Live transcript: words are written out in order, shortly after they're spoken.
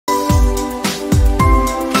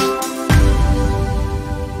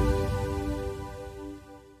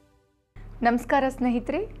ನಮಸ್ಕಾರ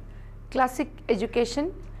ಸ್ನೇಹಿತರೆ, classic education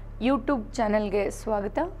YouTube ಚಾನೆಲ್ಗೆ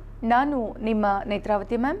ಸ್ವಾಗತ. ನಾನು ನಿಮ್ಮ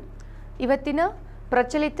ನೇತ್ರಾವತಿ ಮ್ಯಾಮ್. ಇವತ್ತಿನ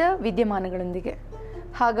ಪ್ರಚಲಿತ ವಿದ್ಯಮಾನಗಳೊಂದಿಗೆ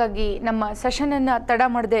ಹಾಗಾಗಿ ನಮ್ಮ ಸೆಷನನ್ನು ತಡ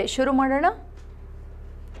ಮಾಡದೆ ಶುರು ಮಾಡೋಣ.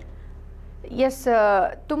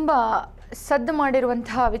 ತುಂಬ ಸದ್ದು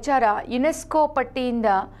ಮಾಡಿರುವಂತಹ ವಿಚಾರ, ಯುನೆಸ್ಕೋ ಪಟ್ಟಿಯಿಂದ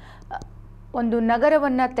ಒಂದು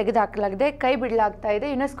ನಗರವನ್ನು ತೆಗೆದುಹಾಕಲಾಗಿದೆ, ಕೈ ಬಿಡಲಾಗ್ತಾ ಇದೆ.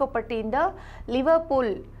 ಯುನೆಸ್ಕೋ ಪಟ್ಟಿಯಿಂದ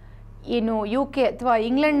ಲಿವರ್ಪೂಲ್ ಏನು UK ಅಥವಾ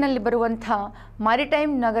ಇಂಗ್ಲೆಂಡ್ನಲ್ಲಿ ಬರುವಂಥ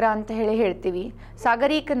ಮ್ಯಾರಿಟೈಮ್ ನಗರ ಅಂತ ಹೇಳ್ತೀವಿ,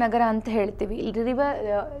 ಸಾಗರಿಕ ನಗರ ಅಂತ ಹೇಳ್ತೀವಿ.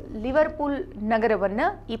 ಲಿವರ್ಪೂಲ್ ನಗರವನ್ನು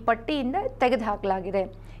ಈ ಪಟ್ಟಿಯಿಂದ ತೆಗೆದುಹಾಕಲಾಗಿದೆ.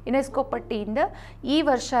 ಯುನೆಸ್ಕೋ ಪಟ್ಟಿಯಿಂದ ಈ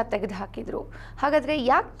ವರ್ಷ ತೆಗೆದುಹಾಕಿದರು. ಹಾಗಾದರೆ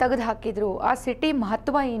ಯಾಕೆ ತೆಗೆದುಹಾಕಿದರು? ಆ ಸಿಟಿ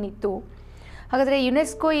ಮಹತ್ವ ಏನಿತ್ತು? ಹಾಗಾದರೆ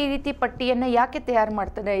ಯುನೆಸ್ಕೋ ಈ ರೀತಿ ಪಟ್ಟಿಯನ್ನು ಯಾಕೆ ತಯಾರು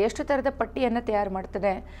ಮಾಡ್ತದೆ? ಎಷ್ಟು ಥರದ ಪಟ್ಟಿಯನ್ನು ತಯಾರು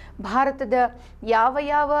ಮಾಡ್ತದೆ? ಭಾರತದ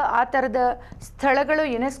ಯಾವ ಆ ಥರದ ಸ್ಥಳಗಳು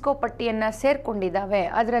ಯುನೆಸ್ಕೋ ಪಟ್ಟಿಯನ್ನು ಸೇರಿಕೊಂಡಿದ್ದಾವೆ?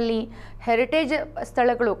 ಅದರಲ್ಲಿ ಹೆರಿಟೇಜ್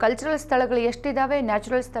ಸ್ಥಳಗಳು, ಕಲ್ಚರಲ್ ಸ್ಥಳಗಳು ಎಷ್ಟಿದ್ದಾವೆ,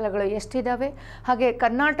 ನ್ಯಾಚುರಲ್ ಸ್ಥಳಗಳು ಎಷ್ಟಿದ್ದಾವೆ, ಹಾಗೆ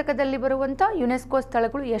ಕರ್ನಾಟಕದಲ್ಲಿ ಬರುವಂಥ ಯುನೆಸ್ಕೋ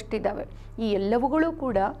ಸ್ಥಳಗಳು ಎಷ್ಟಿದ್ದಾವೆ? ಈ ಎಲ್ಲವುಗಳು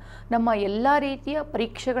ಕೂಡ ನಮ್ಮ ಎಲ್ಲ ರೀತಿಯ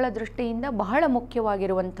ಪರೀಕ್ಷೆಗಳ ದೃಷ್ಟಿಯಿಂದ ಬಹಳ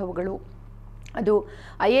ಮುಖ್ಯವಾಗಿರುವಂಥವುಗಳು. ಅದು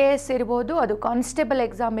IAS ಇರ್ಬೋದು, ಅದು ಕಾನ್ಸ್ಟೇಬಲ್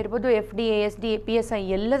ಎಕ್ಸಾಮ್ ಇರ್ಬೋದು, FDA, SDA, PSI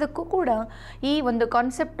ಎಲ್ಲದಕ್ಕೂ ಕೂಡ ಈ ಒಂದು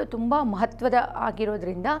ಕಾನ್ಸೆಪ್ಟ್ ತುಂಬ ಮಹತ್ವದ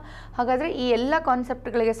ಆಗಿರೋದ್ರಿಂದ, ಹಾಗಾದರೆ ಈ ಎಲ್ಲ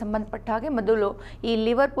ಕಾನ್ಸೆಪ್ಟ್ಗಳಿಗೆ ಸಂಬಂಧಪಟ್ಟ ಹಾಗೆ ಮೊದಲು ಈ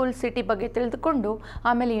ಲಿವರ್ಪೂಲ್ ಸಿಟಿ ಬಗ್ಗೆ ತಿಳಿದುಕೊಂಡು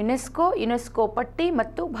ಆಮೇಲೆ ಯುನೆಸ್ಕೋ ಪಟ್ಟಿ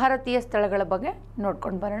ಮತ್ತು ಭಾರತೀಯ ಸ್ಥಳಗಳ ಬಗ್ಗೆ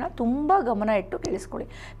ನೋಡ್ಕೊಂಡು ಬರೋಣ. ತುಂಬ ಗಮನ ಇಟ್ಟು ಕೇಳಿಸ್ಕೊಳ್ಳಿ.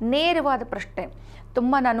 ನೇರವಾದ ಪ್ರಶ್ನೆ.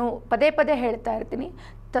 ತುಂಬ ನಾನು ಪದೇ ಹೇಳ್ತಾ ಇರ್ತೀನಿ,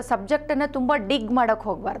 ಸಬ್ಜೆಕ್ಟನ್ನು ತುಂಬ ಡಿಗ್ ಮಾಡೋಕ್ಕೆ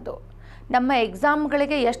ಹೋಗಬಾರ್ದು. ನಮ್ಮ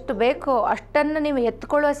ಎಕ್ಸಾಮ್ಗಳಿಗೆ ಎಷ್ಟು ಬೇಕೋ ಅಷ್ಟನ್ನು ನೀವು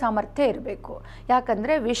ಎತ್ಕೊಳ್ಳೋ ಸಾಮರ್ಥ್ಯ ಇರಬೇಕು.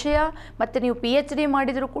 ಯಾಕಂದರೆ ವಿಷಯ ಮತ್ತು ನೀವು PhD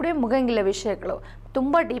ಮಾಡಿದರೂ ಕೂಡ ಮುಗಂಗಿಲ್ಲ ವಿಷಯಗಳು.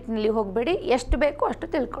 ತುಂಬ ಡೀಪ್ನಲ್ಲಿ ಹೋಗಬೇಡಿ, ಎಷ್ಟು ಬೇಕೋ ಅಷ್ಟು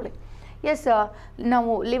ತಿಳ್ಕೊಳ್ಳಿ.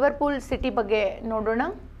 ನಾವು ಲಿವರ್ಪೂಲ್ ಸಿಟಿ ಬಗ್ಗೆ ನೋಡೋಣ.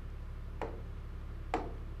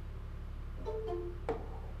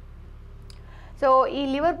 ಈ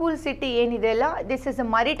ಲಿವರ್ಪೂಲ್ ಸಿಟಿ ಏನಿದೆ ಅಲ್ಲ, this is a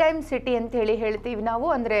maritime city ಅಂತ ಹೇಳ್ತೀವಿ ನಾವು.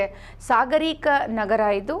 ಅಂದರೆ ಸಾಗರಿಕ ನಗರ.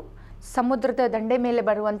 ಇದು ಸಮುದ್ರದ ದಂಡೆ ಮೇಲೆ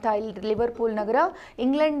ಬರುವಂಥ ಲಿವರ್ಪೂಲ್ ನಗರ,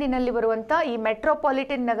 ಇಂಗ್ಲೆಂಡಿನಲ್ಲಿ ಬರುವಂಥ ಈ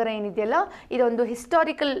ಮೆಟ್ರೋಪಾಲಿಟನ್ ನಗರ ಏನಿದೆಯಲ್ಲ, ಇದೊಂದು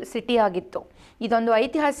ಹಿಸ್ಟಾರಿಕಲ್ ಸಿಟಿ ಆಗಿತ್ತು. ಇದೊಂದು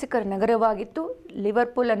ಐತಿಹಾಸಿಕ ನಗರವಾಗಿತ್ತು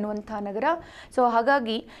ಲಿವರ್ಪೂಲ್ ಅನ್ನುವಂಥ ನಗರ.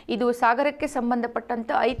 ಹಾಗಾಗಿ ಇದು ಸಾಗರಕ್ಕೆ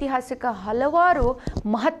ಸಂಬಂಧಪಟ್ಟಂಥ ಐತಿಹಾಸಿಕ ಹಲವಾರು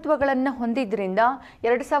ಮಹತ್ವಗಳನ್ನು ಹೊಂದಿದ್ದರಿಂದ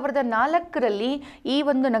 2004ರಲ್ಲಿ ಈ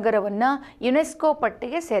ಒಂದು ನಗರವನ್ನು ಯುನೆಸ್ಕೋ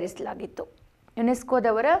ಪಟ್ಟಿಗೆ ಸೇರಿಸಲಾಗಿತ್ತು.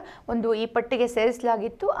 ಯುನೆಸ್ಕೋದವರ ಈ ಪಟ್ಟಿಗೆ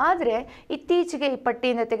ಸೇರಿಸಲಾಗಿತ್ತು. ಆದರೆ ಇತ್ತೀಚೆಗೆ ಈ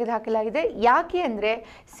ಪಟ್ಟಿಯಿಂದ ತೆಗೆದುಹಾಕಲಾಗಿದೆ. ಯಾಕೆ ಅಂದರೆ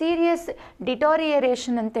ಸೀರಿಯಸ್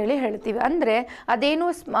ಡಿಟೋರಿಯರೇಷನ್ ಅಂತೇಳಿ ಹೇಳ್ತೀವಿ. ಅಂದರೆ ಅದೇನು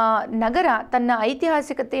ನಗರ ತನ್ನ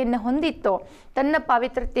ಐತಿಹಾಸಿಕತೆಯನ್ನು ಹೊಂದಿತ್ತೋ, ತನ್ನ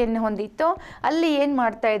ಪಾವಿತ್ರತೆಯನ್ನು ಹೊಂದಿತ್ತೋ, ಅಲ್ಲಿ ಏನು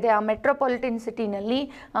ಮಾಡ್ತಾ ಇದೆ, ಆ ಮೆಟ್ರೋಪಾಲಿಟನ್ ಸಿಟಿನಲ್ಲಿ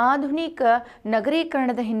ಆಧುನಿಕ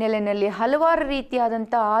ನಗರೀಕರಣದ ಹಿನ್ನೆಲೆಯಲ್ಲಿ ಹಲವಾರು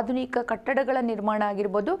ರೀತಿಯಾದಂಥ ಆಧುನಿಕ ಕಟ್ಟಡಗಳ ನಿರ್ಮಾಣ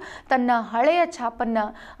ಆಗಿರ್ಬೋದು, ತನ್ನ ಹಳೆಯ ಛಾಪನ್ನು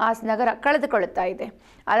ಆ ನಗರ ಕಳೆದುಕೊಳ್ಳುತ್ತಾ ಇದೆ.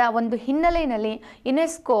 ಆ ಒಂದು ಹಿನ್ನೆಲೆಯಲ್ಲಿ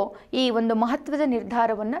ಯುನೆಸ್ಕೋ ಈ ಒಂದು ಮಹತ್ವದ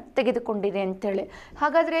ನಿರ್ಧಾರವನ್ನು ತೆಗೆದುಕೊಂಡಿದೆ ಅಂತೇಳಿ.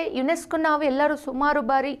 ಹಾಗಾದರೆ ಯುನೆಸ್ಕೋ ನಾವು ಎಲ್ಲರೂ ಸುಮಾರು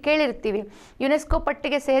ಬಾರಿ ಕೇಳಿರ್ತೀವಿ, ಯುನೆಸ್ಕೋ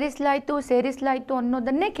ಪಟ್ಟಿಗೆ ಸೇರಿಸಲಾಯಿತು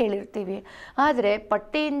ಅನ್ನೋದನ್ನೇ ಕೇಳಿರ್ತೀವಿ. ಆದರೆ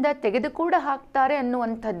ಪಟ್ಟಿಯಿಂದ ತೆಗೆದು ಕೂಡ ಹಾಕ್ತಾರೆ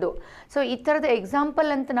ಅನ್ನುವಂಥದ್ದು. ಈ ಥರದ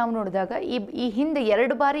ಎಕ್ಸಾಂಪಲ್ ಅಂತ ನಾವು ನೋಡಿದಾಗ ಈ ಹಿಂದೆ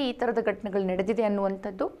 2 ಬಾರಿ ಈ ಥರದ ಘಟನೆಗಳು ನಡೆದಿದೆ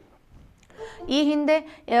ಅನ್ನುವಂಥದ್ದು. ಈ ಹಿಂದೆ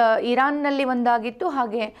ಇರಾನ್ನಲ್ಲಿ ಒಂದಾಗಿತ್ತು,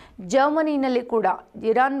 ಹಾಗೆ ಜರ್ಮನಿನಲ್ಲಿ ಕೂಡ.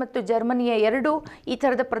 ಇರಾನ್ ಮತ್ತು ಜರ್ಮನಿಯ 2 ಈ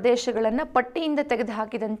ಥರದ ಪ್ರದೇಶಗಳನ್ನು ಪಟ್ಟಿಯಿಂದ ತೆಗೆದು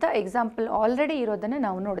ಹಾಕಿದಂಥ ಎಕ್ಸಾಂಪಲ್ ಆಲ್ರೆಡಿ ಇರೋದನ್ನು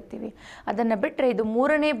ನಾವು ನೋಡ್ತೀವಿ. ಅದನ್ನು ಬಿಟ್ಟರೆ ಇದು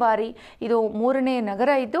 3ನೇ ಬಾರಿ, ಇದು 3ನೇ ನಗರ.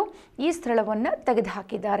 ಇದು ಈ ಸ್ಥಳವನ್ನು ತೆಗೆದು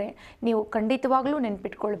ಹಾಕಿದ್ದಾರೆ. ನೀವು ಖಂಡಿತವಾಗ್ಲೂ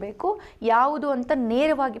ನೆನ್ಪಿಟ್ಕೊಳ್ಬೇಕು ಯಾವುದು ಅಂತ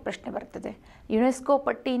ನೇರವಾಗಿ ಪ್ರಶ್ನೆ ಬರ್ತದೆ. ಯುನೆಸ್ಕೋ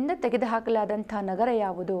ಪಟ್ಟಿಯಿಂದ ತೆಗೆದುಹಾಕಲಾದಂಥ ನಗರ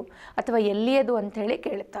ಯಾವುದು ಅಥವಾ ಎಲ್ಲಿಯದು ಅಂಥೇಳಿ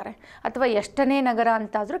ಕೇಳುತ್ತಾರೆ, ಅಥವಾ ಎಷ್ಟನೇ ನಗರ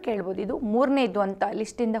ಅಂತಾದರೂ ಕೇಳ್ಬೋದು. ಇದು 3ನೇದು ಅಂತ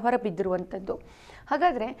ಲಿಸ್ಟಿಂದ ಹೊರಬಿದ್ದಿರುವಂಥದ್ದು.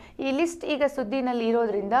 ಹಾಗಾದರೆ ಈ ಲಿಸ್ಟ್ ಈಗ ಸುದ್ದಿನಲ್ಲಿ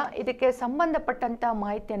ಇರೋದ್ರಿಂದ ಇದಕ್ಕೆ ಸಂಬಂಧಪಟ್ಟಂಥ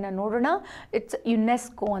ಮಾಹಿತಿಯನ್ನು ನೋಡೋಣ. ಇಟ್ಸ್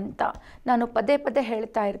ಯುನೆಸ್ಕೋ ಅಂತ ನಾನು ಪದೇ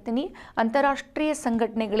ಹೇಳ್ತಾ ಇರ್ತೀನಿ. ಅಂತಾರಾಷ್ಟ್ರೀಯ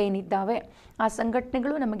ಸಂಘಟನೆಗಳೇನಿದ್ದಾವೆ ಆ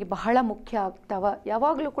ಸಂಘಟನೆಗಳು ನಮಗೆ ಬಹಳ ಮುಖ್ಯ ಆಗ್ತಾವೆ,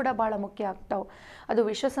 ಯಾವಾಗಲೂ ಕೂಡ ಬಹಳ ಮುಖ್ಯ ಆಗ್ತಾವೆ. ಅದು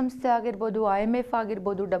ವಿಶ್ವಸಂಸ್ಥೆ ಆಗಿರ್ಬೋದು, IMF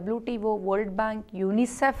ಆಗಿರ್ಬೋದು, WTO, ವರ್ಲ್ಡ್ ಬ್ಯಾಂಕ್,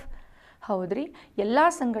 ಯುನಿಸೆಫ್. ಹೌದ್ರಿ, ಎಲ್ಲ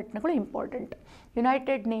ಸಂಘಟನೆಗಳು important.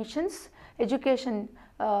 United Nations education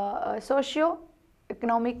socio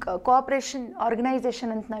economic cooperation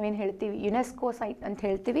organisation ಅಂತ ನಾವೇನು ಹೇಳ್ತೀವಿ, ಯುನೆಸ್ಕೋ ಸೈಟ್ ಅಂತ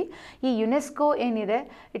ಹೇಳ್ತೀವಿ. ಈ ಯುನೆಸ್ಕೋ ಏನಿದೆ,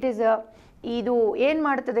 ಇದು ಏನು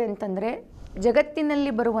ಮಾಡ್ತದೆ ಅಂತಂದರೆ,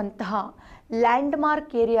 ಜಗತ್ತಿನಲ್ಲಿ ಬರುವಂತಹ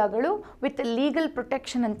ಲ್ಯಾಂಡ್ಮಾರ್ಕ್ ಏರಿಯಾಗಳು ವಿತ್ ಲೀಗಲ್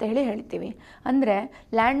ಪ್ರೊಟೆಕ್ಷನ್ ಅಂತ ಹೇಳ್ತೀವಿ. ಅಂದರೆ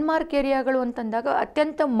ಲ್ಯಾಂಡ್ಮಾರ್ಕ್ ಏರಿಯಾಗಳು ಅಂತಂದಾಗ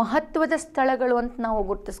ಅತ್ಯಂತ ಮಹತ್ವದ ಸ್ಥಳಗಳು ಅಂತ ನಾವು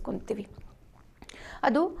ಗುರುತಿಸ್ಕೊತೀವಿ.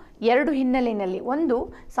 ಅದು 2 ಹಿನ್ನೆಲೆಯಲ್ಲಿ, ಒಂದು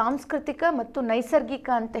ಸಾಂಸ್ಕೃತಿಕ ಮತ್ತು ನೈಸರ್ಗಿಕ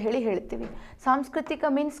ಅಂತ ಹೇಳ್ತೀವಿ. ಸಾಂಸ್ಕೃತಿಕ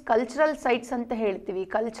ಮೀನ್ಸ್ ಕಲ್ಚರಲ್ ಸೈಟ್ಸ್ ಅಂತ ಹೇಳ್ತೀವಿ,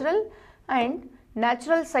 ಕಲ್ಚರಲ್ ಆ್ಯಂಡ್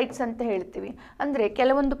ನ್ಯಾಚುರಲ್ ಸೈಟ್ಸ್ ಅಂತ ಹೇಳ್ತೀವಿ. ಅಂದರೆ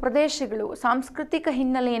ಕೆಲವೊಂದು ಪ್ರದೇಶಗಳು ಸಾಂಸ್ಕೃತಿಕ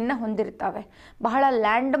ಹಿನ್ನೆಲೆಯನ್ನು ಹೊಂದಿರ್ತವೆ, ಬಹಳ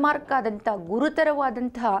ಲ್ಯಾಂಡ್ಮಾರ್ಕ್ ಆದಂಥ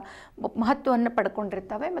ಗುರುತರವಾದಂತಹ ಮಹತ್ವವನ್ನು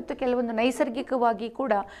ಪಡ್ಕೊಂಡಿರ್ತವೆ ಮತ್ತು ಕೆಲವೊಂದು ನೈಸರ್ಗಿಕವಾಗಿ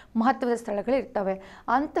ಕೂಡ ಮಹತ್ವದ ಸ್ಥಳಗಳಿರ್ತವೆ.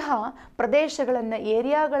 ಅಂತಹ ಪ್ರದೇಶಗಳನ್ನು,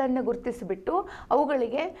 ಏರಿಯಾಗಳನ್ನು ಗುರುತಿಸಿಬಿಟ್ಟು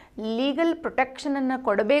ಅವುಗಳಿಗೆ ಲೀಗಲ್ ಪ್ರೊಟೆಕ್ಷನನ್ನು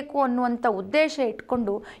ಕೊಡಬೇಕು ಅನ್ನುವಂಥ ಉದ್ದೇಶ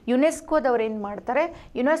ಇಟ್ಕೊಂಡು ಯುನೆಸ್ಕೋದವ್ರು ಏನು ಮಾಡ್ತಾರೆ,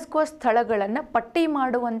 ಯುನೆಸ್ಕೋ ಸ್ಥಳಗಳನ್ನು ಪಟ್ಟಿ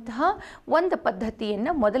ಮಾಡುವಂತಹ ಒಂದು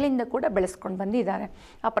ಪದ್ಧತಿಯನ್ನು ಮೊದಲಿಂದ ಕೂಡ ಬೆಳೆಸ್ಕೊಂಡು ಬಂದಿದ್ದಾರೆ.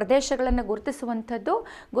 ಆ ಪ್ರದೇಶಗಳನ್ನು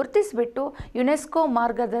ಗುರುತಿಸಿಬಿಟ್ಟು ಯುನೆಸ್ಕೋ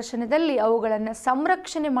ಮಾರ್ಗದರ್ಶನದಲ್ಲಿ ಅವುಗಳನ್ನು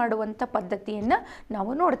ಸಂರಕ್ಷಣೆ ಮಾಡುವಂಥ ಪದ್ಧತಿಯನ್ನು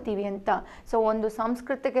ನಾವು ನೋಡ್ತೀವಿ ಅಂತ. ಸೊ ಒಂದು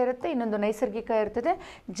ಸಾಂಸ್ಕೃತಿಕ ಇರುತ್ತೆ, ಇನ್ನೊಂದು ನೈಸರ್ಗಿಕ ಇರ್ತದೆ.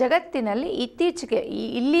 ಜಗತ್ತಿನಲ್ಲಿ ಇತ್ತೀಚೆಗೆ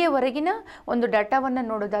ಇಲ್ಲಿಯವರೆಗಿನ ಒಂದು ಡಾಟಾವನ್ನು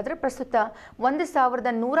ನೋಡೋದಾದರೆ ಪ್ರಸ್ತುತ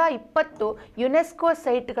 1120 ಯುನೆಸ್ಕೋ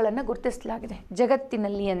ಸೈಟ್ಗಳನ್ನು ಗುರುತಿಸಲಾಗಿದೆ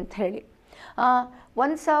ಜಗತ್ತಿನಲ್ಲಿ ಅಂತ ಹೇಳಿ.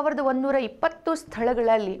 1120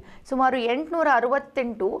 ಸ್ಥಳಗಳಲ್ಲಿ ಸುಮಾರು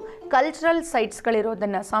 868 ಕಲ್ಚರಲ್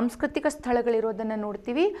ಸೈಟ್ಸ್ಗಳಿರೋದನ್ನು, ಸಾಂಸ್ಕೃತಿಕ ಸ್ಥಳಗಳಿರೋದನ್ನು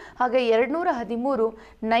ನೋಡ್ತೀವಿ. ಹಾಗೆ 213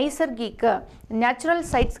 ನೈಸರ್ಗಿಕ ನ್ಯಾಚುರಲ್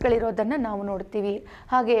ಸೈಟ್ಸ್ಗಳಿರೋದನ್ನು ನಾವು ನೋಡ್ತೀವಿ.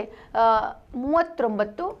 ಹಾಗೆ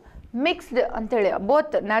 39 ಮಿಕ್ಸ್ಡ್ ಅಂತೇಳಿ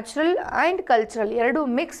ಬೋತ್ ನ್ಯಾಚುರಲ್ ಆ್ಯಂಡ್ ಕಲ್ಚರಲ್ ಎರಡೂ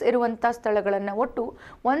ಮಿಕ್ಸ್ ಇರುವಂಥ ಸ್ಥಳಗಳನ್ನು, ಒಟ್ಟು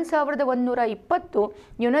 1120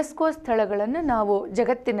 ಯುನೆಸ್ಕೋ ಸ್ಥಳಗಳನ್ನು ನಾವು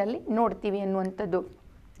ಜಗತ್ತಿನಲ್ಲಿ ನೋಡ್ತೀವಿ ಅನ್ನುವಂಥದ್ದು.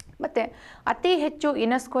 ಮತ್ತು ಅತಿ ಹೆಚ್ಚು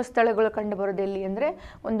ಯುನೆಸ್ಕೋ ಸ್ಥಳಗಳು ಕಂಡುಬರೋದು ಎಲ್ಲಿ ಅಂದರೆ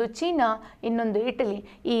ಒಂದು ಚೀನಾ, ಇನ್ನೊಂದು ಇಟಲಿ.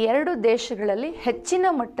 ಈ ಎರಡು ದೇಶಗಳಲ್ಲಿ ಹೆಚ್ಚಿನ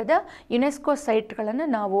ಮಟ್ಟದ ಯುನೆಸ್ಕೋ ಸೈಟ್ಗಳನ್ನು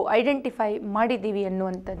ನಾವು ಐಡೆಂಟಿಫೈ ಮಾಡಿದ್ದೀವಿ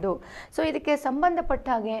ಅನ್ನುವಂಥದ್ದು. ಸೊ ಇದಕ್ಕೆ ಸಂಬಂಧಪಟ್ಟ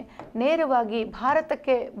ಹಾಗೆ ನೇರವಾಗಿ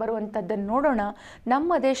ಭಾರತಕ್ಕೆ ಬರುವಂಥದ್ದನ್ನು ನೋಡೋಣ.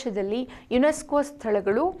 ನಮ್ಮ ದೇಶದಲ್ಲಿ ಯುನೆಸ್ಕೋ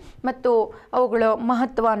ಸ್ಥಳಗಳು ಮತ್ತು ಅವುಗಳ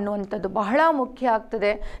ಮಹತ್ವ ಅನ್ನುವಂಥದ್ದು ಬಹಳ ಮುಖ್ಯ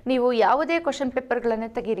ಆಗ್ತದೆ. ನೀವು ಯಾವುದೇ ಕ್ವಶನ್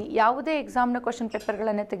ಪೇಪರ್ಗಳನ್ನು ತೆಗೀರಿ, ಯಾವುದೇ ಎಕ್ಸಾಮ್ನ ಕ್ವಶನ್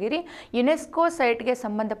ಪೇಪರ್ಗಳನ್ನು ತೆಗೀರಿ, ಯುನೆಸ್ಕೋ ಸೈಟ್ಗೆ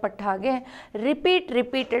ಸಂಬಂಧಪಟ್ಟ ಹಾಗೆ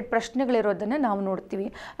ರಿಪೀಟೆಡ್ ಪ್ರಶ್ನೆಗಳಿರೋದನ್ನು ನಾವು ನೋಡ್ತೀವಿ.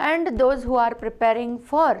 And those who are preparing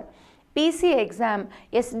for PSI exam,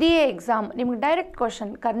 SDA exam, ನಿಮ್ಗೆ ಡೈರೆಕ್ಟ್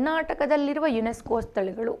ಕ್ವಶನ್ ಕರ್ನಾಟಕದಲ್ಲಿರುವ ಯುನೆಸ್ಕೋ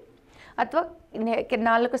ಸ್ಥಳಗಳು ಅಥವಾ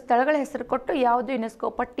 4 ಸ್ಥಳಗಳ ಹೆಸರು ಕೊಟ್ಟು ಯಾವುದು ಯುನೆಸ್ಕೋ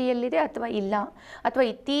ಪಟ್ಟಿಯಲ್ಲಿದೆ ಅಥವಾ ಇಲ್ಲ, ಅಥವಾ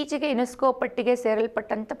ಇತ್ತೀಚೆಗೆ ಯುನೆಸ್ಕೋ ಪಟ್ಟಿಗೆ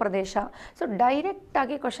ಸೇರಲ್ಪಟ್ಟಂಥ ಪ್ರದೇಶ. ಸೊ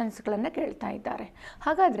ಡೈರೆಕ್ಟಾಗಿ ಕ್ವಶನ್ಸ್ಗಳನ್ನು ಕೇಳ್ತಾ ಇದ್ದಾರೆ.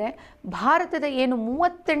 ಹಾಗಾದರೆ ಭಾರತದ ಏನು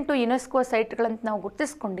 38 ಯುನೆಸ್ಕೋ ಸೈಟ್ಗಳಂತ ನಾವು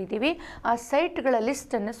ಗುರುತಿಸ್ಕೊಂಡಿದ್ದೀವಿ, ಆ ಸೈಟ್ಗಳ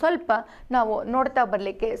ಲಿಸ್ಟನ್ನು ಸ್ವಲ್ಪ ನಾವು ನೋಡ್ತಾ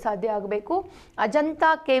ಬರಲಿಕ್ಕೆ ಸಾಧ್ಯ ಆಗಬೇಕು.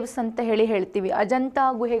 ಅಜಂತಾ ಕೇವ್ಸ್ ಅಂತ ಹೇಳ್ತೀವಿ. ಅಜಂತಾ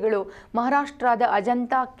ಗುಹೆಗಳು, ಮಹಾರಾಷ್ಟ್ರದ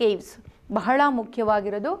ಅಜಂತಾ ಕೇವ್ಸ್ ಬಹಳ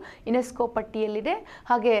ಮುಖ್ಯವಾಗಿರೋದು, ಯುನೆಸ್ಕೋ ಪಟ್ಟಿಯಲ್ಲಿದೆ.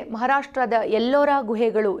 ಹಾಗೆ ಮಹಾರಾಷ್ಟ್ರದ ಎಲ್ಲೋರಾ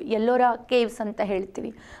ಗುಹೆಗಳು, ಎಲ್ಲೋರಾ ಕೇವ್ಸ್ ಅಂತ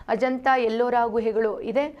ಹೇಳ್ತೀವಿ. ಅಜಂತಾ ಎಲ್ಲೋರಾ ಗುಹೆಗಳು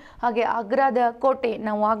ಇದೆ. ಹಾಗೆ ಆಗ್ರಾದ ಕೋಟೆ,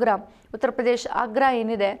 ನಾವು ಉತ್ತರ ಪ್ರದೇಶ ಆಗ್ರಾ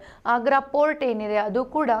ಏನಿದೆ, ಆಗ್ರಾ ಪೋರ್ಟ್ ಏನಿದೆ, ಅದು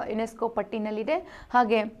ಕೂಡ ಯುನೆಸ್ಕೋ ಪಟ್ಟಿನಲ್ಲಿದೆ.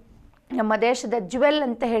 ಹಾಗೆ ನಮ್ಮ ದೇಶದ ಜ್ಯುವೆಲ್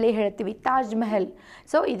ಅಂತ ಹೇಳ್ತೀವಿ, ತಾಜ್ ಮಹಲ್.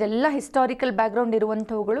 ಸೊ ಇದೆಲ್ಲ ಹಿಸ್ಟಾರಿಕಲ್ ಬ್ಯಾಕ್ಗ್ರೌಂಡ್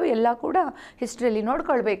ಇರುವಂಥವುಗಳು ಎಲ್ಲ ಕೂಡ ಹಿಸ್ಟ್ರಿಯಲ್ಲಿ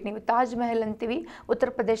ನೋಡ್ಕೊಳ್ಬೇಕು ನೀವು. ತಾಜ್ ಮಹಲ್ ಅಂತೀವಿ, ಉತ್ತರ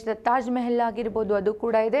ಪ್ರದೇಶದ ತಾಜ್ ಮಹಲ್ ಆಗಿರ್ಬೋದು, ಅದು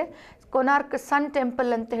ಕೂಡ ಇದೆ. ಕೊನಾರ್ಕ್ ಸನ್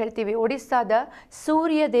ಟೆಂಪಲ್ ಅಂತ ಹೇಳ್ತೀವಿ, ಒಡಿಸ್ಸಾದ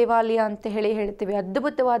ಸೂರ್ಯ ದೇವಾಲಯ ಅಂತ ಹೇಳ್ತೀವಿ.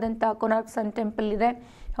 ಅದ್ಭುತವಾದಂಥ ಕೊನಾರ್ಕ್ ಸನ್ ಟೆಂಪಲ್ ಇದೆ,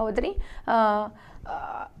 ಹೌದ್ರಿ,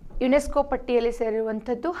 ಯುನೆಸ್ಕೋ ಪಟ್ಟಿಯಲ್ಲಿ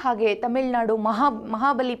ಸೇರಿರುವಂಥದ್ದು. ಹಾಗೆ ತಮಿಳುನಾಡು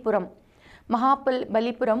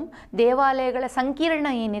ಮಹಾಬಲಿಪುರಂ ದೇವಾಲಯಗಳ ಸಂಕೀರ್ಣ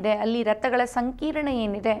ಏನಿದೆ, ಅಲ್ಲಿ ರಥಗಳ ಸಂಕೀರ್ಣ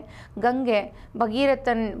ಏನಿದೆ, ಗಂಗೆ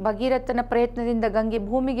ಭಗೀರಥನ ಪ್ರಯತ್ನದಿಂದ ಗಂಗೆ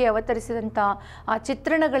ಭೂಮಿಗೆ ಅವತರಿಸಿದಂಥ ಆ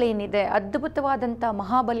ಚಿತ್ರಣಗಳೇನಿದೆ, ಅದ್ಭುತವಾದಂಥ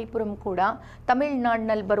ಮಹಾಬಲಿಪುರಂ ಕೂಡ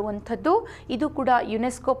ತಮಿಳುನಾಡಿನಲ್ಲಿ ಬರುವಂಥದ್ದು. ಇದು ಕೂಡ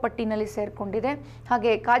ಯುನೆಸ್ಕೋ ಪಟ್ಟಿನಲ್ಲಿ ಸೇರಿಕೊಂಡಿದೆ.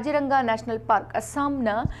 ಹಾಗೆ ಕಾಜಿರಂಗ ನ್ಯಾಷನಲ್ ಪಾರ್ಕ್, ಅಸ್ಸಾಂನ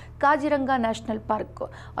ಕಾಜಿರಂಗ ನ್ಯಾಷನಲ್ ಪಾರ್ಕ್,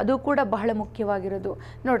 ಅದು ಕೂಡ ಬಹಳ ಮುಖ್ಯವಾಗಿರೋದು.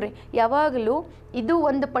 ನೋಡ್ರಿ, ಯಾವಾಗಲೂ ಇದು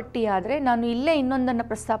ಒಂದು ಪಟ್ಟಿ ಆದರೆ ನಾನು ಇಲ್ಲೇ ಇನ್ನೊಂದನ್ನು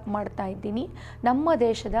ಪ್ರಸ್ತಾಪ ಮಾಡ್ತಾ ಇದ್ದೀನಿ. ನಮ್ಮ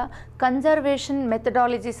ದೇಶದ ಕನ್ಸರ್ವೇಷನ್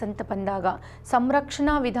ಮೆಥಡಾಲಜೀಸ್ ಅಂತ ಬಂದಾಗ,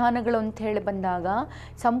 ಸಂರಕ್ಷಣಾ ವಿಧಾನಗಳು ಅಂತ ಹೇಳಿ ಬಂದಾಗ,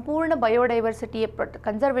 ಸಂಪೂರ್ಣ ಬಯೋಡೈವರ್ಸಿಟಿಯ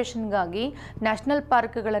ಕನ್ಸರ್ವೇಷನ್ಗಾಗಿ ನ್ಯಾಷನಲ್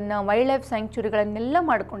ಪಾರ್ಕ್ಗಳನ್ನು, ವೈಲ್ಡ್ ಲೈಫ್ ಸ್ಯಾಂಕ್ಚುರಿಗಳನ್ನೆಲ್ಲ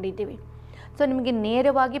ಮಾಡ್ಕೊಂಡಿದ್ದೀವಿ. ಸೊ ನಿಮಗೆ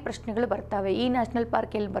ನೇರವಾಗಿ ಪ್ರಶ್ನೆಗಳು ಬರ್ತವೆ. ಈ ನ್ಯಾಷನಲ್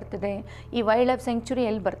ಪಾರ್ಕ್ ಎಲ್ಲಿ ಬರ್ತದೆ, ಈ ವೈಲ್ಡ್ ಲೈಫ್ ಸ್ಯಾಂಕ್ಚುರಿ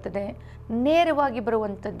ಎಲ್ಲಿ ಬರ್ತದೆ, ನೇರವಾಗಿ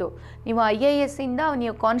ಬರುವಂಥದ್ದು. ನೀವು IAS ಇಂದ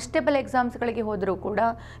ನೀವು ಕಾನ್ಸ್ಟೇಬಲ್ ಎಕ್ಸಾಮ್ಸ್ಗಳಿಗೆ ಹೋದರೂ ಕೂಡ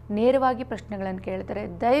ನೇರವಾಗಿ ಪ್ರಶ್ನೆಗಳನ್ನು ಕೇಳ್ತಾರೆ.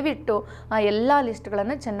 ದಯವಿಟ್ಟು ಆ ಎಲ್ಲ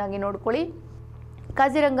ಲಿಸ್ಟ್ಗಳನ್ನು ಚೆನ್ನಾಗಿ ನೋಡ್ಕೊಳ್ಳಿ.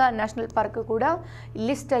 ಕಾಜಿರಂಗ ನ್ಯಾಷನಲ್ ಪಾರ್ಕ್ ಕೂಡ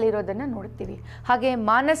ಲಿಸ್ಟಲ್ಲಿರೋದನ್ನು ನೋಡ್ತೀವಿ. ಹಾಗೆ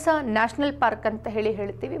ಮಾನಸ ನ್ಯಾಷನಲ್ ಪಾರ್ಕ್ ಅಂತ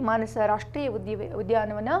ಹೇಳ್ತೀವಿ. ಮಾನಸ ರಾಷ್ಟ್ರೀಯ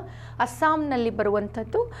ಉದ್ಯಾನವನ ಅಸ್ಸಾಂನಲ್ಲಿ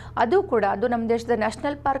ಬರುವಂಥದ್ದು. ಅದು ನಮ್ಮ ದೇಶದ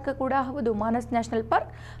ನ್ಯಾಷನಲ್ ಪಾರ್ಕ್ ಕೂಡ ಹೌದು, ಮಾನಸ್ ನ್ಯಾಷನಲ್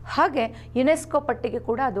ಪಾರ್ಕ್. ಹಾಗೆ ಯುನೆಸ್ಕೋ ಪಟ್ಟಿಗೆ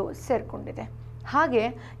ಕೂಡ ಅದು ಸೇರಿಕೊಂಡಿದೆ. ಹಾಗೆ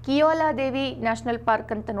ಕಿಯೋಲಾ ದೇವಿ ನ್ಯಾಷನಲ್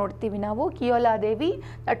ಪಾರ್ಕ್ ಅಂತ ನೋಡ್ತೀವಿ ನಾವು. ಕಿಯೋಲಾ ದೇವಿ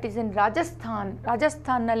ದಟ್ ಈಸ್ ಇನ್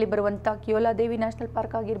ರಾಜಸ್ಥಾನ್ನಲ್ಲಿ ಬರುವಂಥ ಕಿಯೋಲಾ ದೇವಿ ನ್ಯಾಷನಲ್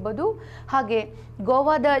ಪಾರ್ಕ್ ಆಗಿರ್ಬೋದು. ಹಾಗೆ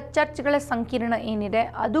ಗೋವಾದ ಚರ್ಚ್ಗಳ ಸಂಕೀರ್ಣ ಏನಿದೆ,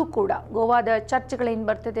 ಅದು ಕೂಡ ಗೋವಾದ ಚರ್ಚ್ಗಳೇನು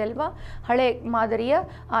ಬರ್ತದೆ ಅಲ್ವಾ, ಹಳೆ ಮಾದರಿಯ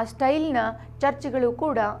ಆ ಸ್ಟೈಲ್ನ ಚರ್ಚ್ಗಳು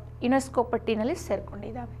ಕೂಡ ಯುನೆಸ್ಕೋ ಪಟ್ಟಿನಲ್ಲಿ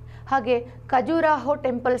ಸೇರಿಕೊಂಡಿದ್ದಾವೆ. ಹಾಗೆ ಖಜುರಾಹೋ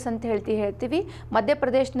ಟೆಂಪಲ್ಸ್ ಅಂತ ಹೇಳ್ತೀವಿ.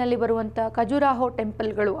 ಮಧ್ಯಪ್ರದೇಶನಲ್ಲಿ ಬರುವಂಥ ಖಜುರಾಹೋ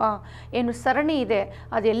ಟೆಂಪಲ್ಗಳು ಏನು ಸರಣಿ ಇದೆ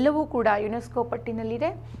ಅದೆಲ್ಲವೂ ಕೂಡ ಯುನೆಸ್ಕೋ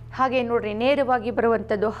ಪಟ್ಟಿನಲ್ಲಿದೆ. ಹಾಗೆ ನೋಡ್ರಿ, ನೇರವಾಗಿ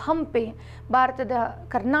ಬರುವಂಥದ್ದು ಹಂಪೆ,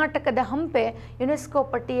 ಕರ್ನಾಟಕದ ಹಂಪೆ ಯುನೆಸ್ಕೋ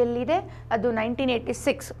ಪಟ್ಟಿಯಲ್ಲಿದೆ. ಅದು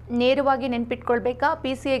 1986. ನೇರವಾಗಿ ನೆನ್ಪಿಟ್ಕೊಳ್ಬೇಕಾ,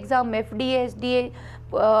 PSI exam, FDA, SDA,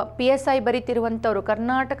 PSI ಬರೀತಿರುವಂಥವ್ರು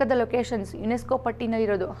ಕರ್ನಾಟಕದ ಲೊಕೇಶನ್ಸ್ ಯುನೆಸ್ಕೋ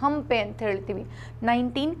ಪಟ್ಟಿನಲ್ಲಿರೋದು ಹಂಪೆ ಅಂತ ಹೇಳ್ತೀವಿ.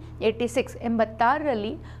 1986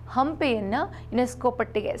 86ರಲ್ಲಿ ಹಂಪೆಯನ್ನು ಯುನೆಸ್ಕೋ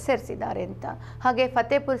ಪಟ್ಟಿಗೆ ಸೇರಿಸಿದ್ದಾರೆ ಅಂತ. ಹಾಗೆ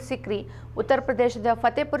ಫತೇಪುರ್ ಸಿಕ್ರಿ, ಉತ್ತರ ಪ್ರದೇಶದ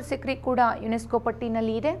ಫತೇಪುರ್ ಸಿಕ್ರಿ ಕೂಡ ಯುನೆಸ್ಕೋ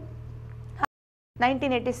ಪಟ್ಟಿನಲ್ಲಿ ಇದೆ.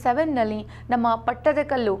 1987ನಲ್ಲಿ ನಮ್ಮ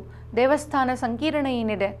ಪಟ್ಟದಕಲ್ಲು ದೇವಸ್ಥಾನ ಸಂಕೀರ್ಣ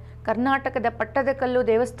ಏನಿದೆ, ಕರ್ನಾಟಕದ ಪಟ್ಟದಕಲ್ಲು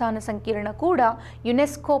ದೇವಸ್ಥಾನ ಸಂಕೀರ್ಣ ಕೂಡ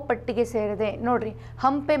ಯುನೆಸ್ಕೋ ಪಟ್ಟಿಗೆ ಸೇರಿದೆ. ನೋಡ್ರಿ,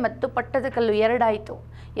 ಹಂಪೆ ಮತ್ತು ಪಟ್ಟದಕಲ್ಲು ಎರಡಾಯಿತು.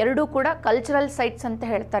 ಎರಡೂ ಕೂಡ ಕಲ್ಚರಲ್ ಸೈಟ್ಸ್ ಅಂತ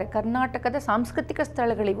ಹೇಳ್ತಾರೆ, ಕರ್ನಾಟಕದ ಸಾಂಸ್ಕೃತಿಕ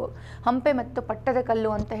ಸ್ಥಳಗಳಿವು, ಹಂಪೆ ಮತ್ತು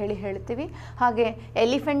ಪಟ್ಟದಕಲ್ಲು ಅಂತ ಹೇಳ್ತೀವಿ. ಹಾಗೆ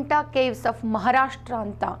ಎಲಿಫೆಂಟಾ ಕೇವ್ಸ್ ಆಫ್ ಮಹಾರಾಷ್ಟ್ರ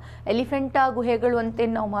ಅಂತ, ಎಲಿಫೆಂಟಾ ಗುಹೆಗಳು ಅಂತ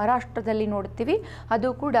ನಾವು ಮಹಾರಾಷ್ಟ್ರದಲ್ಲಿ ನೋಡ್ತೀವಿ,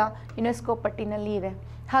 ಅದು ಕೂಡ ಯುನೆಸ್ಕೋ ಪಟ್ಟಿನಲ್ಲಿ ಇದೆ.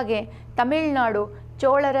 ಹಾಗೆ ತಮಿಳುನಾಡು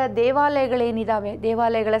ಚೋಳರ ದೇವಾಲಯಗಳೇನಿದ್ದಾವೆ,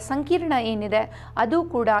 ದೇವಾಲಯಗಳ ಸಂಕೀರ್ಣ ಏನಿದೆ, ಅದು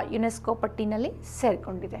ಕೂಡ ಯುನೆಸ್ಕೋ ಪಟ್ಟಿನಲ್ಲಿ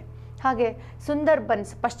ಸೇರಿಕೊಂಡಿದೆ. ಹಾಗೆ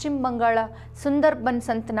ಸುಂದರ್ಬನ್ಸ್, ಪಶ್ಚಿಮ ಬಂಗಾಳ ಸುಂದರ್ಬನ್ಸ್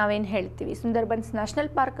ಅಂತ ನಾವೇನು ಹೇಳ್ತೀವಿ, ಸುಂದರ್ಬನ್ಸ್ ನ್ಯಾಷನಲ್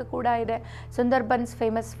ಪಾರ್ಕ್ ಕೂಡ ಇದೆ. ಸುಂದರ್ಬನ್ಸ್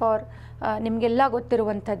ಫೇಮಸ್ ಫಾರ್ ನಿಮಗೆಲ್ಲ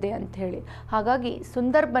ಗೊತ್ತಿರುವಂಥದ್ದೇ ಅಂಥೇಳಿ. ಹಾಗಾಗಿ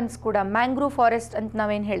ಸುಂದರ್ಬನ್ಸ್ ಕೂಡ ಮ್ಯಾಂಗ್ರೂವ್ ಫಾರೆಸ್ಟ್ ಅಂತ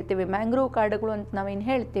ನಾವೇನು ಹೇಳ್ತೀವಿ, ಮ್ಯಾಂಗ್ರೂವ್ ಕಾಡುಗಳು ಅಂತ ನಾವೇನು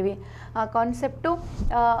ಹೇಳ್ತೀವಿ, ಆ ಕಾನ್ಸೆಪ್ಟು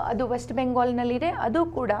ಅದು ವೆಸ್ಟ್ ಬೆಂಗಾಲ್ನಲ್ಲಿದೆ. ಅದು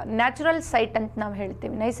ಕೂಡ ನ್ಯಾಚುರಲ್ ಸೈಟ್ ಅಂತ ನಾವು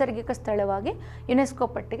ಹೇಳ್ತೀವಿ, ನೈಸರ್ಗಿಕ ಸ್ಥಳವಾಗಿ ಯುನೆಸ್ಕೋ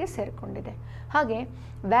ಪಟ್ಟಿಗೆ ಸೇರಿಕೊಂಡಿದೆ. ಹಾಗೆ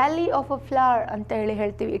ವ್ಯಾಲಿ ಆಫ್ ಅ ಫ್ಲವರ್ ಅಂತ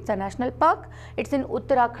ಹೇಳ್ತೀವಿ. It's a national park, it's in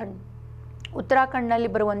ಉತ್ತರಾಖಂಡ್ನಲ್ಲಿ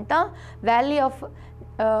ಬರುವಂಥ ವ್ಯಾಲಿ ಆಫ್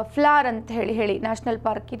ಫ್ಲವರ್ ಅಂತ ಹೇಳಿ ನ್ಯಾಷನಲ್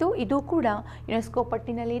ಪಾರ್ಕ್ ಇದು ಕೂಡ ಯುನೆಸ್ಕೋ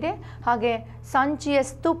ಪಟ್ಟಿನಲ್ಲಿದೆ. ಹಾಗೆ ಸಾಂಚಿಯ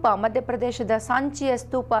ಸ್ತೂಪ, ಮಧ್ಯಪ್ರದೇಶದ ಸಾಂಚಿಯ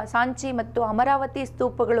ಸ್ತೂಪ, ಸಾಂಚಿ ಮತ್ತು ಅಮರಾವತಿ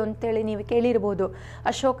ಸ್ತೂಪಗಳು ಅಂತೇಳಿ ನೀವು ಕೇಳಿರ್ಬೋದು,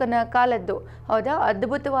 ಅಶೋಕನ ಕಾಲದ್ದು, ಹೌದಾ,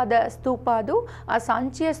 ಅದ್ಭುತವಾದ ಸ್ತೂಪ ಅದು. ಆ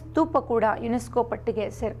ಸಾಂಚಿಯ ಸ್ತೂಪ ಕೂಡ ಯುನೆಸ್ಕೋ ಪಟ್ಟಿಗೆ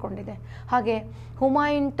ಸೇರಿಕೊಂಡಿದೆ. ಹಾಗೆ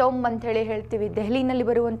ಹುಮಾಯೂನ್ ಟೋಂಬ್ ಅಂಥೇಳಿ ಹೇಳ್ತೀವಿ, ದೆಹಲಿನಲ್ಲಿ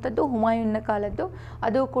ಬರುವಂಥದ್ದು ಹುಮಾಯೂನ್ನ ಕಾಲದ್ದು,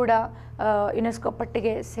 ಅದು ಕೂಡ ಯುನೆಸ್ಕೋ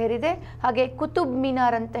ಪಟ್ಟಿಗೆ ಸೇರಿದೆ. ಹಾಗೆ ಕುತುಬ್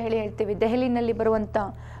ಮಿನಾರ್ ಅಂತ ಹೇಳ್ತೀವಿ, ದೆಹಲಿನಲ್ಲಿ ಬರುವಂಥ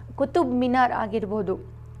ಕುತುಬ್ ಮಿನಾರ್ ಆಗಿರ್ಬೋದು,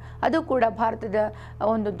 ಅದು ಕೂಡ ಭಾರತದ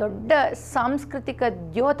ಒಂದು ದೊಡ್ಡ ಸಾಂಸ್ಕೃತಿಕ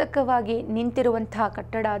ದ್ಯೋತಕವಾಗಿ ನಿಂತಿರುವಂತಹ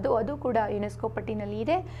ಕಟ್ಟಡ ಅದು ಕೂಡ ಯುನೆಸ್ಕೋ ಪಟ್ಟಿನಲ್ಲಿ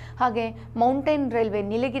ಇದೆ. ಹಾಗೆ ಮೌಂಟೇನ್ ರೈಲ್ವೆ,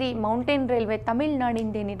 ನೀಲಗಿರಿ ಮೌಂಟೇನ್ ರೈಲ್ವೆ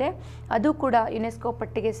ತಮಿಳುನಾಡಿಂದೇನಿದೆ, ಅದು ಕೂಡ ಯುನೆಸ್ಕೋ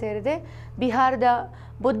ಪಟ್ಟಿಗೆ ಸೇರಿದೆ. ಬಿಹಾರದ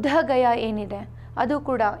ಬುದ್ಧಗಯಾ ಏನಿದೆ, ಅದು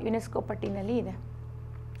ಕೂಡ ಯುನೆಸ್ಕೋ ಪಟ್ಟಿನಲ್ಲಿ ಇದೆ.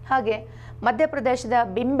 ಹಾಗೆ ಮಧ್ಯಪ್ರದೇಶದ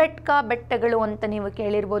ಬಿಂಬೆಟ್ಕಾ ಬೆಟ್ಟಗಳು ಅಂತ ನೀವು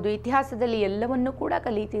ಕೇಳಿರ್ಬೋದು, ಇತಿಹಾಸದಲ್ಲಿ ಎಲ್ಲವನ್ನೂ ಕೂಡ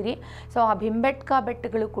ಕಲಿತೀರಿ. ಸೊ ಆ ಬಿಂಬೆಟ್ಕಾ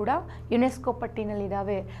ಬೆಟ್ಟಗಳು ಕೂಡ ಯುನೆಸ್ಕೋ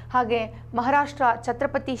ಪಟ್ಟಿನಲ್ಲಿದ್ದಾವೆ. ಹಾಗೆ ಮಹಾರಾಷ್ಟ್ರ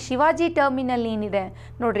ಛತ್ರಪತಿ ಶಿವಾಜಿ ಟರ್ಮಿನಲ್ ಏನಿದೆ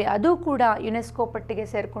ನೋಡ್ರಿ, ಅದು ಕೂಡ ಯುನೆಸ್ಕೋ ಪಟ್ಟಿಗೆ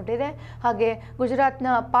ಸೇರಿಕೊಂಡಿದೆ. ಹಾಗೆ ಗುಜರಾತ್ನ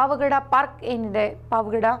ಪಾವಗಡ ಪಾರ್ಕ್ ಏನಿದೆ,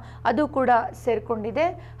 ಪಾವಗಡ, ಅದು ಕೂಡ ಸೇರಿಕೊಂಡಿದೆ.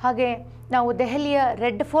 ಹಾಗೆ ನಾವು ದೆಹಲಿಯ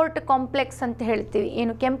ರೆಡ್ ಫೋರ್ಟ್ ಕಾಂಪ್ಲೆಕ್ಸ್ ಅಂತ ಹೇಳ್ತೀವಿ,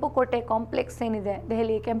 ಏನು ಕೆಂಪು ಕೋಟೆ ಕಾಂಪ್ಲೆಕ್ಸ್ ಏನಿದೆ,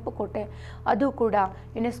 ದೆಹಲಿಯ ಕೆಂಪು ಕೋಟೆ, ಅದು ಕೂಡ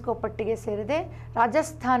ಯುನೆಸ್ಕೋ ಪಟ್ಟಿಗೆ ಸೇರಿದೆ.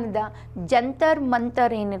 ರಾಜಸ್ಥಾನದ ಜಂತರ್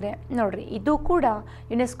ಮಂತರ್ ಏನಿದೆ ನೋಡ್ರಿ, ಇದು ಕೂಡ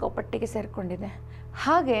ಯುನೆಸ್ಕೋ ಪಟ್ಟಿಗೆ ಸೇರಿಕೊಂಡಿದೆ.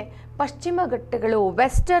 ಹಾಗೆ ಪಶ್ಚಿಮ ಘಟ್ಟಗಳು,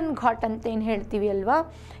 ವೆಸ್ಟರ್ನ್ ಘಾಟ್ ಅಂತ ಏನು ಹೇಳ್ತೀವಿ ಅಲ್ವಾ,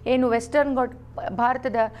 ಏನು ವೆಸ್ಟರ್ನ್ ಘಾಟ್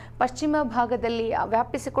ಭಾರತದ ಪಶ್ಚಿಮ ಭಾಗದಲ್ಲಿ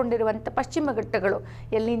ವ್ಯಾಪಿಸಿಕೊಂಡಿರುವಂಥ ಪಶ್ಚಿಮ ಘಟ್ಟಗಳು,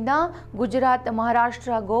 ಎಲ್ಲಿಂದ ಗುಜರಾತ್,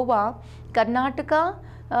 ಮಹಾರಾಷ್ಟ್ರ, ಗೋವಾ, ಕರ್ನಾಟಕ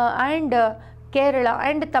ಆ್ಯಂಡ್ ಕೇರಳ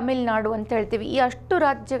ಆ್ಯಂಡ್ ತಮಿಳುನಾಡು ಅಂತ ಹೇಳ್ತೀವಿ. ಈ ಅಷ್ಟು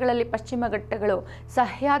ರಾಜ್ಯಗಳಲ್ಲಿ ಪಶ್ಚಿಮ ಘಟ್ಟಗಳು,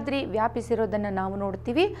 ಸಹ್ಯಾದ್ರಿ ವ್ಯಾಪಿಸಿರೋದನ್ನು ನಾವು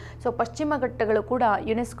ನೋಡ್ತೀವಿ. ಸೊ ಪಶ್ಚಿಮ ಘಟ್ಟಗಳು ಕೂಡ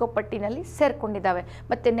ಯುನೆಸ್ಕೋ ಪಟ್ಟಿನಲ್ಲಿ ಸೇರಿಕೊಂಡಿದ್ದಾವೆ.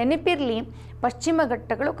 ಮತ್ತು ನೆನಪಿರಲಿ, ಪಶ್ಚಿಮ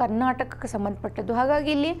ಘಟ್ಟಗಳು ಕರ್ನಾಟಕಕ್ಕೆ ಸಂಬಂಧಪಟ್ಟದ್ದು.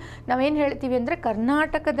 ಹಾಗಾಗಿ ಇಲ್ಲಿ ನಾವೇನು ಹೇಳ್ತೀವಿ ಅಂದರೆ,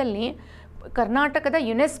 ಕರ್ನಾಟಕದ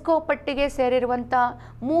ಯುನೆಸ್ಕೋ ಪಟ್ಟಿಗೆ ಸೇರಿರುವಂಥ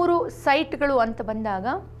 3 ಸೈಟ್ಗಳು ಅಂತ ಬಂದಾಗ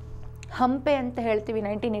ಹಂಪೆ ಅಂತ ಹೇಳ್ತೀವಿ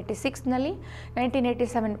 1986ನಲ್ಲಿ,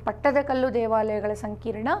 1987 ಪಟ್ಟದಕಲ್ಲು ದೇವಾಲಯಗಳ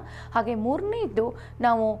ಸಂಕೀರ್ಣ, ಹಾಗೆ 3ನೇದ್ದು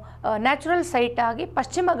ನಾವು ನ್ಯಾಚುರಲ್ ಸೈಟ್ ಆಗಿ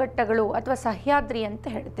ಪಶ್ಚಿಮ ಘಟ್ಟಗಳು ಅಥವಾ ಸಹ್ಯಾದ್ರಿ ಅಂತ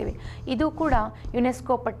ಹೇಳ್ತೀವಿ. ಇದು ಕೂಡ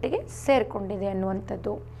ಯುನೆಸ್ಕೋ ಪಟ್ಟಿಗೆ ಸೇರಿಕೊಂಡಿದೆ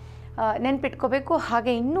ಅನ್ನುವಂಥದ್ದು ನೆನ್ಪಿಟ್ಕೋಬೇಕು.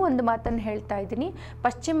 ಹಾಗೆ ಇನ್ನೂ ಒಂದು ಮಾತನ್ನು ಹೇಳ್ತಾ ಇದ್ದೀನಿ,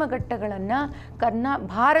 ಪಶ್ಚಿಮ ಘಟ್ಟಗಳನ್ನು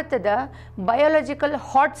ಭಾರತದ ಬಯೋಲಾಜಿಕಲ್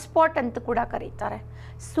ಹಾಟ್ಸ್ಪಾಟ್ ಅಂತ ಕೂಡ ಕರೀತಾರೆ.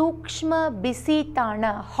 ಸೂಕ್ಷ್ಮ ಬಿಸಿ ತಾಣ,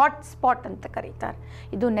 ಹಾಟ್ಸ್ಪಾಟ್ ಅಂತ ಕರೀತಾರೆ.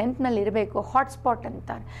 ಇದು ನೆನಪಿನಲ್ಲಿರಬೇಕು, ಹಾಟ್ಸ್ಪಾಟ್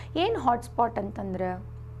ಅಂತಾರೆ. ಏನು ಹಾಟ್ಸ್ಪಾಟ್ ಅಂತಂದ್ರೆ,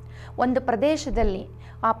 ಒಂದು ಪ್ರದೇಶದಲ್ಲಿ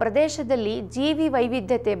ಆ ಪ್ರದೇಶದಲ್ಲಿ ಜೀವಿ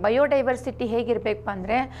ವೈವಿಧ್ಯತೆ ಬಯೋಡೈವರ್ಸಿಟಿ ಹೇಗಿರಬೇಕಪ್ಪ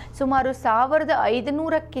ಅಂದರೆ ಸುಮಾರು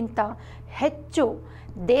 1500ಕ್ಕಿಂತ ಹೆಚ್ಚು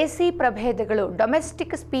ದೇಸಿ ಪ್ರಭೇದಗಳು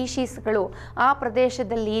ಡೊಮೆಸ್ಟಿಕ್ ಸ್ಪೀಶೀಸ್ಗಳು ಆ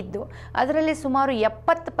ಪ್ರದೇಶದಲ್ಲಿ ಇದ್ದು ಅದರಲ್ಲಿ ಸುಮಾರು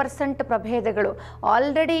 70% ಪ್ರಭೇದಗಳು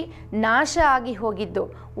ಆಲ್ರೆಡಿ ನಾಶ ಆಗಿ ಹೋಗಿದ್ದು,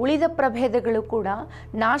 ಉಳಿದ ಪ್ರಭೇದಗಳು ಕೂಡ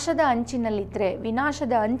ನಾಶದ ಅಂಚಿನಲ್ಲಿದ್ದರೆ,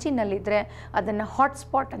 ವಿನಾಶದ ಅಂಚಿನಲ್ಲಿದ್ದರೆ ಅದನ್ನು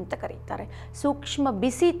ಹಾಟ್ಸ್ಪಾಟ್ ಅಂತ ಕರೀತಾರೆ, ಸೂಕ್ಷ್ಮ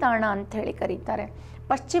ಬಿಸಿ ತಾಣ ಅಂಥೇಳಿ ಕರೀತಾರೆ.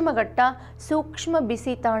 ಪಶ್ಚಿಮ ಘಟ್ಟ ಸೂಕ್ಷ್ಮ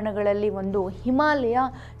ಬಿಸಿ ತಾಣಗಳಲ್ಲಿ ಒಂದು, ಹಿಮಾಲಯ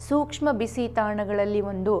ಸೂಕ್ಷ್ಮ ಬಿಸಿ ತಾಣಗಳಲ್ಲಿ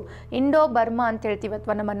ಒಂದು, ಇಂಡೋ ಬರ್ಮಾ ಅಂತ ಹೇಳ್ತೀವಿ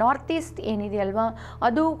ಅಥವಾ ನಮ್ಮ ನಾರ್ತ್ ಈಸ್ಟ್ ಏನಿದೆಯಲ್ವಾ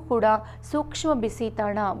ಅದು ಕೂಡ ಸೂಕ್ಷ್ಮ ಬಿಸಿ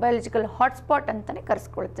ತಾಣ, ಬಯಾಲಜಿಕಲ್ ಹಾಟ್ಸ್ಪಾಟ್ ಅಂತಲೇ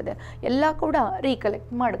ಕರೆಸ್ಕೊಳ್ತದೆ. ಎಲ್ಲ ಕೂಡ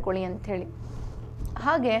ರೀಕಲೆಕ್ಟ್ ಮಾಡ್ಕೊಳ್ಳಿ ಅಂಥೇಳಿ.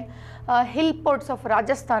 ಹಾಗೆ ಹಿಲ್ ಪೋರ್ಟ್ಸ್ ಆಫ್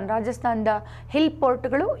ರಾಜಸ್ಥಾನದ ಹಿಲ್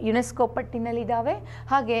ಪೋರ್ಟ್ಗಳು ಯುನೆಸ್ಕೋ ಪಟ್ಟಿನಲ್ಲಿದ್ದಾವೆ.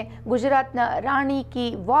 ಹಾಗೆ ಗುಜರಾತ್ನ ರಾಣಿ ಕಿ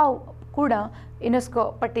ವಾವ್ ಕೂಡ ಯುನೆಸ್ಕೋ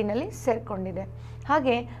ಪಟ್ಟಿನಲ್ಲಿ ಸೇರಿಕೊಂಡಿದೆ.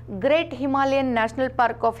 ಹಾಗೆ great Himalayan national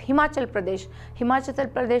park of Himachal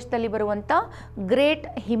ಪ್ರದೇಶದಲ್ಲಿ ಬರುವಂಥ ಗ್ರೇಟ್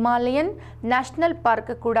ಹಿಮಾಲಯನ್ ನ್ಯಾಷನಲ್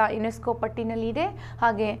ಪಾರ್ಕ್ ಕೂಡ ಯುನೆಸ್ಕೋ ಪಟ್ಟಿನಲ್ಲಿದೆ.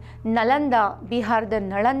 ಹಾಗೆ ನಲಂದಾ, ಬಿಹಾರದ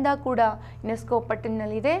ನಳಂದ ಕೂಡ ಯುನೆಸ್ಕೋ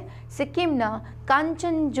ಪಟ್ಟಿನಲ್ಲಿದೆ. ಸಿಕ್ಕಿಂನ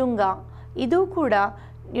ಕಾಂಚನಜುಂಗ ಇದು ಕೂಡ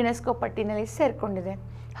ಯುನೆಸ್ಕೋ ಪಟ್ಟಿನಲ್ಲಿ ಸೇರಿಕೊಂಡಿದೆ.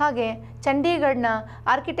 ಹಾಗೆ ಚಂಡೀಗಢನ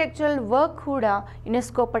ಆರ್ಕಿಟೆಕ್ಚರಲ್ ವರ್ಕ್ ಕೂಡ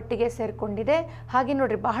ಯುನೆಸ್ಕೋ ಪಟ್ಟಿಗೆ ಸೇರಿಕೊಂಡಿದೆ. ಹಾಗೆ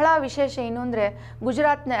ನೋಡ್ರಿ, ಬಹಳ ವಿಶೇಷ ಏನು ಅಂದರೆ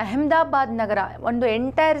ಗುಜರಾತ್ನ ಅಹಮದಾಬಾದ್ ನಗರ, ಒಂದು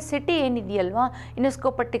ಎಂಟೈರ್ ಸಿಟಿ ಏನಿದೆಯಲ್ವಾ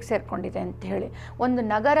ಯುನೆಸ್ಕೋ ಪಟ್ಟಿಗೆ ಸೇರಿಕೊಂಡಿದೆ ಅಂತ ಹೇಳಿ. ಒಂದು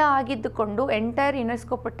ನಗರ ಆಗಿದ್ದುಕೊಂಡು ಎಂಟೈರ್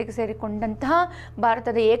ಯುನೆಸ್ಕೋ ಪಟ್ಟಿಗೆ ಸೇರಿಕೊಂಡಂತಹ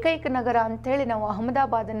ಭಾರತದ ಏಕೈಕ ನಗರ ಅಂಥೇಳಿ ನಾವು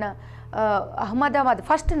ಅಹಮದಾಬಾದ್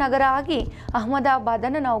ಫಸ್ಟ್ ನಗರ ಆಗಿ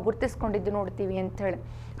ಅಹಮದಾಬಾದನ್ನು ನಾವು ಗುರುತಿಸ್ಕೊಂಡಿದ್ದು ನೋಡ್ತೀವಿ ಅಂಥೇಳಿ.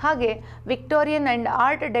 ಹಾಗೆ Victorian and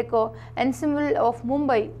art deco ensemble of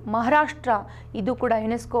Mumbai Maharashtra ಇದು ಕೂಡ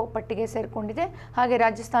ಯುನೆಸ್ಕೋ ಪಟ್ಟಿಗೆ ಸೇರಿಕೊಂಡಿದೆ. ಹಾಗೆ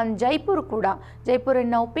ರಾಜಸ್ಥಾನ್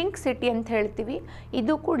ಜೈಪುರನ್ನು ನಾವು ಪಿಂಕ್ ಸಿಟಿ ಅಂತ ಹೇಳ್ತೀವಿ,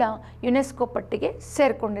 ಇದು ಕೂಡ ಯುನೆಸ್ಕೋ ಪಟ್ಟಿಗೆ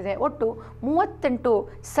ಸೇರಿಕೊಂಡಿದೆ. ಒಟ್ಟು 38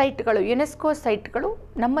 ಸೈಟ್ಗಳು, ಯುನೆಸ್ಕೋ ಸೈಟ್ಗಳು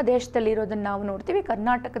ನಮ್ಮ ದೇಶದಲ್ಲಿರೋದನ್ನು ನಾವು ನೋಡ್ತೀವಿ.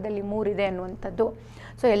 ಕರ್ನಾಟಕದಲ್ಲಿ 3 ಇದೆ ಅನ್ನುವಂಥದ್ದು.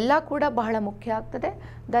 ಸೊ ಎಲ್ಲ ಕೂಡ ಬಹಳ ಮುಖ್ಯ ಆಗ್ತದೆ.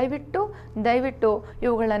 ದಯವಿಟ್ಟು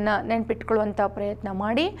ಇವುಗಳನ್ನು ನೆನಪಿಟ್ಕೊಳ್ಳುವಂಥ ಪ್ರಯತ್ನ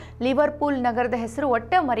ಮಾಡಿ. ಲಿವರ್ಪೂಲ್ ನಗರದ ಹೆಸರು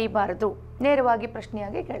ಒಟ್ಟೆ ಮರಿಬಾರದು, ನೇರವಾಗಿ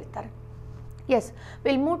ಪ್ರಶ್ನೆಯಾಗಿ ಕೇಳ್ತಾರೆ. S,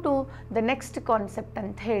 will move to the next concept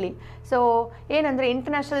ಅಂತ ಹೇಳಿ. ಸೊ ಏನಂದರೆ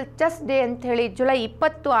ಇಂಟರ್ನ್ಯಾಷನಲ್ ಚೆಸ್ ಡೇ ಅಂಥೇಳಿ ಜುಲೈ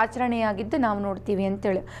 20 ಆಚರಣೆಯಾಗಿದ್ದು ನಾವು ನೋಡ್ತೀವಿ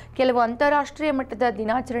ಅಂಥೇಳಿ. ಕೆಲವು ಅಂತಾರಾಷ್ಟ್ರೀಯ ಮಟ್ಟದ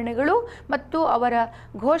ದಿನಾಚರಣೆಗಳು ಮತ್ತು ಅವರ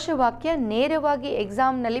ಘೋಷವಾಕ್ಯ ನೇರವಾಗಿ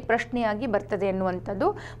ಎಕ್ಸಾಮ್ನಲ್ಲಿ ಪ್ರಶ್ನೆಯಾಗಿ ಬರ್ತದೆ ಎನ್ನುವಂಥದ್ದು.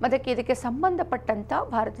 ಮತ್ತು ಇದಕ್ಕೆ ಸಂಬಂಧಪಟ್ಟಂಥ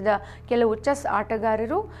ಭಾರತದ ಕೆಲವು ಚೆಸ್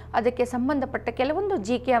ಆಟಗಾರರು, ಅದಕ್ಕೆ ಸಂಬಂಧಪಟ್ಟ ಕೆಲವೊಂದು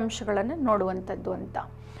GK ಅಂಶಗಳನ್ನು ನೋಡುವಂಥದ್ದು ಅಂತ.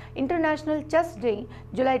 ಇಂಟರ್ನ್ಯಾಷನಲ್ ಚೆಸ್ ಡೇ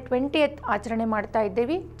ಜುಲೈ 20 ಆಚರಣೆ ಮಾಡ್ತಾ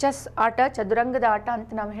ಇದ್ದೇವೆ. ಚೆಸ್ ಆಟ, ಚದುರಂಗದ ಆಟ ಅಂತ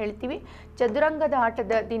ನಾವು ಹೇಳ್ತೀವಿ. ಚದುರಂಗದ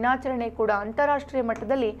ಆಟದ ದಿನಾಚರಣೆ ಕೂಡ ಅಂತಾರಾಷ್ಟ್ರೀಯ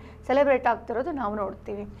ಮಟ್ಟದಲ್ಲಿ ಸೆಲೆಬ್ರೇಟ್ ಆಗ್ತಿರೋದು ನಾವು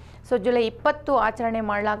ನೋಡ್ತೀವಿ. ಸೊ ಜುಲೈ 20 ಆಚರಣೆ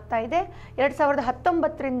ಮಾಡಲಾಗ್ತಾ ಇದೆ.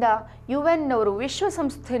 2019ರಿಂದ UN ಅವರು,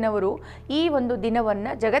 ವಿಶ್ವಸಂಸ್ಥೆನವರು ಈ ಒಂದು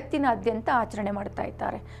ದಿನವನ್ನು ಜಗತ್ತಿನಾದ್ಯಂತ ಆಚರಣೆ ಮಾಡ್ತಾ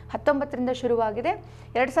ಇದ್ದಾರೆ. 19ರಿಂದ ಶುರುವಾಗಿದೆ.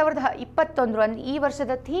 2021 ಈ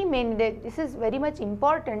ವರ್ಷದ ಥೀಮ್ ಏನಿದೆ, this is very much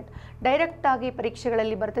important, ಡೈರೆಕ್ಟಾಗಿ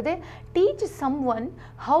ಪರೀಕ್ಷೆಗಳಲ್ಲಿ ಬರ್ತದೆ. Teach some one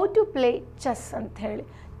how to play chess ಅಂತ ಹೇಳಿ.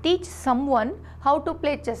 Teach some one how to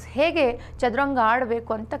play chess, ಹೇಗೆ ಚದುರಂಗ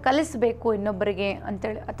ಆಡಬೇಕು ಅಂತ ಕಲಿಸಬೇಕು ಇನ್ನೊಬ್ಬರಿಗೆ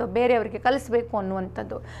ಅಂತೇಳಿ, ಅಥವಾ ಬೇರೆಯವರಿಗೆ ಕಲಿಸಬೇಕು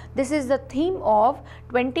ಅನ್ನುವಂಥದ್ದು. This is the theme of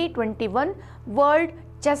 2021 world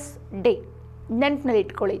chess day. ನೆನಪಿನಲ್ಲಿ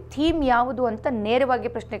ಇಟ್ಕೊಳ್ಳಿ, ಥೀಮ್ ಯಾವುದು ಅಂತ ನೇರವಾಗಿ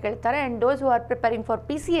ಪ್ರಶ್ನೆ ಕೇಳ್ತಾರೆ. And those who are preparing for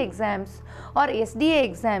PSI exams are SDA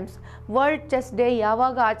exams, world chess day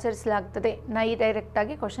ಯಾವಾಗ ಆಚರಿಸಲಾಗ್ತದೆ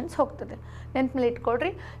ಡೈರೆಕ್ಟಾಗಿ ಕ್ವಶನ್ಸ್ ಹೋಗ್ತದೆ, ನೆನಪಿನಲ್ಲಿ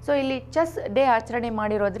ಇಟ್ಕೊಳ್ರಿ. ಸೊ ಇಲ್ಲಿ ಚೆಸ್ ಡೇ ಆಚರಣೆ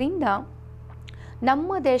ಮಾಡಿರೋದ್ರಿಂದ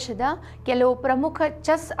ನಮ್ಮ ದೇಶದ ಕೆಲವು ಪ್ರಮುಖ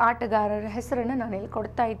ಚೆಸ್ ಆಟಗಾರರ ಹೆಸರನ್ನು ನಾನು ಇಲ್ಲಿ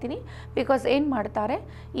ಕೊಡ್ತಾ ಇದ್ದೀನಿ. ಬಿಕಾಸ್ ಏನು ಮಾಡ್ತಾರೆ,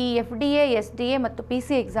 ಈ FDA, SDA ಮತ್ತು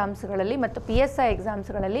PSI ಎಕ್ಸಾಮ್ಸ್ಗಳಲ್ಲಿ ಮತ್ತು PSI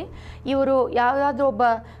ಎಕ್ಸಾಮ್ಸ್ಗಳಲ್ಲಿ ಇವರು ಯಾವುದಾದ್ರೂ ಒಬ್ಬ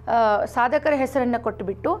ಸಾಧಕರ ಹೆಸರನ್ನು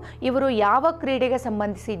ಕೊಟ್ಟುಬಿಟ್ಟು ಇವರು ಯಾವ ಕ್ರೀಡೆಗೆ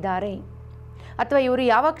ಸಂಬಂಧಿಸಿದ್ದಾರೆ ಅಥವಾ ಇವರು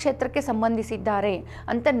ಯಾವ ಕ್ಷೇತ್ರಕ್ಕೆ ಸಂಬಂಧಿಸಿದ್ದಾರೆ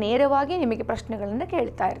ಅಂತ ನೇರವಾಗಿ ನಿಮಗೆ ಪ್ರಶ್ನೆಗಳನ್ನು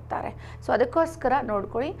ಕೇಳ್ತಾ ಇರ್ತಾರೆ. ಸೊ ಅದಕ್ಕೋಸ್ಕರ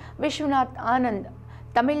ನೋಡ್ಕೊಳ್ಳಿ, ವಿಶ್ವನಾಥ್ ಆನಂದ್,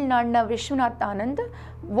 ತಮಿಳುನಾಡಿನ ವಿಶ್ವನಾಥ್ ಆನಂದ್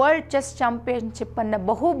ವರ್ಲ್ಡ್ ಚೆಸ್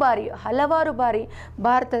ಚಾಂಪಿಯನ್ಶಿಪ್ಪನ್ನು ಹಲವಾರು ಬಾರಿ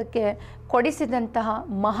ಭಾರತಕ್ಕೆ ಕೊಡಿಸಿದಂತಹ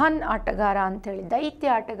ಮಹಾನ್ ಆಟಗಾರ ಅಂಥೇಳಿ,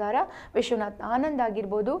 ದೈತ್ಯ ಆಟಗಾರ ವಿಶ್ವನಾಥ್ ಆನಂದ್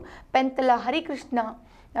ಆಗಿರ್ಬೋದು. ಪೆಂತಲ ಹರಿಕೃಷ್ಣ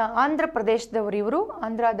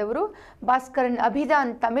ಆಂಧ್ರದವರು, ಭಾಸ್ಕರನ್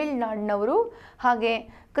ಅಭಿದಾನ್ ತಮಿಳುನಾಡಿನವರು, ಹಾಗೆ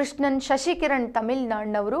ಕೃಷ್ಣನ್ ಶಶಿಕಿರಣ್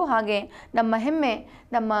ತಮಿಳುನಾಡಿನವರು, ಹಾಗೆ ನಮ್ಮ ಹೆಮ್ಮೆ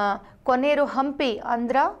ನಮ್ಮ ಕೊನೇರು ಹಂಪಿ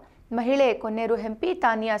ಆಂಧ್ರ, ಮಹಿಳೆ ಕೊನ್ನೇರು ಹೆಂಪಿ,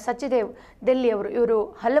 ತಾನಿಯಾ ಸಚ್ದೇವ್ ದಿಲ್ಲಿಯವರು, ಇವರು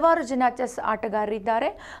ಹಲವಾರು ಜನ ಚೆಸ್ ಆಟಗಾರರಿದ್ದಾರೆ.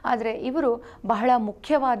 ಆದರೆ ಇವರು ಬಹಳ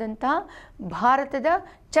ಮುಖ್ಯವಾದಂತಹ ಭಾರತದ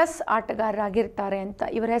ಚೆಸ್ ಆಟಗಾರರಾಗಿರ್ತಾರೆ ಅಂತ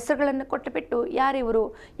ಇವರ ಹೆಸರುಗಳನ್ನು ಕೊಟ್ಟುಬಿಟ್ಟು ಯಾರಿವರು,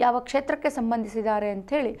 ಯಾವ ಕ್ಷೇತ್ರಕ್ಕೆ ಸಂಬಂಧಿಸಿದ್ದಾರೆ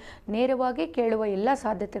ಅಂಥೇಳಿ ನೇರವಾಗಿ ಕೇಳುವ ಎಲ್ಲ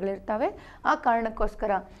ಸಾಧ್ಯತೆಗಳಿರ್ತವೆ. ಆ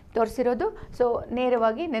ಕಾರಣಕ್ಕೋಸ್ಕರ ತೋರಿಸಿರೋದು. ಸೊ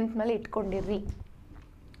ನೇರವಾಗಿ ನೆನಪಿನಲ್ಲಿ ಇಟ್ಕೊಂಡಿರ್ರಿ.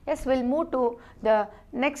 S, will move to the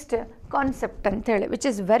next concept ಅಂಥೇಳಿ, which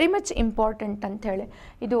is very much important ಅಂಥೇಳಿ.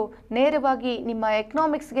 ಇದು ನೇರವಾಗಿ ನಿಮ್ಮ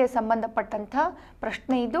ಎಕನಾಮಿಕ್ಸ್ಗೆ ಸಂಬಂಧಪಟ್ಟಂಥ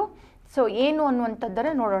ಪ್ರಶ್ನೆ ಇದು. ಸೊ ಏನು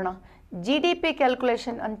ಅನ್ನುವಂಥದ್ದನ್ನು ನೋಡೋಣ. GDP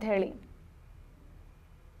ಕ್ಯಾಲ್ಕುಲೇಷನ್ ಅಂಥೇಳಿ.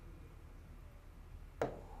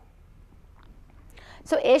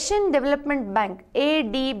 So Asian development bank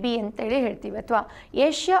ADB ಅಂತೇಳಿ ಹೇಳ್ತೀವಿ, ಅಥವಾ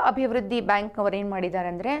ಏಷ್ಯಾ ಅಭಿವೃದ್ಧಿ ಬ್ಯಾಂಕ್ ಅವರು ಏನು ಮಾಡಿದ್ದಾರೆ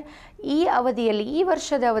ಅಂದರೆ ಈ ಅವಧಿಯಲ್ಲಿ, ಈ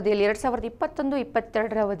ವರ್ಷದ ಅವಧಿಯಲ್ಲಿ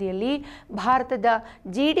 2021-22 ಅವಧಿಯಲ್ಲಿ ಭಾರತದ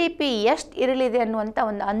GDP ಎಷ್ಟು ಇರಲಿದೆ ಅನ್ನುವಂಥ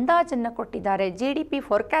ಒಂದು ಅಂದಾಜನ್ನು ಕೊಟ್ಟಿದ್ದಾರೆ. GDP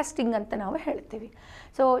ಫೋರ್ಕಾಸ್ಟಿಂಗ್ ಅಂತ ನಾವು ಹೇಳ್ತೀವಿ.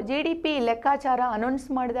 ಸೊ GDP ಲೆಕ್ಕಾಚಾರ ಅನೌನ್ಸ್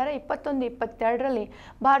ಮಾಡಿದ್ದಾರೆ. 21-22ರಲ್ಲಿ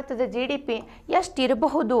ಭಾರತದ GDP ಎಷ್ಟು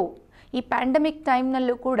ಇರಬಹುದು, ಈ ಪ್ಯಾಂಡಮಿಕ್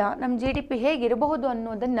ಟೈಮ್ನಲ್ಲೂ ಕೂಡ ನಮ್ಮ GDP ಹೇಗಿರಬಹುದು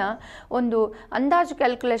ಅನ್ನೋದನ್ನು ಒಂದು ಅಂದಾಜು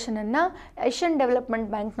ಕ್ಯಾಲ್ಕುಲೇಷನನ್ನು ಏಷ್ಯನ್ ಡೆವಲಪ್ಮೆಂಟ್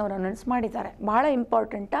ಬ್ಯಾಂಕ್ನವರು ಅನೌನ್ಸ್ ಮಾಡಿದ್ದಾರೆ. ಭಾಳ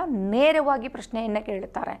ಇಂಪಾರ್ಟೆಂಟಾ, ನೇರವಾಗಿ ಪ್ರಶ್ನೆಯನ್ನು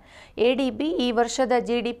ಕೇಳುತ್ತಾರೆ. ADB ಈ ವರ್ಷದ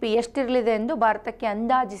GDP ಎಷ್ಟಿರಲಿದೆ ಎಂದು ಭಾರತಕ್ಕೆ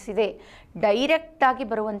ಅಂದಾಜಿಸಿದೆ. ಡೈರೆಕ್ಟಾಗಿ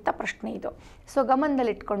ಬರುವಂಥ ಪ್ರಶ್ನೆ ಇದು. ಸೊ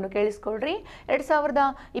ಗಮನದಲ್ಲಿಟ್ಕೊಂಡು ಕೇಳಿಸ್ಕೊಳ್ರಿ.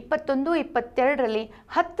 2021-22ರಲ್ಲಿ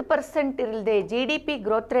 10% ಇರಲಿದೆ GDP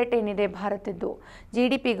ಗ್ರೋತ್ ರೇಟ್ ಏನಿದೆ ಭಾರತದ್ದು.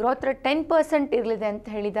 GDP ಗ್ರೋತ್ ರೇಟ್ 10% ಇರಲಿದೆ ಅಂತ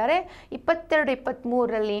ಹೇಳಿದ್ದಾರೆ.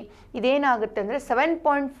 22-23ರಲ್ಲಿ ಇದೇನಾಗುತ್ತೆ ಅಂದರೆ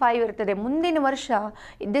 7.5 ಇರ್ತದೆ. ಮುಂದಿನ ವರ್ಷ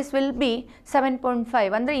ದಿಸ್ ವಿಲ್ ಬಿ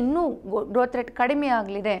 7.5, ಅಂದರೆ ಇನ್ನೂ ಗ್ರೋತ್ ರೇಟ್ ಕಡಿಮೆ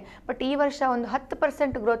ಆಗಲಿದೆ. ಬಟ್ ಈ ವರ್ಷ ಒಂದು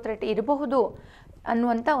 10% ಗ್ರೋತ್ ರೇಟ್ ಇರಬಹುದು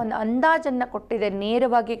ಅನ್ನುವಂಥ ಒಂದು ಅಂದಾಜನ್ನು ಕೊಟ್ಟಿದೆ.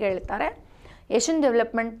 ನೇರವಾಗಿ ಕೇಳ್ತಾರೆ. ಏಷ್ಯನ್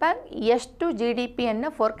ಡೆವಲಪ್ಮೆಂಟ್ ಬ್ಯಾಂಕ್ ಎಷ್ಟು GDPಯನ್ನು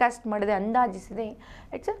ಫೋರ್ಕಾಸ್ಟ್ ಮಾಡಿದೆ, ಅಂದಾಜಿಸಿದೆ?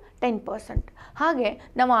 ಇಟ್ಸ್ 10%. ಹಾಗೆ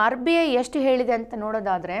ನಮ್ಮ RBI ಎಷ್ಟು ಹೇಳಿದೆ ಅಂತ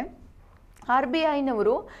ನೋಡೋದಾದರೆ,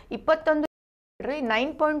 RBIನವರು 21ರಲ್ಲಿ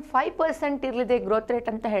 9.5% ಇರಲಿದೆ ಗ್ರೋತ್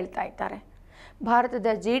ರೇಟ್ ಅಂತ ಹೇಳ್ತಾ ಇದ್ದಾರೆ. ಭಾರತದ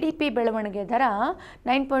GDP ಬೆಳವಣಿಗೆ ದರ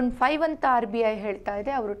 9.5 ಅಂತ RBI ಹೇಳ್ತಾ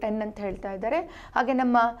ಇದೆ, ಅವರು 10 ಅಂತ ಹೇಳ್ತಾ ಇದ್ದಾರೆ. ಹಾಗೆ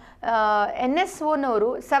ನಮ್ಮ NSOನವರು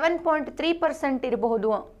 7.3%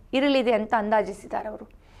 ಇರಲಿದೆ ಅಂತ ಅಂದಾಜಿಸಿದ್ದಾರೆ ಅವರು.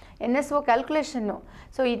 NSO calculation.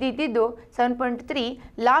 ಸೊ ಇದಿದ್ದು 7.3,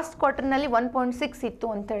 ಲಾಸ್ಟ್ ಕ್ವಾರ್ಟರ್ನಲ್ಲಿ 1.6 ಇತ್ತು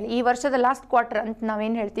ಅಂತೇಳಿ. ಈ ವರ್ಷದ ಲಾಸ್ಟ್ ಕ್ವಾರ್ಟರ್ ಅಂತ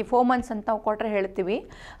ನಾವೇನು ಹೇಳ್ತೀವಿ, 4 ಮಂತ್ಸ್ ಅಂತ ನಾವು ಕ್ವಾರ್ಟರ್ ಹೇಳ್ತೀವಿ,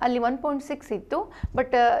 ಅಲ್ಲಿ 1.6 ಇತ್ತು.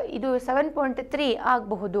 ಬಟ್ ಇದು 7.3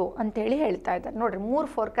 ಆಗಬಹುದು ಅಂತೇಳಿ ಹೇಳ್ತಾ ಇದ್ದಾರೆ. ನೋಡಿರಿ, 3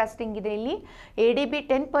 ಫೋರ್ಕಾಸ್ಟಿಂಗ್ ಇದೆ ಇಲ್ಲಿ. ADB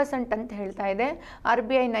 10% ಅಂತ ಹೇಳ್ತಾ ಇದೆ,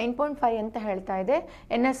 RBI 9.5 ಅಂತ ಹೇಳ್ತಾ ಇದೆ,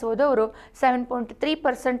 NSOದವರು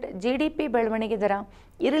 7.3% GDP ಬೆಳವಣಿಗೆ ದರ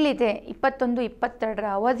ಇರಲಿದೆ 21-22ರ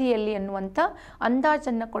ಅವಧಿಯಲ್ಲಿ ಅನ್ನುವಂಥ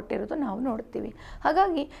ಅಂದಾಜನ್ನು ಕೊಟ್ಟಿರೋದು ನಾವು ನೋಡ್ತೀವಿ.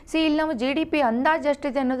 ಹಾಗಾಗಿ ಇಲ್ಲಿ ನಾವು GDP ಅಂದಾಜು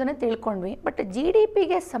ಎಷ್ಟಿದೆ ಅನ್ನೋದನ್ನು ತಿಳ್ಕೊಂಡ್ವಿ. ಬಟ್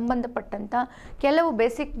GDPಗೆ ಸಂಬಂಧಪಟ್ಟಂಥ ಕೆಲವು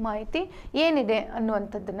ಬೇಸಿಕ್ ಮಾಹಿತಿ ಏನಿದೆ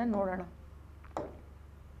ಅನ್ನುವಂಥದ್ದನ್ನು ನೋಡೋಣ.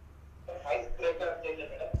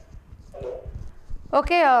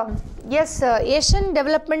 Okay, S, Asian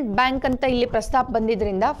development bank ಅಂತ ಇಲ್ಲಿ ಪ್ರಸ್ತಾಪ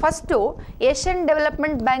ಬಂದಿದ್ದರಿಂದ ಫಸ್ಟು ಏಷ್ಯನ್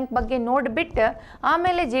ಡೆವಲಪ್ಮೆಂಟ್ ಬ್ಯಾಂಕ್ ಬಗ್ಗೆ ನೋಡಿಬಿಟ್ಟು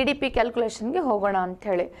ಆಮೇಲೆ GDP ಕ್ಯಾಲ್ಕುಲೇಷನ್ಗೆ ಹೋಗೋಣ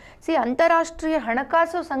ಅಂಥೇಳಿ. ಅಂತಾರಾಷ್ಟ್ರೀಯ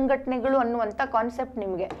ಹಣಕಾಸು ಸಂಘಟನೆಗಳು ಅನ್ನುವಂಥ ಕಾನ್ಸೆಪ್ಟ್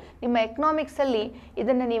ನಿಮಗೆ ನಿಮ್ಮ ಎಕನಾಮಿಕ್ಸಲ್ಲಿ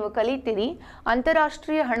ಇದನ್ನು ನೀವು ಕಲಿತೀರಿ.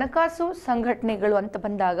 ಅಂತಾರಾಷ್ಟ್ರೀಯ ಹಣಕಾಸು ಸಂಘಟನೆಗಳು ಅಂತ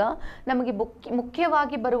ಬಂದಾಗ ನಮಗೆ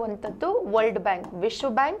ಮುಖ್ಯವಾಗಿ ಬರುವಂಥದ್ದು ವರ್ಲ್ಡ್ ಬ್ಯಾಂಕ್, ವಿಶ್ವ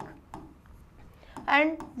bank,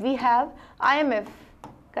 and we have IMF.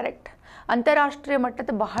 Correct. ಅಂತಾರಾಷ್ಟ್ರೀಯ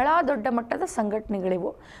ಮಟ್ಟದ ಬಹಳ ದೊಡ್ಡ ಮಟ್ಟದ ಸಂಘಟನೆಗಳಿವು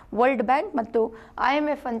ವರ್ಲ್ಡ್ ಬ್ಯಾಂಕ್ ಮತ್ತು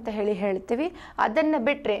IMF ಅಂತ ಹೇಳ್ತೀವಿ. ಅದನ್ನು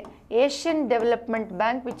ಬಿಟ್ಟರೆ Asian development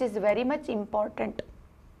bank, which is very much important.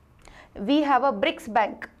 We have a BRICS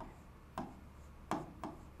bank.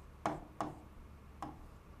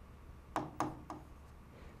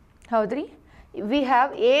 ಹೌದ್ರಿ. We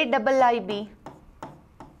have AIIB.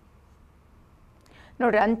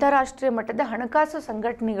 ನೋಡಿರಿ, ಅಂತಾರಾಷ್ಟ್ರೀಯ ಮಟ್ಟದ ಹಣಕಾಸು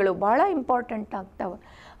ಸಂಘಟನೆಗಳು ಭಾಳ ಇಂಪಾರ್ಟೆಂಟ್ ಆಗ್ತವೆ.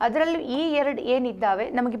 ಅದರಲ್ಲೂ ಈ 2 ಏನಿದ್ದಾವೆ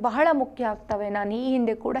ನಮಗೆ ಬಹಳ ಮುಖ್ಯ ಆಗ್ತವೆ. ನಾನು ಈ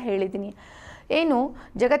ಹಿಂದೆ ಕೂಡ ಹೇಳಿದ್ದೀನಿ. ಏನು,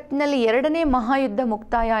 ಜಗತ್ತಿನಲ್ಲಿ 2ನೇ ಮಹಾಯುದ್ಧ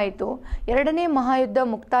ಮುಕ್ತಾಯ ಆಯಿತು. 2ನೇ ಮಹಾಯುದ್ಧ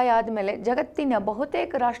ಮುಕ್ತಾಯ ಆದಮೇಲೆ ಜಗತ್ತಿನ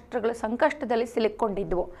ಬಹುತೇಕ ರಾಷ್ಟ್ರಗಳು ಸಂಕಷ್ಟದಲ್ಲಿ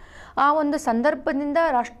ಸಿಲುಕೊಂಡಿದ್ವು. ಆ ಒಂದು ಸಂದರ್ಭದಿಂದ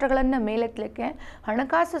ರಾಷ್ಟ್ರಗಳನ್ನು ಮೇಲೆತ್ತಲಿಕ್ಕೆ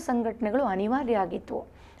ಹಣಕಾಸು ಸಂಘಟನೆಗಳು ಅನಿವಾರ್ಯ ಆಗಿದ್ವು.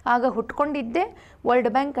 ಆಗ ಹುಟ್ಕೊಂಡಿದ್ದೇ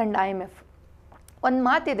ವರ್ಲ್ಡ್ ಬ್ಯಾಂಕ್ ಆ್ಯಂಡ್ IMF. ಒಂದು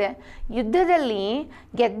ಮಾತಿದೆ, ಯುದ್ಧದಲ್ಲಿ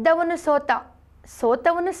ಗೆದ್ದವನು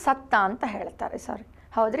ಸೋತವನು ಸತ್ತ ಅಂತ ಹೇಳ್ತಾರೆ. ಸಾರಿ,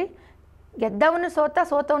 ಹೌದ್ರಿ. ಗೆದ್ದವನು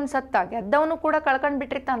ಸೋತವನು ಸತ್ತ, ಗೆದ್ದವನು ಕೂಡ ಕಳ್ಕೊಂಡು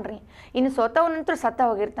ಬಿಟ್ಟಿರ್ತಾನ್ರಿ, ಇನ್ನು ಸೋತವನಂತೂ ಸತ್ತ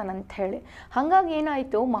ಹೋಗಿರ್ತಾನಂತ ಹೇಳಿ. ಹಾಗಾಗಿ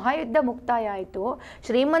ಏನಾಯಿತು, ಮಹಾಯುದ್ಧ ಮುಕ್ತಾಯ ಆಯಿತು.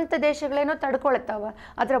 ಶ್ರೀಮಂತ ದೇಶಗಳೇನೋ ತಡ್ಕೊಳ್ತಾವ,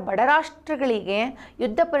 ಅದರ ಬಡ ರಾಷ್ಟ್ರಗಳಿಗೆ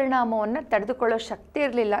ಯುದ್ಧ ಪರಿಣಾಮವನ್ನು ತಡೆದುಕೊಳ್ಳೋ ಶಕ್ತಿ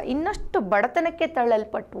ಇರಲಿಲ್ಲ, ಇನ್ನಷ್ಟು ಬಡತನಕ್ಕೆ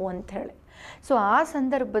ತಳ್ಳಲ್ಪಟ್ವು ಅಂಥೇಳಿ. ಸೊ ಆ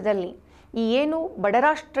ಸಂದರ್ಭದಲ್ಲಿ ಈ ಏನು ಬಡ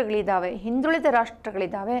ರಾಷ್ಟ್ರಗಳಿದ್ದಾವೆ, ಹಿಂದುಳಿದ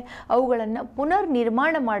ರಾಷ್ಟ್ರಗಳಿದ್ದಾವೆ, ಅವುಗಳನ್ನು ಪುನರ್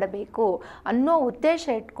ನಿರ್ಮಾಣ ಮಾಡಬೇಕು ಅನ್ನೋ ಉದ್ದೇಶ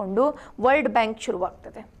ಇಟ್ಕೊಂಡು ವರ್ಲ್ಡ್ ಬ್ಯಾಂಕ್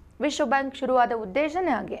ಶುರುವಾಗ್ತದೆ. ವಿಶ್ವ ಬ್ಯಾಂಕ್ ಶುರುವಾದ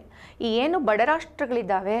ಉದ್ದೇಶನೇ ಹಾಗೆ. ಈ ಏನು ಬಡ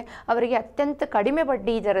ರಾಷ್ಟ್ರಗಳಿದ್ದಾವೆ ಅವರಿಗೆ ಅತ್ಯಂತ ಕಡಿಮೆ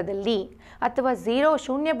ಬಡ್ಡಿ ದರದಲ್ಲಿ ಅಥವಾ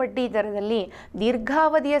ಶೂನ್ಯ ಬಡ್ಡಿ ದರದಲ್ಲಿ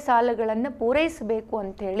ದೀರ್ಘಾವಧಿಯ ಸಾಲಗಳನ್ನು ಪೂರೈಸಬೇಕು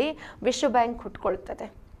ಅಂಥೇಳಿ ವಿಶ್ವ ಬ್ಯಾಂಕ್ ಹುಟ್ಕೊಳ್ತದೆ.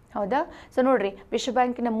 ಹೌದಾ? ಸೊ ನೋಡ್ರಿ, ವಿಶ್ವ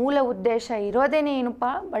ಬ್ಯಾಂಕಿನ ಮೂಲ ಉದ್ದೇಶ ಇರೋದೇನೇ ಏನಪ್ಪ,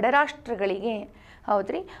 ಬಡ ರಾಷ್ಟ್ರಗಳಿಗೆ,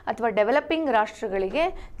 ಹೌದ್ರಿ, ಅಥವಾ ಡೆವಲಪಿಂಗ್ ರಾಷ್ಟ್ರಗಳಿಗೆ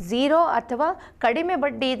ಅಥವಾ ಕಡಿಮೆ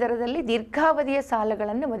ಬಡ್ಡಿ ದರದಲ್ಲಿ ದೀರ್ಘಾವಧಿಯ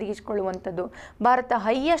ಸಾಲಗಳನ್ನು ಒದಗಿಸಿಕೊಳ್ಳುವಂಥದ್ದು. ಭಾರತ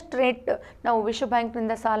ಹೈಯೆಸ್ಟ್ ರೇಟ್ ನಾವು ವಿಶ್ವ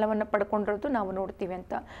ಬ್ಯಾಂಕ್ನಿಂದ ಸಾಲವನ್ನು ಪಡ್ಕೊಂಡಿರೋದು ನಾವು ನೋಡ್ತೀವಿ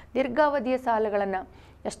ಅಂತ. ದೀರ್ಘಾವಧಿಯ ಸಾಲಗಳನ್ನು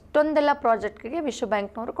ಎಷ್ಟೊಂದೆಲ್ಲ ಪ್ರಾಜೆಕ್ಟ್ಗೆ ವಿಶ್ವ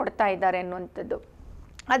ಬ್ಯಾಂಕ್ನವರು ಕೊಡ್ತಾ ಇದ್ದಾರೆ ಅನ್ನುವಂಥದ್ದು.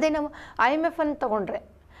 ಅದೇ ನಾವು IMF ಅನ್ನು ತಗೊಂಡ್ರೆ,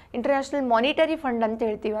 ಇಂಟರ್ನ್ಯಾಷನಲ್ ಮಾನಿಟರಿ ಫಂಡ್ ಅಂತ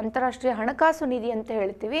ಹೇಳ್ತೀವಿ, ಅಂತಾರಾಷ್ಟ್ರೀಯ ಹಣಕಾಸು ನಿಧಿ ಅಂತ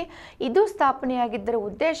ಹೇಳ್ತೀವಿ. ಇದು ಸ್ಥಾಪನೆಯಾಗಿದ್ದರ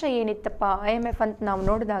ಉದ್ದೇಶ ಏನಿತ್ತಪ್ಪ IMF ಅಂತ ನಾವು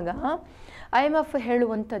ನೋಡಿದಾಗ, IMF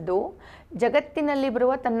ಹೇಳುವಂಥದ್ದು ಜಗತ್ತಿನಲ್ಲಿ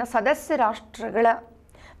ಬರುವ ತನ್ನ ಸದಸ್ಯ ರಾಷ್ಟ್ರಗಳ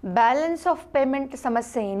ಬ್ಯಾಲೆನ್ಸ್ ಆಫ್ ಪೇಮೆಂಟ್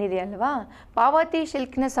ಸಮಸ್ಯೆ ಏನಿದೆ ಅಲ್ವಾ, ಪಾವತಿ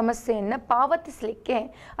ಶಿಲ್ಕಿನ ಸಮಸ್ಯೆಯನ್ನು ಪಾವತಿಸಲಿಕ್ಕೆ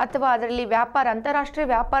ಅಥವಾ ಅದರಲ್ಲಿ ಅಂತಾರಾಷ್ಟ್ರೀಯ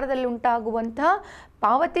ವ್ಯಾಪಾರದಲ್ಲಿ ಉಂಟಾಗುವಂತಹ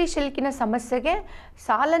ಪಾವತಿ ಶಿಲ್ಕಿನ ಸಮಸ್ಯೆಗೆ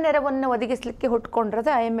ಸಾಲ ನೆರವನ್ನು ಒದಗಿಸಲಿಕ್ಕೆ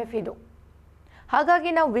ಹುಟ್ಕೊಂಡಿರೋದು IMF ಇದು. ಹಾಗಾಗಿ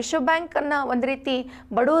ನಾವು ವಿಶ್ವ ಬ್ಯಾಂಕನ್ನು ಒಂದು ರೀತಿ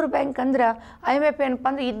ಬಡವ್ರ ಬ್ಯಾಂಕ್ ಅಂದ್ರೆ IMF ಏನಪ್ಪ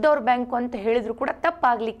ಅಂದರೆ ಇದ್ದವ್ರ ಬ್ಯಾಂಕು ಅಂತ ಹೇಳಿದ್ರು ಕೂಡ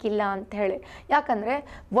ತಪ್ಪಾಗಲಿಕ್ಕಿಲ್ಲ ಅಂತ ಹೇಳಿ. ಯಾಕಂದರೆ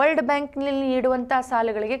ವರ್ಲ್ಡ್ ಬ್ಯಾಂಕ್ನಲ್ಲಿ ನೀಡುವಂಥ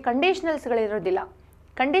ಸಾಲಗಳಿಗೆ ಕಂಡೀಷನಲ್ಸ್ಗಳಿರೋದಿಲ್ಲ,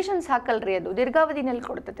 ಕಂಡೀಷನ್ಸ್ ಹಾಕಲ್ರಿ, ಅದು ದೀರ್ಘಾವಧಿನಲ್ಲಿ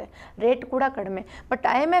ಕೊಡ್ತದೆ, ರೇಟ್ ಕೂಡ ಕಡಿಮೆ. ಬಟ್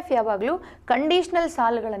IMF ಯಾವಾಗಲೂ ಕಂಡೀಷ್ನಲ್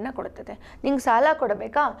ಸಾಲಗಳನ್ನು ಕೊಡ್ತದೆ. ನಿಂಗೆ ಸಾಲ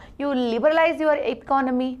ಕೊಡಬೇಕಾ, you ಲಿಬರಲೈಸ್ your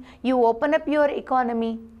economy, you open up your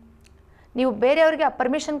economy, ನೀವು ಬೇರೆಯವ್ರಿಗೆ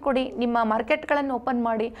ಪರ್ಮಿಷನ್ ಕೊಡಿ, ನಿಮ್ಮ ಮಾರ್ಕೆಟ್ಗಳನ್ನು ಓಪನ್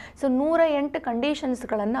ಮಾಡಿ. ಸೊ 108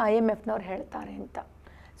 ಕಂಡೀಷನ್ಸ್ಗಳನ್ನು IMFನವ್ರು ಹೇಳ್ತಾರೆ ಅಂತ.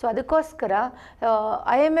 ಸೊ ಅದಕ್ಕೋಸ್ಕರ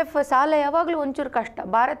IMF ಸಾಲ ಯಾವಾಗಲೂ ಒಂಚೂರು ಕಷ್ಟ.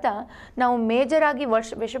 ಭಾರತ ನಾವು ಮೇಜರಾಗಿ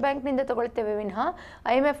ವಿಶ್ವ ಬ್ಯಾಂಕ್ನಿಂದ ತೊಗೊಳ್ತೇವೆ ವಿನಃ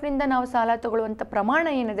IMFನಿಂದ ನಾವು ಸಾಲ ತೊಗೊಳ್ಳುವಂಥ ಪ್ರಮಾಣ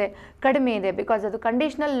ಏನಿದೆ ಕಡಿಮೆ ಇದೆ, ಬಿಕಾಸ್ ಅದು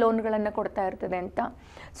ಕಂಡೀಷ್ನಲ್ ಲೋನ್ಗಳನ್ನು ಕೊಡ್ತಾ ಇರ್ತದೆ ಅಂತ.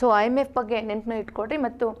 ಸೊ IMF ಬಗ್ಗೆ ನೆನಪನ್ನ ಇಟ್ಕೊಡ್ರಿ.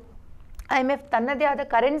 ಮತ್ತು IMF ತನ್ನದೇ ಆದ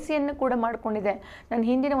ಕರೆನ್ಸಿಯನ್ನು ಕೂಡ ಮಾಡ್ಕೊಂಡಿದೆ. ನಾನು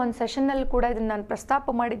ಹಿಂದಿನ ಒಂದು ಸೆಷನ್ನಲ್ಲಿ ಕೂಡ ಇದನ್ನು ನಾನು ಪ್ರಸ್ತಾಪ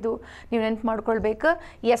ಮಾಡಿದ್ದು ನೀವು ನೆನಪು ಮಾಡ್ಕೊಳ್ಬೇಕು.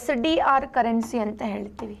 SDR ಕರೆನ್ಸಿ ಅಂತ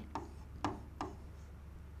ಹೇಳ್ತೀವಿ,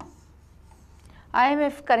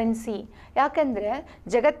 IMF ಕರೆನ್ಸಿ. ಯಾಕೆಂದರೆ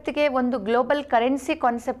ಜಗತ್ತಿಗೆ ಒಂದು ಗ್ಲೋಬಲ್ ಕರೆನ್ಸಿ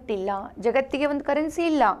ಕಾನ್ಸೆಪ್ಟ್ ಇಲ್ಲ, ಜಗತ್ತಿಗೆ ಒಂದು ಕರೆನ್ಸಿ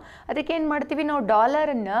ಇಲ್ಲ. ಅದಕ್ಕೆ ಏನು ಮಾಡ್ತೀವಿ ನಾವು,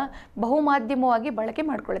 ಡಾಲರನ್ನು ಬಹುಮಾಧ್ಯಮವಾಗಿ ಬಳಕೆ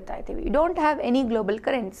ಮಾಡ್ಕೊಳ್ತಾ ಇದ್ದೀವಿ. You don't have any global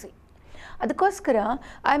currency. ಅದಕ್ಕೋಸ್ಕರ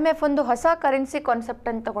IMF ಒಂದು ಹೊಸ ಕರೆನ್ಸಿ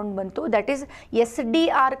ಕಾನ್ಸೆಪ್ಟನ್ನು ತಗೊಂಡು ಬಂತು, ದಟ್ ಈಸ್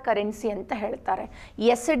SDR ಕರೆನ್ಸಿ ಅಂತ ಹೇಳ್ತಾರೆ.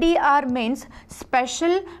 SDR means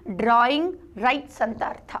special drawing rights ಅಂತ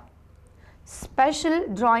ಅರ್ಥ. ಸ್ಪೆಷಲ್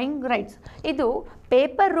ಡ್ರಾಯಿಂಗ್ ರೈಟ್ಸ್ ಇದು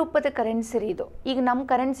ಪೇಪರ್ ರೂಪದ ಕರೆನ್ಸಿ ರೀ. ಇದು ಈಗ ನಮ್ಮ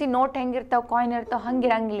ಕರೆನ್ಸಿ ನೋಟ್ ಹೆಂಗಿರ್ತಾವೆ, ಕಾಯಿನ್ ಇರ್ತಾವೆ,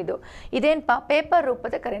 ಹಂಗಿರಂಗಿಲ್ಲ. ಇದೇನಪ್ಪ ಪೇಪರ್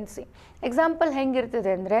ರೂಪದ ಕರೆನ್ಸಿ. ಎಕ್ಸಾಂಪಲ್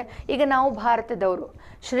ಹೆಂಗಿರ್ತದೆ ಅಂದರೆ, ಈಗ ನಾವು ಭಾರತದವರು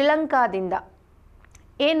ಶ್ರೀಲಂಕಾದಿಂದ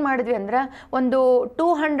ಏನು ಮಾಡಿದ್ವಿ ಅಂದ್ರೆ ಒಂದು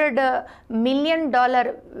 $200 ಮಿಲಿಯನ್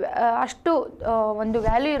ಅಷ್ಟು ಒಂದು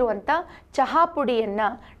ವ್ಯಾಲ್ಯೂ ಇರುವಂಥ ಚಹಾ ಪುಡಿಯನ್ನು,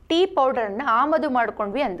 ಟೀ ಪೌಡರನ್ನು ಆಮದು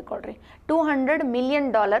ಮಾಡ್ಕೊಂಡ್ವಿ ಅಂದ್ಕೊಳ್ರಿ. $200 ಮಿಲಿಯನ್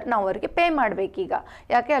ನಾವು ಅವ್ರಿಗೆ ಪೇ ಮಾಡಬೇಕೀಗ,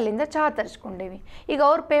 ಯಾಕೆ ಅಲ್ಲಿಂದ ಚಹಾ ತರಿಸ್ಕೊಂಡೇವಿ. ಈಗ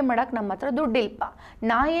ಅವ್ರು ಪೇ ಮಾಡೋಕೆ ನಮ್ಮ ಹತ್ರ ದುಡ್ಡಿಲ್ಪ.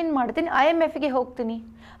 ನಾ ಏನು ಮಾಡ್ತೀನಿ, IMFಗೆ ಹೋಗ್ತೀನಿ.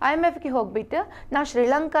 IMFಗೆ ಹೋಗ್ಬಿಟ್ಟು ನಾ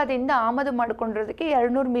ಶ್ರೀಲಂಕಾದಿಂದ ಆಮದು ಮಾಡ್ಕೊಂಡಿರೋದಕ್ಕೆ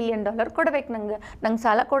 $200 ಮಿಲಿಯನ್ ಕೊಡ್ಬೇಕು, ನಂಗೆ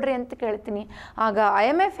ಸಾಲ ಕೊಡ್ರಿ ಅಂತ ಕೇಳ್ತೀನಿ. ಆಗ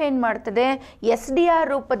IMF ಏನು ಮಾಡ್ತದೆ, SDR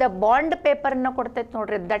ರೂಪದ ಬಾಂಡ್ ಪೇಪರನ್ನು ಕೊಡ್ತೈತೆ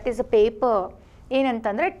ನೋಡ್ರಿ. That is a paper.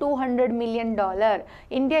 ಏನಂತಂದರೆ $200 ಮಿಲಿಯನ್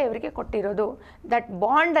ಇಂಡಿಯಾ ಇವರಿಗೆ ಕೊಟ್ಟಿರೋದು. ದಟ್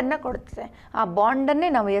ಬಾಂಡನ್ನು ಕೊಡ್ತದೆ. ಆ ಬಾಂಡನ್ನೇ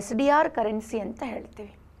ನಾವು SDR ಕರೆನ್ಸಿ ಅಂತ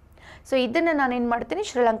ಹೇಳ್ತೀವಿ. ಸೊ ಇದನ್ನು ನಾನೇನು ಮಾಡ್ತೀನಿ,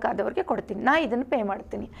 ಶ್ರೀಲಂಕಾದವ್ರಿಗೆ ಕೊಡ್ತೀನಿ, ನಾ ಇದನ್ನು ಪೇ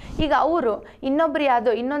ಮಾಡ್ತೀನಿ. ಈಗ ಅವರು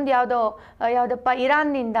ಯಾವುದಪ್ಪ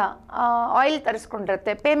ಇರಾನ್ನಿಂದ ಆಯಿಲ್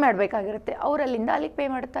ತರಿಸ್ಕೊಂಡಿರುತ್ತೆ, ಪೇ ಮಾಡಬೇಕಾಗಿರುತ್ತೆ, ಅವರಲ್ಲಿಂದ ಅಲ್ಲಿಗೆ ಪೇ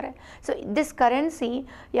ಮಾಡ್ತಾರೆ. ಸೊ ದಿಸ್ ಕರೆನ್ಸಿ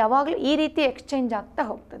ಯಾವಾಗಲೂ ಈ ರೀತಿ ಎಕ್ಸ್ಚೇಂಜ್ ಆಗ್ತಾ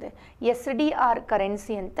ಹೋಗ್ತದೆ. SDR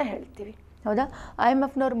ಕರೆನ್ಸಿ ಅಂತ ಹೇಳ್ತೀವಿ. ಹೌದಾ?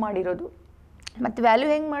 IMFನವ್ರು ಮಾಡಿರೋದು. ಮತ್ತು ವ್ಯಾಲ್ಯೂ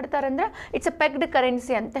ಹೆಂಗೆ ಮಾಡ್ತಾರೆ ಅಂದರೆ, ಇಟ್ಸ್ ಅ ಪೆಗ್ಡ್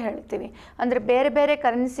ಕರೆನ್ಸಿ ಅಂತ ಹೇಳ್ತೀವಿ. ಅಂದರೆ ಬೇರೆ ಬೇರೆ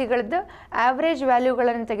ಕರೆನ್ಸಿಗಳದ್ದು ಆ್ಯಾವ್ರೇಜ್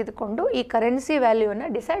ವ್ಯಾಲ್ಯೂಗಳನ್ನು ತೆಗೆದುಕೊಂಡು ಈ ಕರೆನ್ಸಿ ವ್ಯಾಲ್ಯೂವನ್ನು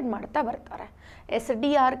ಡಿಸೈಡ್ ಮಾಡ್ತಾ ಬರ್ತಾರೆ.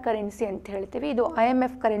 SDR ಕರೆನ್ಸಿ ಅಂತ ಹೇಳ್ತೀವಿ. ಇದು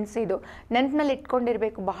IMF ಕರೆನ್ಸಿ. ಇದು ನೆನಪಿನಲ್ಲಿ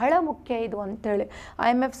ಇಟ್ಕೊಂಡಿರಬೇಕು, ಬಹಳ ಮುಖ್ಯ ಇದು ಅಂಥೇಳಿ.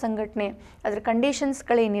 IMF ಸಂಘಟನೆ, ಅದರ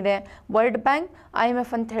ಕಂಡೀಷನ್ಸ್ಗಳೇನಿದೆ, ವರ್ಲ್ಡ್ ಬ್ಯಾಂಕ್,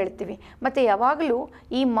 IMF ಅಂತ ಹೇಳ್ತೀವಿ. ಮತ್ತು ಯಾವಾಗಲೂ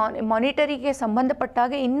ಈ ಮಾನಿಟರಿಗೆ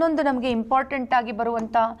ಸಂಬಂಧಪಟ್ಟಾಗ ಇನ್ನೊಂದು ನಮಗೆ ಇಂಪಾರ್ಟೆಂಟ್ ಆಗಿ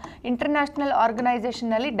ಬರುವಂಥ ಇಂಟರ್ನ್ಯಾಷನಲ್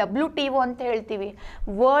ಆರ್ಗನೈಸೇಷನ್ನಲ್ಲಿ WTO ಅಂತ ಹೇಳ್ತೀವಿ,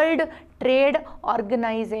 ವರ್ಲ್ಡ್ ಟ್ರೇಡ್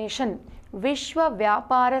ಆರ್ಗನೈಸೇಷನ್, ವಿಶ್ವ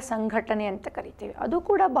ವ್ಯಾಪಾರ ಸಂಘಟನೆ ಅಂತ ಕರಿತೀವಿ. ಅದು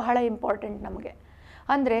ಕೂಡ ಬಹಳ ಇಂಪಾರ್ಟೆಂಟ್ ನಮಗೆ.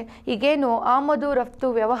 ಅಂದರೆ ಈಗೇನು ಆಮದು ರಫ್ತು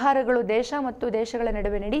ವ್ಯವಹಾರಗಳು ದೇಶ ಮತ್ತು ದೇಶಗಳ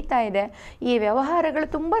ನಡುವೆ ನಡೀತಾ ಇದೆ, ಈ ವ್ಯವಹಾರಗಳು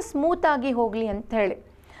ತುಂಬ ಸ್ಮೂತಾಗಿ ಹೋಗಲಿ ಅಂತ ಹೇಳಿ,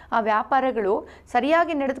 ಆ ವ್ಯಾಪಾರಗಳು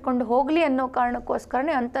ಸರಿಯಾಗಿ ನಡೆದುಕೊಂಡು ಹೋಗಲಿ ಅನ್ನೋ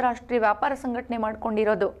ಕಾರಣಕ್ಕೋಸ್ಕರನೇ ಅಂತಾರಾಷ್ಟ್ರೀಯ ವ್ಯಾಪಾರ ಸಂಘಟನೆ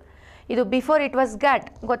ಮಾಡ್ಕೊಂಡಿರೋದು. ಇದು ಬಿಫೋರ್ ಇಟ್ ವಾಸ್ ಗ್ಯಾಟ್,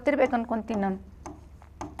 ಗೊತ್ತಿರಬೇಕು ಅನ್ಕೊತೀನಿ ನಾನು.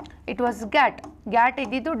 ಇಟ್ ವಾಸ್ ಗ್ಯಾಟ್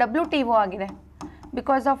ಇದ್ದಿದ್ದು WTO ಆಗಿದೆ.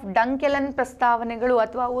 ಬಿಕಾಸ್ ಆಫ್ ಡಂಕೆಲನ್ ಪ್ರಸ್ತಾವನೆಗಳು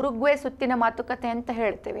ಅಥವಾ ಉರುಗ್ವೆ ಸುತ್ತಿನ ಮಾತುಕತೆ ಅಂತ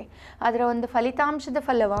ಹೇಳ್ತೀವಿ. ಅದರ ಒಂದು ಫಲಿತಾಂಶದ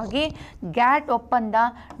ಫಲವಾಗಿ ಗ್ಯಾಟ್ ಒಪ್ಪಂದ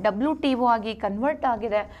WTO ಆಗಿ ಕನ್ವರ್ಟ್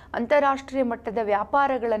ಆಗಿದೆ. ಅಂತಾರಾಷ್ಟ್ರೀಯ ಮಟ್ಟದ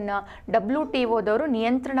ವ್ಯಾಪಾರಗಳನ್ನು WTOದವರು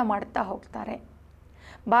ನಿಯಂತ್ರಣ ಮಾಡ್ತಾ ಹೋಗ್ತಾರೆ.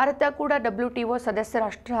 ಭಾರತ ಕೂಡ WTO ಸದಸ್ಯ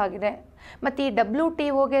ರಾಷ್ಟ್ರ ಆಗಿದೆ. ಮತ್ತು ಈ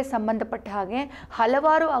WTOಗೆ ಸಂಬಂಧಪಟ್ಟ ಹಾಗೆ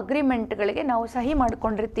ಹಲವಾರು ಅಗ್ರಿಮೆಂಟ್ಗಳಿಗೆ ನಾವು ಸಹಿ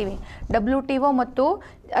ಮಾಡಿಕೊಂಡಿರ್ತೀವಿ. WTO ಮತ್ತು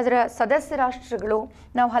ಅದರ ಸದಸ್ಯ ರಾಷ್ಟ್ರಗಳು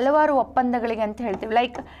ನಾವು ಹಲವಾರು ಒಪ್ಪಂದಗಳಿಗೆ ಅಂತ ಹೇಳ್ತೀವಿ.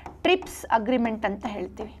 ಲೈಕ್ ಟ್ರಿಪ್ಸ್ ಅಗ್ರಿಮೆಂಟ್ ಅಂತ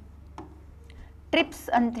ಹೇಳ್ತೀವಿ. ಟ್ರಿಪ್ಸ್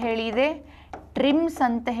ಅಂತ ಹೇಳಿದೆ, ಟ್ರಿಮ್ಸ್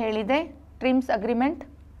ಅಂತ ಹೇಳಿದೆ, ಟ್ರಿಮ್ಸ್ ಅಗ್ರಿಮೆಂಟ್.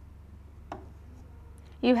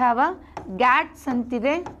 ಯು ಹ್ಯಾವ್ ಅ ಗ್ಯಾಟ್ಸ್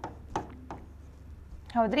ಅಂತಿದೆ,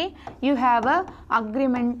 ಹೌದ್ರಿ. You have a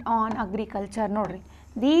agreement on agriculture. ನೋಡ್ರಿ,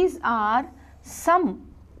 these are some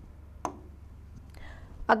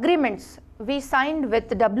agreements we signed with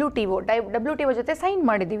WTO ಜೊತೆ ಸೈನ್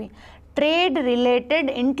ಮಾಡಿದ್ದೀವಿ. Trade related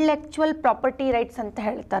intellectual property rights ಅಂತ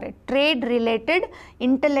ಹೇಳ್ತಾರೆ. Trade related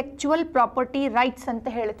intellectual property rights ಅಂತ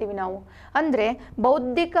ಹೇಳ್ತೀವಿ ನಾವು. ಅಂದರೆ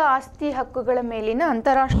ಬೌದ್ಧಿಕ ಆಸ್ತಿ ಹಕ್ಕುಗಳ ಮೇಲಿನ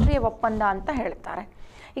ಅಂತಾರಾಷ್ಟ್ರೀಯ ಒಪ್ಪಂದ ಅಂತ ಹೇಳ್ತಾರೆ.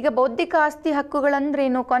 ಈಗ ಬೌದ್ಧಿಕ ಆಸ್ತಿ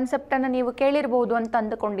ಹಕ್ಕುಗಳಂದ್ರೇನು ಕಾನ್ಸೆಪ್ಟನ್ನು ನೀವು ಕೇಳಿರ್ಬೋದು ಅಂತ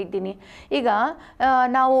ಅಂದುಕೊಂಡಿದ್ದೀನಿ. ಈಗ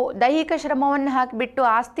ನಾವು ದೈಹಿಕ ಶ್ರಮವನ್ನು ಹಾಕಿಬಿಟ್ಟು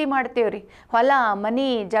ಆಸ್ತಿ ಮಾಡ್ತೀವಿ ರೀ, ಹೊಲ ಮನೆ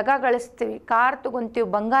ಜಾಗ ಗಳಿಸ್ತೀವಿ, ಕಾರ್ ತೊಗೊತೀವಿ,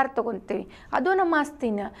 ಬಂಗಾರ ತೊಗೊತೀವಿ, ಅದು ನಮ್ಮ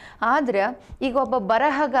ಆಸ್ತಿನ. ಆದರೆ ಈಗ ಒಬ್ಬ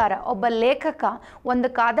ಬರಹಗಾರ, ಒಬ್ಬ ಲೇಖಕ ಒಂದು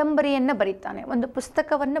ಕಾದಂಬರಿಯನ್ನು ಬರೀತಾನೆ, ಒಂದು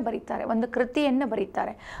ಪುಸ್ತಕವನ್ನು ಬರೀತಾರೆ, ಒಂದು ಕೃತಿಯನ್ನು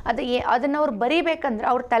ಬರೀತಾರೆ. ಅದನ್ನು ಅವ್ರು ಬರೀಬೇಕಂದ್ರೆ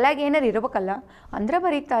ಅವ್ರ ತಲೆಗೆ ಏನಾರು ಇರಬೇಕಲ್ಲ, ಅಂದರೆ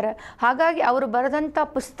ಬರೀತಾರೆ. ಹಾಗಾಗಿ ಅವರು ಬರೆದಂಥ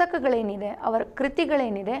ಪುಸ್ತಕಗಳೇನಿದೆ, ಅವರ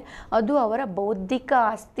ಕೃತಿಗಳೇನಿದೆ, ಅದು ಅವರ ಬೌದ್ಧಿಕ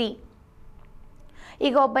ಆಸ್ತಿ.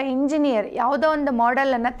 ಈಗ ಒಬ್ಬ ಇಂಜಿನಿಯರ್ ಯಾವುದೋ ಒಂದು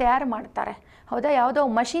ಮಾಡೆಲನ್ನು ತಯಾರು ಮಾಡ್ತಾರೆ, ಹೌದಾ, ಯಾವುದೋ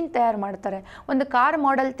ಮಷಿನ್ ತಯಾರು ಮಾಡ್ತಾರೆ, ಒಂದು ಕಾರ್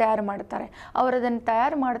ಮಾಡೆಲ್ ತಯಾರು ಮಾಡ್ತಾರೆ. ಅವರು ಅದನ್ನು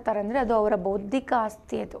ತಯಾರು ಮಾಡ್ತಾರೆ ಅಂದರೆ ಅದು ಅವರ ಬೌದ್ಧಿಕ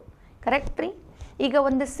ಆಸ್ತಿ. ಅದು ಕರೆಕ್ಟ್ ರೀ. ಈಗ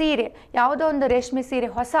ಒಂದು ಸೀರೆ, ಯಾವುದೋ ಒಂದು ರೇಷ್ಮೆ ಸೀರೆ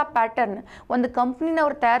ಹೊಸ ಪ್ಯಾಟರ್ನ್ ಒಂದು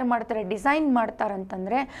ಕಂಪ್ನಿನವ್ರು ತಯಾರು ಮಾಡ್ತಾರೆ, ಡಿಸೈನ್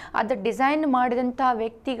ಮಾಡ್ತಾರಂತಂದರೆ ಅದು ಡಿಸೈನ್ ಮಾಡಿದಂಥ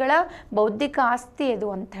ವ್ಯಕ್ತಿಗಳ ಬೌದ್ಧಿಕ ಆಸ್ತಿ ಅದು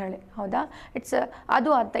ಅಂತ ಹೇಳಿ, ಹೌದಾ.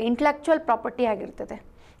 ಅದು ಅಂತ ಇಂಟೆಲೆಕ್ಚುವಲ್ ಪ್ರಾಪರ್ಟಿ ಆಗಿರ್ತದೆ.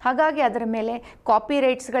 ಹಾಗಾಗಿ ಅದರ ಮೇಲೆ ಕಾಪಿ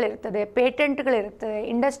ರೈಟ್ಸ್ಗಳಿರ್ತದೆ, ಪೇಟೆಂಟ್ಗಳಿರ್ತದೆ,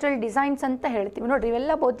 ಇಂಡಸ್ಟ್ರಿಯಲ್ ಡಿಸೈನ್ಸ್ ಅಂತ ಹೇಳ್ತೀವಿ. ನೋಡಿರಿ,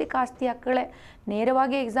 ಇವೆಲ್ಲ ಬೌದ್ಧಿಕ ಆಸ್ತಿ ಹಕ್ಕುಗಳೇ,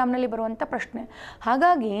 ನೇರವಾಗಿ ಎಕ್ಸಾಮ್ನಲ್ಲಿ ಬರುವಂಥ ಪ್ರಶ್ನೆ.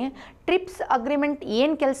 ಹಾಗಾಗಿ ಟ್ರಿಪ್ಸ್ ಅಗ್ರಿಮೆಂಟ್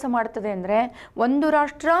ಏನು ಕೆಲಸ ಮಾಡ್ತದೆ ಅಂದರೆ, ಒಂದು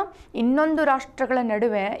ರಾಷ್ಟ್ರ ಇನ್ನೊಂದು ರಾಷ್ಟ್ರಗಳ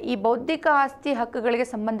ನಡುವೆ ಈ ಬೌದ್ಧಿಕ ಆಸ್ತಿ ಹಕ್ಕುಗಳಿಗೆ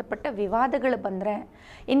ಸಂಬಂಧಪಟ್ಟ ವಿವಾದಗಳು ಬಂದರೆ,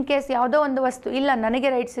 ಇನ್ ಕೇಸ್ ಯಾವುದೋ ಒಂದು ವಸ್ತು ಇಲ್ಲ ನನಗೆ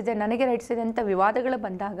ರೈಟ್ಸ್ ಇದೆ ಅಂತ ವಿವಾದಗಳು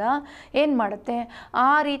ಬಂದಾಗ ಏನು ಮಾಡುತ್ತೆ,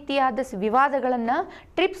 ಆ ರೀತಿಯಾದ ವಿವಾದಗಳನ್ನು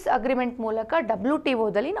ಟ್ರಿಪ್ಸ್ ಅಗ್ರಿಮೆಂಟ್ ಮೂಲಕ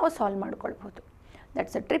WTOದಲ್ಲಿ ನಾವು ಸಾಲ್ವ್ ಮಾಡ್ಕೊಳ್ಬೋದು.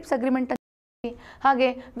 That's a trips agreement. ಹಾಗೆ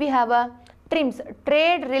we have a ಟ್ರಿಮ್ಸ್,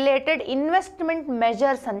 trade related investment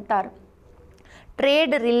measures ಅಂತಾರೆ.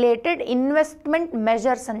 ಟ್ರೇಡ್ ರಿಲೇಟೆಡ್ ಇನ್ವೆಸ್ಟ್ಮೆಂಟ್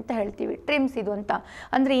ಮೆಜರ್ಸ್ ಅಂತ ಹೇಳ್ತೀವಿ. ಟ್ರಿಮ್ಸ್ ಇದು ಅಂತ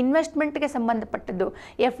ಅಂದರೆ ಇನ್ವೆಸ್ಟ್ಮೆಂಟ್ಗೆ ಸಂಬಂಧಪಟ್ಟದ್ದು.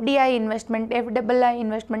 FDI ಇನ್ವೆಸ್ಟ್ಮೆಂಟ್, FII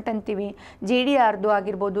ಇನ್ವೆಸ್ಟ್ಮೆಂಟ್ ಅಂತೀವಿ. GDRದು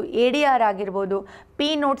ಆಗಿರ್ಬೋದು, ADR ಆಗಿರ್ಬೋದು, P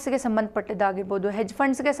ನೋಟ್ಸ್ಗೆ ಸಂಬಂಧಪಟ್ಟದ್ದಾಗಿರ್ಬೋದು, ಹೆಜ್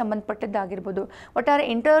ಫಂಡ್ಸ್ಗೆ ಸಂಬಂಧಪಟ್ಟದ್ದಾಗಿರ್ಬೋದು. ಒಟ್ಟಾರೆ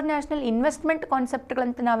ಇಂಟರ್ನ್ಯಾಷನಲ್ ಇನ್ವೆಸ್ಟ್ಮೆಂಟ್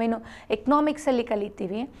ಕಾನ್ಸೆಪ್ಟ್ಗಳಂತ ನಾವೇನು ಎಕನಾಮಿಕ್ಸಲ್ಲಿ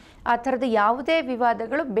ಕಲಿತೀವಿ, ಆ ಥರದ ಯಾವುದೇ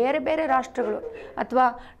ವಿವಾದಗಳು ಬೇರೆ ಬೇರೆ ರಾಷ್ಟ್ರಗಳು ಅಥವಾ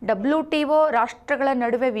WTO ರಾಷ್ಟ್ರಗಳ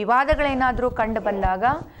ನಡುವೆ ವಿವಾದಗಳೇನಾದರೂ ಕಂಡು ಬಂದಾಗ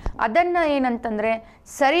ಅದನ್ನು ಏನಂತಂದರೆ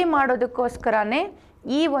ಸರಿ ಮಾಡೋದಕ್ಕೋಸ್ಕರನೇ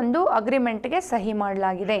ಈ ಒಂದು ಅಗ್ರಿಮೆಂಟ್ಗೆ ಸಹಿ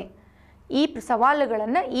ಮಾಡಲಾಗಿದೆ. ಈ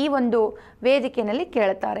ಸವಾಲುಗಳನ್ನು ಈ ಒಂದು ವೇದಿಕೆಯಲ್ಲಿ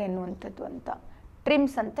ಕೇಳ್ತಾರೆ ಎನ್ನುವಂಥದ್ದು ಅಂತ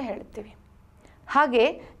ಟ್ರಿಮ್ಸ್ ಅಂತ ಹೇಳ್ತೀವಿ. ಹಾಗೆ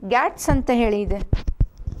ಗ್ಯಾಟ್ಸ್ ಅಂತ ಹೇಳಿ ಇದೆ,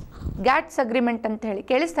 ಗ್ಯಾಟ್ಸ್ ಅಗ್ರಿಮೆಂಟ್ ಅಂತ ಹೇಳಿ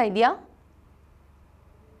ಕೇಳಿಸ್ತಾ ಇದೆಯಾ?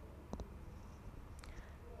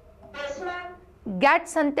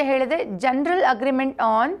 ಗ್ಯಾಟ್ಸ್ ಅಂತ ಹೇಳಿದೆ general agreement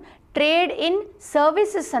on trade in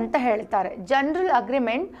services ಅಂತ ಹೇಳ್ತಾರೆ. General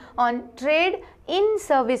agreement on trade in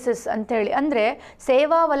services ಅಂತೇಳಿ, ಅಂದರೆ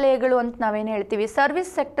ಸೇವಾ ವಲಯಗಳು ಅಂತ ನಾವೇನು ಹೇಳ್ತೀವಿ, ಸರ್ವಿಸ್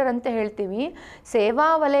ಸೆಕ್ಟರ್ ಅಂತ ಹೇಳ್ತೀವಿ. ಸೇವಾ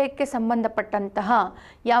ವಲಯಕ್ಕೆ ಸಂಬಂಧಪಟ್ಟಂತಹ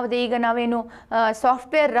ಯಾವುದೇ, ಈಗ ನಾವೇನು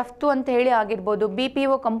ಸಾಫ್ಟ್ವೇರ್ ರಫ್ತು ಅಂತ ಹೇಳಿ ಆಗಿರ್ಬೋದು,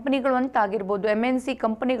 BPO ಕಂಪ್ನಿಗಳು ಅಂತ ಆಗಿರ್ಬೋದು, MNC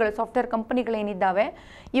ಕಂಪ್ನಿಗಳು, ಸಾಫ್ಟ್ವೇರ್ ಕಂಪ್ನಿಗಳೇನಿದ್ದಾವೆ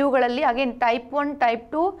ಇವುಗಳಲ್ಲಿ ಅಗೇನ್ ಟೈಪ್ 1, ಟೈಪ್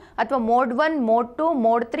 2 ಅಥವಾ mode 1, mode 2,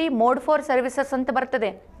 mode 3, mode 4 services ಅಂತ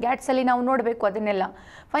ಬರ್ತದೆ. ಗ್ಯಾಟ್ಸಲ್ಲಿ ನಾವು ನೋಡಬೇಕು ಅದನ್ನೆಲ್ಲ.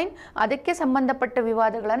 ಫೈನ್, ಅದಕ್ಕೆ ಸಂಬಂಧಪಟ್ಟ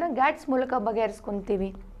ವಿವಾದಗಳನ್ನು ಗ್ಯಾಟ್ಸ್ ಮೂಲಕ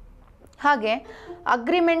ಬಗೆಹರಿಸ್ಕೊತೀವಿ. ಹಾಗೆ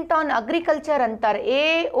ಅಗ್ರಿಮೆಂಟ್ ಆನ್ ಅಗ್ರಿಕಲ್ಚರ್ ಅಂತಾರೆ,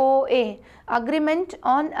 AOA, ಅಗ್ರಿಮೆಂಟ್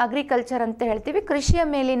ಆನ್ ಅಗ್ರಿಕಲ್ಚರ್ ಅಂತ ಹೇಳ್ತೀವಿ, ಕೃಷಿಯ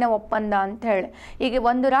ಮೇಲಿನ ಒಪ್ಪಂದ ಅಂತ ಹೇಳಿ. ಈಗ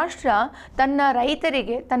ಒಂದು ರಾಷ್ಟ್ರ ತನ್ನ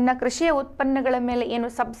ರೈತರಿಗೆ ತನ್ನ ಕೃಷಿಯ ಉತ್ಪನ್ನಗಳ ಮೇಲೆ ಏನು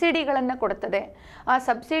ಸಬ್ಸಿಡಿಗಳನ್ನು ಕೊಡ್ತದೆ, ಆ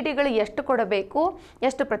ಸಬ್ಸಿಡಿಗಳು ಎಷ್ಟು ಕೊಡಬೇಕು,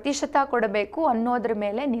 ಎಷ್ಟು ಪ್ರತಿಶತ ಕೊಡಬೇಕು ಅನ್ನೋದ್ರ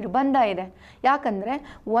ಮೇಲೆ ನಿರ್ಬಂಧ ಇದೆ. ಯಾಕಂದರೆ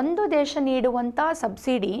ಒಂದು ದೇಶ ನೀಡುವಂಥ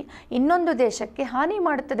ಸಬ್ಸಿಡಿ ಇನ್ನೊಂದು ದೇಶಕ್ಕೆ ಹಾನಿ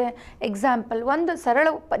ಮಾಡ್ತದೆ. ಎಕ್ಸಾಂಪಲ್, ಒಂದು ಸರಳ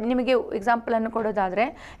ನಿಮಗೆ ಎಕ್ಸಾಂಪಲನ್ನು ಕೊಡೋದಾದರೆ,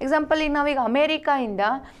 ಎಕ್ಸಾಂಪಲ್ ಉದಾಹರಣೆಗೆ ನಾವೀಗ ಅಮೇರಿಕಾಯಿಂದ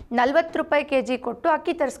 40 ರೂಪಾಯಿ ಕೆಜಿ ಕೊಟ್ಟು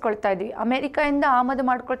ಅಕ್ಕಿ ತರಿಸ್ಕೊಳ್ತಾ ಇದ್ವಿ. ಅಮೇರಿಕಾಯಿಂದ ಆಮದು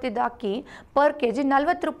ಮಾಡ್ಕೊಳ್ತಿದ್ದ ಅಕ್ಕಿ ಪರ್ ಕೆಜಿ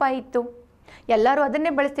 40 ರೂಪಾಯಿ ಇತ್ತು. ಎಲ್ಲರೂ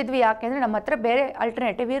ಅದನ್ನೇ ಬಳಸ್ತಿದ್ವಿ. ಯಾಕೆಂದರೆ ನಮ್ಮ ಹತ್ರ ಬೇರೆ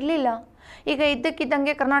ಆಲ್ಟರ್ನೇಟಿವ್ ಇರಲಿಲ್ಲ. ಈಗ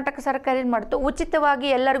ಇದ್ದಕ್ಕಿದ್ದಂಗೆ ಕರ್ನಾಟಕ ಸರ್ಕಾರ ಏನು ಮಾಡ್ತು, ಉಚಿತವಾಗಿ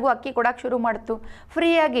ಎಲ್ಲರಿಗೂ ಅಕ್ಕಿ ಕೊಡೋಕ್ಕೆ ಶುರು ಮಾಡ್ತು.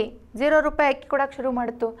 ಫ್ರೀಯಾಗಿ 0 ರೂಪಾಯಿ ಅಕ್ಕಿ ಕೊಡೋಕ್ಕೆ ಶುರು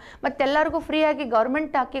ಮಾಡ್ತು. ಮತ್ತೆಲ್ಲರಿಗೂ ಫ್ರೀಯಾಗಿ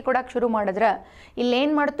ಗೌರ್ಮೆಂಟ್ ಅಕ್ಕಿ ಕೊಡೋಕ್ಕೆ ಶುರು ಮಾಡಿದ್ರೆ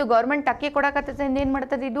ಇಲ್ಲೇನು ಮಾಡ್ತು, ಗೌರ್ಮೆಂಟ್ ಅಕ್ಕಿ ಕೊಡೋಕತ್ತದಿಂದ ಏನು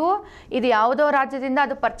ಮಾಡ್ತದೆ, ಇದು ಯಾವುದೋ ರಾಜ್ಯದಿಂದ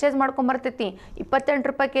ಅದು ಪರ್ಚೇಸ್ ಮಾಡ್ಕೊಂಬರ್ತೈತಿ. 28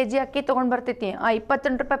 ರೂಪಾಯಿ ಕೆಜಿ ಅಕ್ಕಿ ತೊಗೊಂಡು ಬರ್ತೈತಿ. ಆ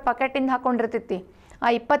 28 ರೂಪಾಯಿ ಪಾಕೆಟಿಂದ ಹಾಕೊಂಡಿರ್ತೈತಿ.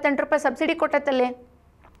 ಆ 28 ರೂಪಾಯಿ ಸಬ್ಸಿಡಿ ಕೊಟ್ಟತ್ತಲ್ಲೇ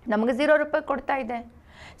ನಮಗೆ 0 ರೂಪಾಯಿ ಕೊಡ್ತಾ ಇದೆ.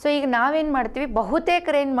 ಸೊ ಈಗ ನಾವೇನು ಮಾಡ್ತೀವಿ,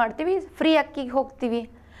 ಬಹುತೇಕರು ಏನು ಮಾಡ್ತೀವಿ, ಫ್ರೀ ಅಕ್ಕಿಗೆ ಹೋಗ್ತೀವಿ.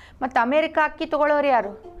 ಮತ್ತು ಅಮೇರಿಕಾ ಅಕ್ಕಿ ತೊಗೊಳ್ಳೋರು ಯಾರು?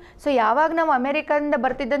 ಸೊ ಯಾವಾಗ ನಾವು ಅಮೇರಿಕಾದಿಂದ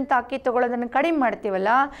ಬರ್ತಿದ್ದಂಥ ಅಕ್ಕಿ ತೊಗೊಳ್ಳೋದನ್ನು ಕಡಿಮೆ ಮಾಡ್ತೀವಲ್ಲ,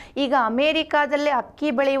 ಈಗ ಅಮೇರಿಕಾದಲ್ಲೇ ಅಕ್ಕಿ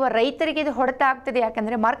ಬೆಳೆಯುವ ರೈತರಿಗೆ ಇದು ಹೊಡೆತ ಆಗ್ತದೆ.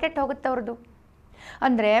 ಯಾಕಂದರೆ ಮಾರ್ಕೆಟ್ ಹೋಗುತ್ತೆ ಅವ್ರದ್ದು.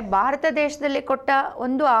 ಅಂದರೆ ಭಾರತ ದೇಶದಲ್ಲಿ ಕೊಟ್ಟ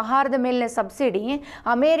ಒಂದು ಆಹಾರದ ಮೇಲಿನ ಸಬ್ಸಿಡಿ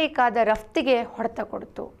ಅಮೇರಿಕಾದ ರಫ್ತಿಗೆ ಹೊಡೆತ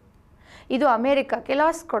ಕೊಡ್ತು. ಇದು ಅಮೇರಿಕಕ್ಕೆ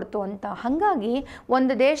ಲಾಸ್ ಕೊಡ್ತು ಅಂತ. ಹಾಗಾಗಿ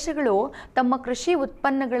ಒಂದು ದೇಶಗಳು ತಮ್ಮ ಕೃಷಿ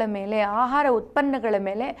ಉತ್ಪನ್ನಗಳ ಮೇಲೆ, ಆಹಾರ ಉತ್ಪನ್ನಗಳ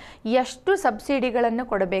ಮೇಲೆ ಎಷ್ಟು ಸಬ್ಸಿಡಿಗಳನ್ನು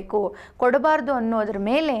ಕೊಡಬಾರ್ದು ಅನ್ನೋದ್ರ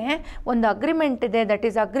ಮೇಲೆ ಒಂದು ಅಗ್ರಿಮೆಂಟ್ ಇದೆ. That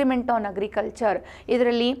is agreement on agriculture.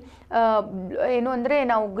 ಇದರಲ್ಲಿ ಏನು ಅಂದರೆ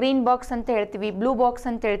ನಾವು ಗ್ರೀನ್ ಬಾಕ್ಸ್ ಅಂತ ಹೇಳ್ತೀವಿ, ಬ್ಲೂ ಬಾಕ್ಸ್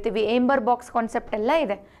ಅಂತ ಹೇಳ್ತೀವಿ, ಏಂಬರ್ ಬಾಕ್ಸ್ ಕಾನ್ಸೆಪ್ಟ್ ಎಲ್ಲ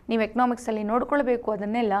ಇದೆ. ನೀವು ಎಕನಾಮಿಕ್ಸಲ್ಲಿ ನೋಡ್ಕೊಳ್ಬೇಕು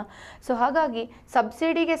ಅದನ್ನೆಲ್ಲ. ಸೊ ಹಾಗಾಗಿ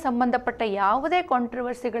ಸಬ್ಸಿಡಿಗೆ ಸಂಬಂಧಪಟ್ಟ ಯಾವುದೇ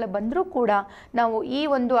ಕಾಂಟ್ರವರ್ಸಿಗಳು ಬಂದರೂ ಕೂಡ ನಾವು ಈ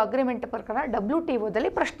ಒಂದು ಅಗ್ರಿಮೆಂಟ್ ಪ್ರಕಾರ WTOದಲ್ಲಿ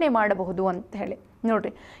ಪ್ರಶ್ನೆ ಮಾಡಬಹುದು ಅಂತ ಹೇಳಿ.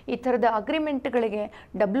 ನೋಡಿರಿ, ಈ ಥರದ ಅಗ್ರಿಮೆಂಟ್ಗಳಿಗೆ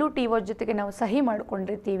WTO ಜೊತೆಗೆ ನಾವು ಸಹಿ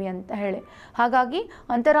ಮಾಡ್ಕೊಂಡಿರ್ತೀವಿ ಅಂತ ಹೇಳಿ. ಹಾಗಾಗಿ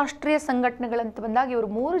ಅಂತಾರಾಷ್ಟ್ರೀಯ ಸಂಘಟನೆಗಳಂತ ಬಂದಾಗ ಇವರು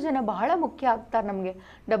 3 ಜನ ಬಹಳ ಮುಖ್ಯ ಆಗ್ತಾರೆ ನಮಗೆ.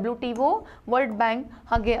 WTO, ವರ್ಲ್ಡ್ ಬ್ಯಾಂಕ್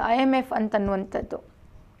ಹಾಗೆ IMF ಅಂತನ್ನುವಂಥದ್ದು.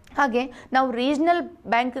 ಹಾಗೆ ನಾವು ರೀಜ್ನಲ್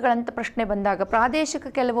ಬ್ಯಾಂಕ್ಗಳಂತ ಪ್ರಶ್ನೆ ಬಂದಾಗ ಪ್ರಾದೇಶಿಕ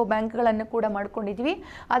ಕೆಲವು ಬ್ಯಾಂಕ್ಗಳನ್ನು ಕೂಡ ಮಾಡ್ಕೊಂಡಿದ್ವಿ.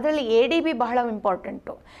 ಅದರಲ್ಲಿ ADB ಬಹಳ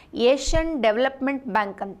ಇಂಪಾರ್ಟೆಂಟು. ಏಷ್ಯನ್ ಡೆವಲಪ್ಮೆಂಟ್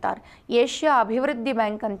ಬ್ಯಾಂಕ್ ಅಂತಾರೆ, ಏಷ್ಯಾ ಅಭಿವೃದ್ಧಿ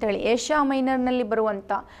ಬ್ಯಾಂಕ್ ಅಂತೇಳಿ. ಏಷ್ಯಾ ಮೈನರ್ನಲ್ಲಿ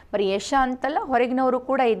ಬರುವಂಥ, ಬರೀ ಏಷ್ಯಾ ಅಂತಲ್ಲ, ಹೊರಗಿನವರು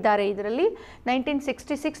ಕೂಡ ಇದ್ದಾರೆ ಇದರಲ್ಲಿ.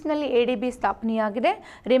 1966ನಲ್ಲಿ ADB ಸ್ಥಾಪನೆಯಾಗಿದೆ.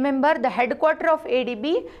 Remember the head quarter of ADB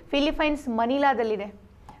Philippines ಮನಿಲಾದಲ್ಲಿದೆ.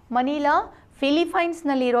 Manila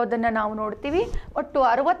ಫಿಲಿಪೈನ್ಸ್ನಲ್ಲಿ ಇರೋದನ್ನು ನಾವು ನೋಡ್ತೀವಿ. ಒಟ್ಟು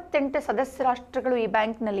 68 ಸದಸ್ಯ ರಾಷ್ಟ್ರಗಳು ಈ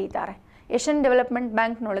ಬ್ಯಾಂಕ್ನಲ್ಲಿ ಇದ್ದಾರೆ. ಏಷ್ಯನ್ ಡೆವಲಪ್ಮೆಂಟ್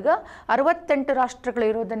ಬ್ಯಾಂಕ್ನೊಳಗೆ 68 ರಾಷ್ಟ್ರಗಳು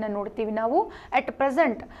ಇರೋದನ್ನು ನೋಡ್ತೀವಿ ನಾವು. ಅಟ್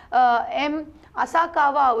ಪ್ರೆಸೆಂಟ್ ಎಂ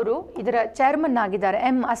ಅಸಾಕಾವಾ ಅವರು ಇದರ ಚೇರ್ಮನ್ ಆಗಿದ್ದಾರೆ.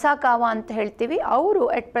 ಅಸಾಕಾವಾ ಅಂತ ಹೇಳ್ತೀವಿ. ಅವರು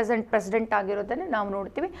ಅಟ್ ಪ್ರೆಸೆಂಟ್ ಪ್ರೆಸಿಡೆಂಟ್ ಆಗಿರೋದನ್ನು ನಾವು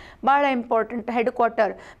ನೋಡ್ತೀವಿ. ಭಾಳ important head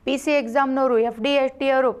quarter. PSI ಎಕ್ಸಾಮ್ನವರು, FDST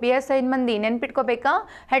ಅವರು, PSI ಮಂದಿ ನೆನ್ಪಿಟ್ಕೋಬೇಕಾ,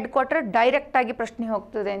 ಹೆಡ್ ಕ್ವಾರ್ಟರ್ ಡೈರೆಕ್ಟಾಗಿ ಪ್ರಶ್ನೆ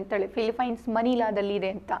ಹೋಗ್ತದೆ ಅಂತೇಳಿ. ಫಿಲಿಪೈನ್ಸ್ ಮನಿಲಾದಲ್ಲಿ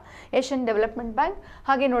ಇದೆ ಅಂತ ಏಷ್ಯನ್ ಡೆವಲಪ್ಮೆಂಟ್ ಬ್ಯಾಂಕ್.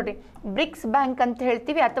 ಹಾಗೆ ನೋಡಿರಿ, ಬ್ರಿಕ್ಸ್ ಬ್ಯಾಂಕ್ ಅಂತ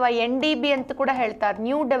ಹೇಳ್ತೀವಿ ಅಥವಾ NDB ಅಂತ ಕೂಡ ಹೇಳ್ತಾರೆ.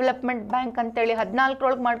 ನ್ಯೂ ಡೆವಲಪ್ಮೆಂಟ್ ಬ್ಯಾಂಕ್ ಅಂತೇಳಿ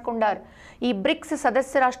 14ರೊಳಗೆ ಮಾಡ್ಕೊಂಡಾರ. ಈ ಬ್ರಿಕ್ಸ್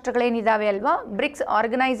ಸದಸ್ಯ ರಾಷ್ಟ್ರಗಳೇನಿದ್ದಾವೆ ಅಲ್ವಾ, ಬ್ರಿಕ್ಸ್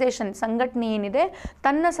ಆರ್ಗನೈಸೇಷನ್ ಸಂಘಟನೆ ಏನಿದೆ,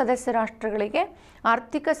 ತನ್ನ ಸದಸ್ಯ ರಾಷ್ಟ್ರಗಳಿಗೆ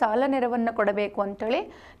ಆರ್ಥಿಕ ಸಾಲ ನೆರವನ್ನು ಕೊಡಬೇಕು ಅಂತೇಳಿ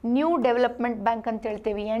ನ್ಯೂ ಡೆವಲಪ್ಮೆಂಟ್ ಬ್ಯಾಂಕ್ ಅಂತ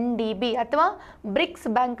ಹೇಳ್ತೀವಿ, NDB ಅಥವಾ ಬ್ರಿಕ್ಸ್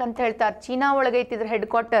ಬ್ಯಾಂಕ್ ಅಂತ ಹೇಳ್ತಾರೆ. China ಒಳಗೈತಿದ್ರ head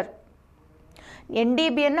quarter.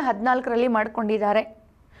 NDBಯನ್ನು 14ರಲ್ಲಿ ಮಾಡ್ಕೊಂಡಿದ್ದಾರೆ.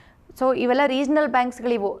 ಸೊ ಇವೆಲ್ಲ ರೀಜ್ನಲ್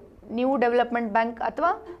ಬ್ಯಾಂಕ್ಸ್ಗಳಿವು. ನ್ಯೂ ಡೆವಲಪ್ಮೆಂಟ್ ಬ್ಯಾಂಕ್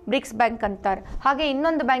ಅಥವಾ ಬ್ರಿಕ್ಸ್ ಬ್ಯಾಂಕ್ ಅಂತಾರೆ. ಹಾಗೆ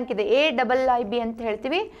ಇನ್ನೊಂದು ಬ್ಯಾಂಕ್ ಇದೆ, AIIB ಅಂತ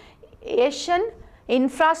ಹೇಳ್ತೀವಿ, ಏಷ್ಯನ್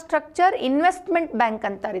ಇನ್ಫ್ರಾಸ್ಟ್ರಕ್ಚರ್ ಇನ್ವೆಸ್ಟ್ಮೆಂಟ್ ಬ್ಯಾಂಕ್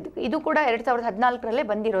ಅಂತಾರೆ. ಇದು ಕೂಡ 2014ರಲ್ಲೇ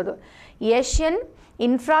ಬಂದಿರೋದು. ಏಷ್ಯನ್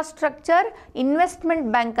ಇನ್ಫ್ರಾಸ್ಟ್ರಕ್ಚರ್ ಇನ್ವೆಸ್ಟ್ಮೆಂಟ್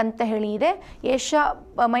ಬ್ಯಾಂಕ್ ಅಂತ ಹೇಳಿ ಇದೆ. ಏಷ್ಯಾ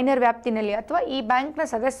ಮೈನರ್ ವ್ಯಾಪ್ತಿನಲ್ಲಿ ಅಥವಾ ಈ ಬ್ಯಾಂಕ್ನ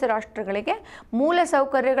ಸದಸ್ಯ ರಾಷ್ಟ್ರಗಳಿಗೆ ಮೂಲ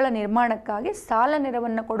ಸೌಕರ್ಯಗಳ ನಿರ್ಮಾಣಕ್ಕಾಗಿ ಸಾಲ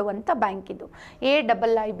ನೆರವನ್ನು ಕೊಡುವಂಥ ಬ್ಯಾಂಕ್ ಇದು,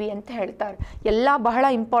 AIIB ಅಂತ ಹೇಳ್ತಾರೆ. ಎಲ್ಲ ಬಹಳ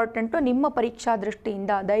ಇಂಪಾರ್ಟೆಂಟು ನಿಮ್ಮ ಪರೀಕ್ಷಾ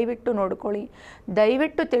ದೃಷ್ಟಿಯಿಂದ. ದಯವಿಟ್ಟು ನೋಡ್ಕೊಳ್ಳಿ,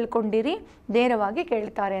 ದಯವಿಟ್ಟು ತಿಳ್ಕೊಂಡಿರಿ, ನೇರವಾಗಿ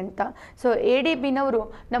ಕೇಳ್ತಾರೆ ಅಂತ. ಸೊ ADBನವರು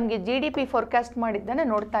ನಮಗೆ GDP ಫೋರ್ಕಾಸ್ಟ್ ಮಾಡಿದ್ದನ್ನು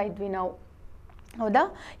ನೋಡ್ತಾ ಇದ್ವಿ ನಾವು, ಹೌದಾ.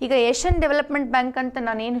 ಈಗ ಏಷ್ಯನ್ ಡೆವಲಪ್ಮೆಂಟ್ ಬ್ಯಾಂಕ್ ಅಂತ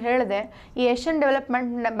ನಾನೇನು ಹೇಳಿದೆ, ಈ ಏಷ್ಯನ್ ಡೆವಲಪ್ಮೆಂಟ್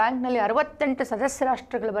ಬ್ಯಾಂಕ್ನಲ್ಲಿ 68 ಸದಸ್ಯ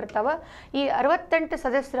ರಾಷ್ಟ್ರಗಳು ಬರ್ತಾವೆ. ಈ 68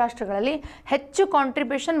 ಸದಸ್ಯ ರಾಷ್ಟ್ರಗಳಲ್ಲಿ ಹೆಚ್ಚು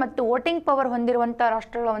ಕಾಂಟ್ರಿಬ್ಯೂಷನ್ ಮತ್ತು ವೋಟಿಂಗ್ ಪವರ್ ಹೊಂದಿರುವಂಥ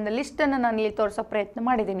ರಾಷ್ಟ್ರಗಳ ಒಂದು ಲಿಸ್ಟನ್ನು ನಾನು ಇಲ್ಲಿ ತೋರಿಸೋ ಪ್ರಯತ್ನ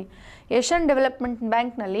ಮಾಡಿದ್ದೀನಿ. ಏಷ್ಯನ್ ಡೆವಲಪ್ಮೆಂಟ್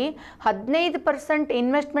ಬ್ಯಾಂಕ್ನಲ್ಲಿ 15%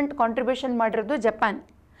 ಇನ್ವೆಸ್ಟ್ಮೆಂಟ್ ಕಾಂಟ್ರಿಬ್ಯೂಷನ್ ಮಾಡಿರೋದು ಜಪಾನ್.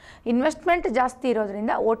 ಇನ್ವೆಸ್ಟ್ಮೆಂಟ್ ಜಾಸ್ತಿ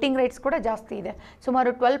ಇರೋದ್ರಿಂದ ವೋಟಿಂಗ್ ರೇಟ್ಸ್ ಕೂಡ ಜಾಸ್ತಿ ಇದೆ.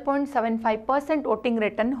 ಸುಮಾರು 12.75% ವೋಟಿಂಗ್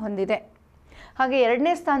ರೇಟನ್ನು ಹೊಂದಿದೆ. ಹಾಗೆ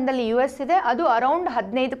ಎರಡನೇ ಸ್ಥಾನದಲ್ಲಿ US ಇದೆ, ಅದು ಅರೌಂಡ್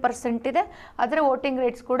 15% ಇದೆ. ಅದರ ವೋಟಿಂಗ್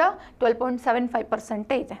ರೇಟ್ಸ್ ಕೂಡ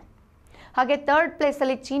 12.75% ಇದೆ. ಹಾಗೆ ಥರ್ಡ್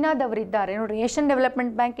ಪ್ಲೇಸಲ್ಲಿ ಚೀನಾದವರಿದ್ದಾರೆ ನೋಡಿ. ಏಷ್ಯನ್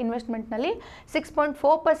ಡೆವಲಪ್ಮೆಂಟ್ ಬ್ಯಾಂಕ್ ಇನ್ವೆಸ್ಟ್ಮೆಂಟ್ನಲ್ಲಿ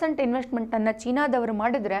 6.4% ಇನ್ವೆಸ್ಟ್ಮೆಂಟನ್ನು ಚೀನಾದವರು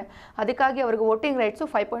ಮಾಡಿದರೆ ಅದಕ್ಕಾಗಿ ಅವ್ರಿಗೆ ವೋಟಿಂಗ್ ರೇಟ್ಸು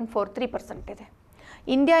 5.43% ಇದೆ.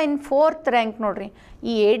 ಇಂಡಿಯಾ ಇನ್ 4th ರ್ಯಾಂಕ್ ನೋಡ್ರಿ.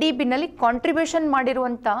 ಈ ADBನಲ್ಲಿ ಕಾಂಟ್ರಿಬ್ಯೂಷನ್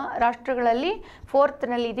ಮಾಡಿರುವಂಥ ರಾಷ್ಟ್ರಗಳಲ್ಲಿ 4th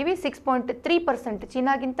ಇದ್ದೀವಿ. 6.3%,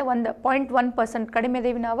 ಚೀನಾಗಿಂತ 1.1% ಕಡಿಮೆ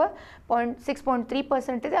ಇದ್ದೀವಿ ನಾವು.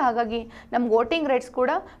 6.3% ಇದೆ. ಹಾಗಾಗಿ ನಮ್ಗೆ ವೋಟಿಂಗ್ ರೇಟ್ಸ್ ಕೂಡ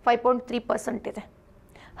 5.3% ಇದೆ.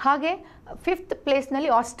 ಹಾಗೆ 5th ಪ್ಲೇಸ್ನಲ್ಲಿ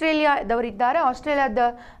ಆಸ್ಟ್ರೇಲಿಯಾದವರಿದ್ದಾರೆ. ಆಸ್ಟ್ರೇಲಿಯಾದ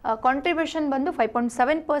ಕಾಂಟ್ರಿಬ್ಯೂಷನ್ ಬಂದು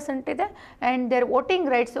 5.7% ಇದೆ ಆ್ಯಂಡ್ ದೇರ್ ವೋಟಿಂಗ್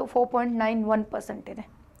ರೈಟ್ಸು 4.91% ಇದೆ.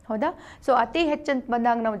 ಹೌದಾ? ಸೊ ಅತಿ ಹೆಚ್ಚಂತ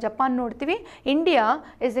ಬಂದಾಗ ನಾವು ಜಪಾನ್ ನೋಡ್ತೀವಿ. India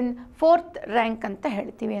is in 4th rank ಅಂತ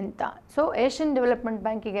ಹೇಳ್ತೀವಿ ಅಂತ. ಸೊ ಏಷ್ಯನ್ ಡೆವಲಪ್ಮೆಂಟ್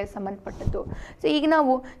ಬ್ಯಾಂಕಿಗೆ ಸಂಬಂಧಪಟ್ಟದ್ದು. ಸೊ ಈಗ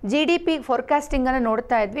ನಾವು GDP ಫೋರ್ಕಾಸ್ಟಿಂಗನ್ನು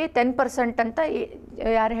ನೋಡ್ತಾ ಇದ್ವಿ. 10% ಅಂತ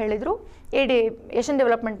ಯಾರು ಹೇಳಿದರು? ಏಷ್ಯನ್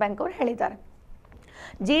ಡೆವಲಪ್ಮೆಂಟ್ ಬ್ಯಾಂಕ್ ಅವರು ಹೇಳಿದ್ದಾರೆ.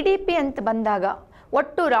 GDP ಅಂತ ಬಂದಾಗ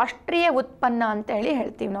ಒಟ್ಟು ರಾಷ್ಟ್ರೀಯ ಉತ್ಪನ್ನ ಅಂತ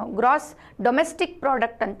ಹೇಳ್ತೀವಿ ನಾವು. ಗ್ರಾಸ್ ಡೊಮೆಸ್ಟಿಕ್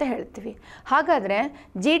ಪ್ರಾಡಕ್ಟ್ ಅಂತ ಹೇಳ್ತೀವಿ. ಹಾಗಾದರೆ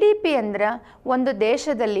GDP ಅಂದರೆ ಒಂದು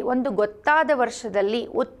ದೇಶದಲ್ಲಿ ಒಂದು ಗೊತ್ತಾದ ವರ್ಷದಲ್ಲಿ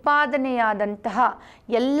ಉತ್ಪಾದನೆಯಾದಂತಹ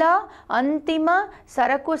ಎಲ್ಲ ಅಂತಿಮ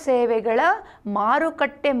ಸರಕು ಸೇವೆಗಳ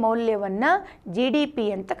ಮಾರುಕಟ್ಟೆ ಮೌಲ್ಯವನ್ನು GDP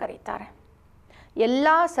ಅಂತ ಕರೀತಾರೆ. ಎಲ್ಲ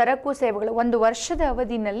ಸರಕು ಸೇವೆಗಳು ಒಂದು ವರ್ಷದ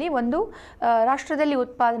ಅವಧಿಯಲ್ಲಿ ಒಂದು ರಾಷ್ಟ್ರದಲ್ಲಿ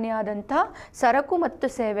ಉತ್ಪಾದನೆಯಾದಂತಹ ಸರಕು ಮತ್ತು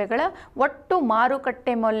ಸೇವೆಗಳ ಒಟ್ಟು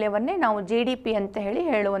ಮಾರುಕಟ್ಟೆ ಮೌಲ್ಯವನ್ನೇ ನಾವು GDP ಅಂತ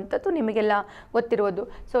ಹೇಳುವಂಥದ್ದು ನಿಮಗೆಲ್ಲ ಗೊತ್ತಿರುವುದು.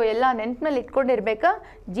 ಸೊ ಎಲ್ಲ ನೆನಪಿನಲ್ಲಿ ಇಟ್ಕೊಂಡಿರ್ಬೇಕಾ?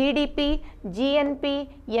 GDP, GNP,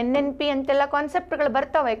 NNP ಅಂತೆಲ್ಲ ಕಾನ್ಸೆಪ್ಟ್ಗಳು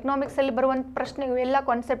ಬರ್ತಾವೆ. ಎಕನಾಮಿಕ್ಸಲ್ಲಿ ಬರುವಂಥ ಪ್ರಶ್ನೆ ಇವೆಲ್ಲ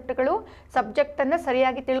ಕಾನ್ಸೆಪ್ಟ್ಗಳು ಸಬ್ಜೆಕ್ಟನ್ನು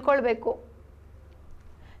ಸರಿಯಾಗಿ ತಿಳ್ಕೊಳ್ಬೇಕು.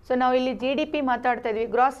 ಸೊ ನಾವು ಇಲ್ಲಿ GDP ಮಾತಾಡ್ತಾ ಇದ್ವಿ.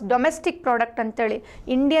 ಗ್ರಾಸ್ ಡೊಮೆಸ್ಟಿಕ್ ಪ್ರಾಡಕ್ಟ್ ಅಂತೇಳಿ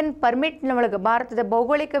ಇಂಡಿಯನ್ ಪರ್ಮಿಟ್ನ ಒಳಗೆ ಭಾರತದ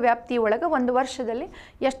ಭೌಗೋಳಿಕ ವ್ಯಾಪ್ತಿ ಒಳಗೆ ಒಂದು ವರ್ಷದಲ್ಲಿ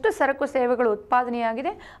ಎಷ್ಟು ಸರಕು ಸೇವೆಗಳು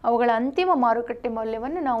ಉತ್ಪಾದನೆಯಾಗಿದೆ ಅವುಗಳ ಅಂತಿಮ ಮಾರುಕಟ್ಟೆ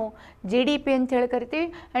ಮೌಲ್ಯವನ್ನು ನಾವು GDP ಅಂತ ಹೇಳಿ ಕರಿತೀವಿ.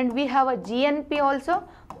 And we have a GNP also,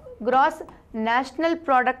 gross national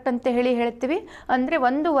product ಅಂತ ಹೇಳ್ತೀವಿ. ಅಂದರೆ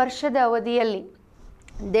ಒಂದು ವರ್ಷದ ಅವಧಿಯಲ್ಲಿ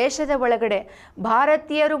ದೇಶದ ಒಳಗಡೆ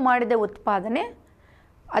ಭಾರತೀಯರು ಮಾಡಿದ ಉತ್ಪಾದನೆ,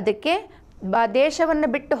 ಅದಕ್ಕೆ ದೇಶವನ್ನು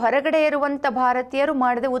ಬಿಟ್ಟು ಹೊರಗಡೆ ಇರುವಂಥ ಭಾರತೀಯರು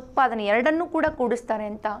ಮಾಡಿದ ಉತ್ಪಾದನೆ ಎರಡನ್ನೂ ಕೂಡ ಕೂಡಿಸ್ತಾರೆ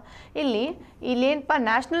ಅಂತ. ಇಲ್ಲೇನಪ್ಪ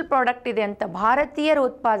ನ್ಯಾಷನಲ್ ಪ್ರಾಡಕ್ಟ್ ಇದೆ ಅಂತ ಭಾರತೀಯರ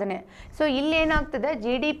ಉತ್ಪಾದನೆ. ಸೊ ಇಲ್ಲೇನಾಗ್ತದೆ,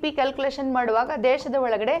 GDP ಕ್ಯಾಲ್ಕುಲೇಷನ್ ಮಾಡುವಾಗ ದೇಶದ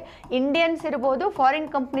ಒಳಗಡೆ ಇಂಡಿಯನ್ಸ್ ಇರ್ಬೋದು,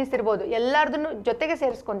 ಫಾರಿನ್ ಕಂಪ್ನೀಸ್ ಇರ್ಬೋದು, ಎಲ್ಲರದನ್ನು ಜೊತೆಗೆ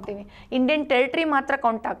ಸೇರಿಸ್ಕೊತೀವಿ. ಇಂಡಿಯನ್ ಟೆರಿಟರಿ ಮಾತ್ರ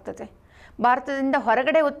ಕೌಂಟ್ ಆಗ್ತದೆ. ಭಾರತದಿಂದ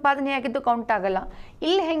ಹೊರಗಡೆ ಉತ್ಪಾದನೆಯಾಗಿದ್ದು ಕೌಂಟ್ ಆಗಲ್ಲ.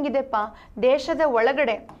 ಇಲ್ಲಿ ಹೆಂಗಿದೆಪ್ಪ, ದೇಶದ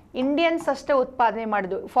ಒಳಗಡೆ ಇಂಡಿಯನ್ಸ್ ಅಷ್ಟೇ ಉತ್ಪಾದನೆ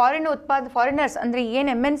ಮಾಡೋದು. ಫಾರಿನರ್ಸ್ ಅಂದರೆ ಏನು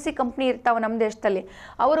MNC ಕಂಪ್ನಿ ಇರ್ತಾವೆ ನಮ್ಮ ದೇಶದಲ್ಲಿ,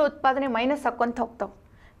 ಅವರ ಉತ್ಪಾದನೆ ಮೈನಸ್ ಹಾಕ್ಕೊಂತ ಹೋಗ್ತಾವೆ.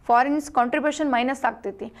 ಫಾರಿನ್ಸ್ ಕಾಂಟ್ರಿಬ್ಯೂಷನ್ ಮೈನಸ್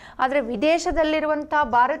ಆಗ್ತೈತಿ. ಆದರೆ ವಿದೇಶದಲ್ಲಿರುವಂಥ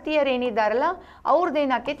ಭಾರತೀಯರು ಏನಿದ್ದಾರಲ್ಲ ಅವ್ರದ್ದು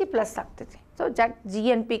ಏನಾಕೈತಿ, ಪ್ಲಸ್ ಆಗ್ತೈತಿ. ಸೊ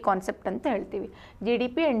GNP ಕಾನ್ಸೆಪ್ಟ್ ಅಂತ ಹೇಳ್ತೀವಿ.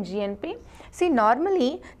 GDP and GNP. ನಾರ್ಮಲಿ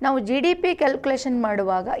ನಾವು GDP ಕ್ಯಾಲ್ಕುಲೇಷನ್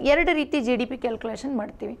ಮಾಡುವಾಗ ಎರಡು ರೀತಿ GDP ಕ್ಯಾಲ್ಕುಲೇಷನ್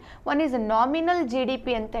ಮಾಡ್ತೀವಿ. ಒನ್ ಈಸ್ ನಾಮಿನಲ್ GDP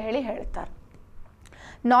ಅಂತ ಹೇಳ್ತಾರೆ.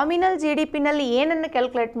 ನಾಮಿನಲ್ GDPನಲ್ಲಿ ಏನನ್ನು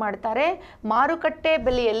ಕ್ಯಾಲ್ಕುಲೇಟ್ ಮಾಡ್ತಾರೆ, ಮಾರುಕಟ್ಟೆ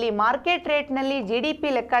ಬೆಲೆಯಲ್ಲಿ ಮಾರ್ಕೆಟ್ ರೇಟ್ನಲ್ಲಿ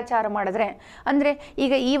GDP ಲೆಕ್ಕಾಚಾರ ಮಾಡಿದ್ರೆ, ಅಂದರೆ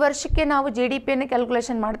ಈಗ ಈ ವರ್ಷಕ್ಕೆ ನಾವು GDPಯನ್ನು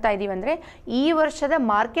ಕ್ಯಾಲ್ಕುಲೇಷನ್ ಮಾಡ್ತಾ ಇದ್ದೀವಿ ಅಂದರೆ ಈ ವರ್ಷದ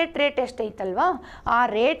ಮಾರ್ಕೆಟ್ ರೇಟ್ ಎಷ್ಟೈತಲ್ವಾ ಆ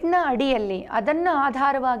ರೇಟ್ನ ಅಡಿಯಲ್ಲಿ ಅದನ್ನು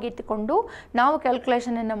ಆಧಾರವಾಗಿಟ್ಟುಕೊಂಡು ನಾವು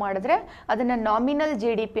ಕ್ಯಾಲ್ಕುಲೇಷನನ್ನು ಮಾಡಿದ್ರೆ ಅದನ್ನು ನಾಮಿನಲ್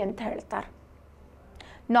GDP ಅಂತ ಹೇಳ್ತಾರೆ.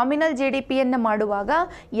 ನಾಮಿನಲ್ GDPಯನ್ನು ಮಾಡುವಾಗ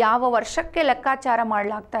ಯಾವ ವರ್ಷಕ್ಕೆ ಲೆಕ್ಕಾಚಾರ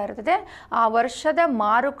ಮಾಡಲಾಗ್ತಾ ಇರ್ತದೆ ಆ ವರ್ಷದ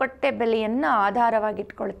ಮಾರುಕಟ್ಟೆ ಬೆಲೆಯನ್ನು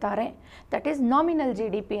ಆಧಾರವಾಗಿಟ್ಕೊಳ್ತಾರೆ. ದಟ್ ಈಸ್ ನಾಮಿನಲ್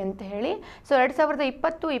GDP ಅಂತ ಹೇಳಿ. ಸೊ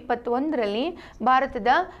 2020-21ರಲ್ಲಿ ಭಾರತದ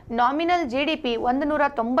ನಾಮಿನಲ್ GDP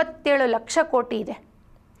 197 ಲಕ್ಷ ಕೋಟಿ ಇದೆ.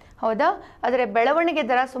 ಹೌದಾ? ಅದರ ಬೆಳವಣಿಗೆ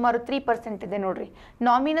ದರ ಸುಮಾರು 3% ಇದೆ ನೋಡ್ರಿ.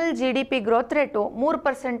 ನಾಮಿನಲ್ GDP ಗ್ರೋತ್ ರೇಟು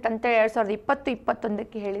 3% ಅಂತ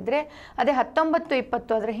 2020-21ಕ್ಕೆ ಹೇಳಿದರೆ, ಅದೇ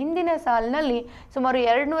 19-20 ಅದರ ಹಿಂದಿನ ಸಾಲಿನಲ್ಲಿ ಸುಮಾರು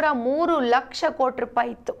 203 ಲಕ್ಷ ಕೋಟಿ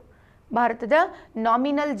ರೂಪಾಯಿ ಇತ್ತು ಭಾರತದ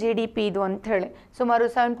ನಾಮಿನಲ್ GDP ಇದು ಅಂಥೇಳಿ. ಸುಮಾರು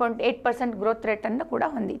 7.8% ಗ್ರೋತ್ ರೇಟನ್ನು ಕೂಡ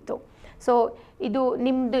ಹೊಂದಿತ್ತು. ಸೊ ಇದು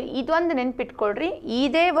ನಿಮ್ಮದು ಇದೊಂದು ನೆನ್ಪಿಟ್ಕೊಳ್ರಿ,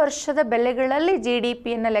 ಇದೇ ವರ್ಷದ ಬೆಲೆಗಳಲ್ಲಿ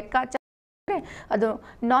GDPಯನ್ನು ಲೆಕ್ಕಾಚಾರ ಅದು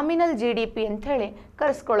ನಾಮಿನಲ್ GDP ಅಂಥೇಳಿ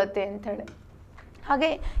ಕರೆಸ್ಕೊಳ್ಳುತ್ತೆ ಅಂಥೇಳಿ. ಹಾಗೆ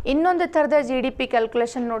ಇನ್ನೊಂದು ಥರದ GDP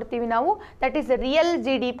ಕ್ಯಾಲ್ಕುಲೇಷನ್ ನೋಡ್ತೀವಿ ನಾವು, ದಟ್ ಈಸ್ ರಿಯಲ್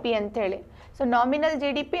GDP ಅಂಥೇಳಿ. So nominal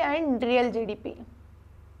GDP and real GDP.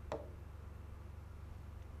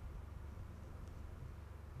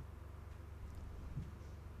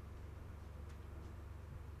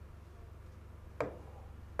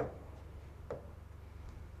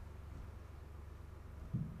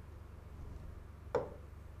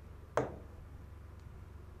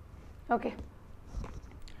 Okay.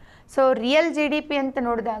 So real GDP ಅಂತ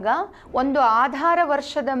ನೋಡಿದಾಗ ಒಂದು ಆಧಾರ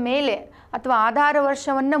ವರ್ಷದ ಮೇಲೆ ಅಥವಾ ಆಧಾರ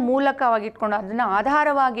ವರ್ಷವನ್ನು ಮೂಲಕವಾಗಿಟ್ಕೊಂಡು ಅದನ್ನು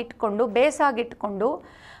ಆಧಾರವಾಗಿಟ್ಕೊಂಡು ಬೇಸಾಗಿಟ್ಕೊಂಡು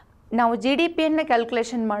ನಾವು GDPಯನ್ನು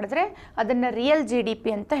ಕ್ಯಾಲ್ಕುಲೇಷನ್ ಮಾಡಿದ್ರೆ ಅದನ್ನು ರಿಯಲ್ GDP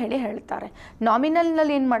ಅಂತ ಹೇಳ್ತಾರೆ.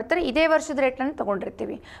 ನಾಮಿನಲ್ನಲ್ಲಿ ಏನು ಮಾಡ್ತಾರೆ, ಇದೇ ವರ್ಷದ ರೇಟನ್ನು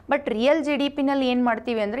ತೊಗೊಂಡಿರ್ತೀವಿ. ಬಟ್ ರಿಯಲ್ GDPನಲ್ಲಿ ಏನು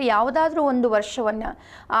ಮಾಡ್ತೀವಿ ಅಂದರೆ ಯಾವುದಾದ್ರೂ ಒಂದು ವರ್ಷವನ್ನು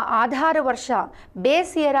ಆ ಆಧಾರ ವರ್ಷ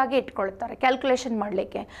ಬೇಸ್ ಇಯರ್ ಆಗಿ ಇಟ್ಕೊಳ್ತಾರೆ ಕ್ಯಾಲ್ಕುಲೇಷನ್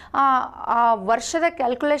ಮಾಡಲಿಕ್ಕೆ. ಆ ವರ್ಷದ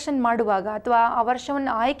ಕ್ಯಾಲ್ಕುಲೇಷನ್ ಮಾಡುವಾಗ ಅಥವಾ ಆ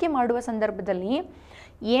ವರ್ಷವನ್ನು ಆಯ್ಕೆ ಮಾಡುವ ಸಂದರ್ಭದಲ್ಲಿ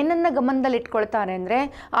ಏನನ್ನು ಗಮನದಲ್ಲಿ ಇಟ್ಕೊಳ್ತಾರೆ ಅಂದರೆ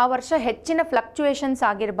ಆ ವರ್ಷ ಹೆಚ್ಚಿನ ಫ್ಲಕ್ಚುಯೇಷನ್ಸ್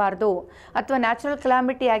ಆಗಿರಬಾರ್ದು ಅಥವಾ ನ್ಯಾಚುರಲ್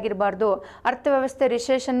ಕ್ಲಾಮಿಟಿ ಆಗಿರಬಾರ್ದು, ಅರ್ಥವ್ಯವಸ್ಥೆ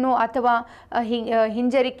ರಿಸೆಷನ್ನು ಅಥವಾ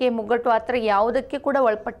ಹಿಂಜರಿಕೆ ಮುಗ್ಗಟ್ಟು ಆ ಥರ ಯಾವುದಕ್ಕೆ ಕೂಡ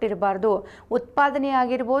ಒಳಪಟ್ಟಿರಬಾರ್ದು, ಉತ್ಪಾದನೆ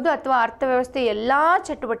ಆಗಿರ್ಬೋದು ಅಥವಾ ಅರ್ಥವ್ಯವಸ್ಥೆ ಎಲ್ಲ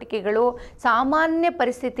ಚಟುವಟಿಕೆಗಳು ಸಾಮಾನ್ಯ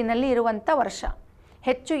ಪರಿಸ್ಥಿತಿನಲ್ಲಿ ಇರುವಂಥ ವರ್ಷ,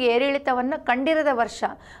 ಹೆಚ್ಚು ಏರಿಳಿತವನ್ನು ಕಂಡಿರದ ವರ್ಷ,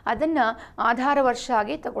 ಅದನ್ನು ಆಧಾರ ವರ್ಷ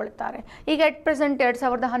ಆಗಿ ತಗೊಳ್ತಾರೆ. ಈಗ ಎಟ್ ಪ್ರೆಸೆಂಟ್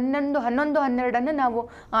 2011-12 ನಾವು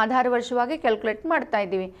ಆಧಾರ ವರ್ಷವಾಗಿ ಕ್ಯಾಲ್ಕುಲೇಟ್ ಮಾಡ್ತಾ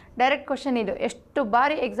ಇದ್ದೀವಿ. ಡೈರೆಕ್ಟ್ ಕ್ವಶನ್ ಇದು, ಎಷ್ಟು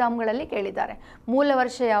ಬಾರಿ ಎಕ್ಸಾಮ್ಗಳಲ್ಲಿ ಕೇಳಿದ್ದಾರೆ, ಮೂಲ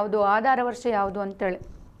ವರ್ಷ ಯಾವುದು, ಆಧಾರ ವರ್ಷ ಯಾವುದು ಅಂತೇಳಿ.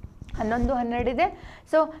 11-12 ಇದೆ.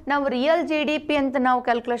 ಸೊ ನಾವು ರಿಯಲ್ GDP ಅಂತ ನಾವು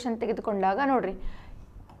ಕ್ಯಾಲ್ಕುಲೇಷನ್ ತೆಗೆದುಕೊಂಡಾಗ ನೋಡಿರಿ,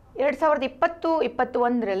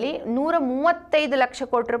 2020-21ರಲ್ಲಿ 135 ಲಕ್ಷ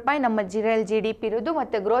ಕೋಟಿ ರೂಪಾಯಿ ನಮ್ಮ ರಿಯಲ್ GDP ಇರೋದು,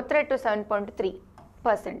 ಮತ್ತು ಗ್ರೋತ್ ರೇಟು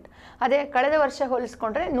 7.3%. ಅದೇ ಕಳೆದ ವರ್ಷ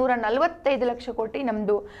ಹೋಲಿಸ್ಕೊಂಡ್ರೆ 145 ಲಕ್ಷ ಕೋಟಿ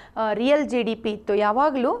ನಮ್ಮದು ರಿಯಲ್ GDP ಇತ್ತು.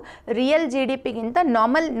 ಯಾವಾಗಲೂ ರಿಯಲ್ GDPಗಿಂತ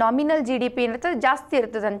ನಾಮಿನಲ್ GDP ಇರ್ತದೆ ಜಾಸ್ತಿ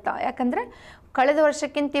ಇರ್ತದಂತ. ಯಾಕಂದರೆ ಕಳೆದ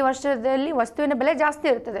ವರ್ಷಕ್ಕಿಂತ ಈ ವರ್ಷದಲ್ಲಿ ವಸ್ತುವಿನ ಬೆಲೆ ಜಾಸ್ತಿ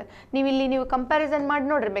ಇರ್ತದೆ. ನೀವು ಕಂಪ್ಯಾರಿಸನ್ ಮಾಡಿ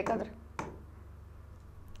ನೋಡ್ರಿ ಬೇಕಾದ್ರೆ.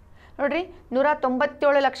 ನೋಡ್ರಿ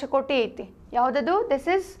 197 ಲಕ್ಷ ಕೋಟಿ ಐತಿ. ಯಾವುದದು?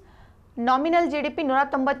 This is nominal GDP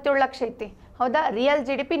 197 lakh ಐತಿ. ಹೌದಾ? ರಿಯಲ್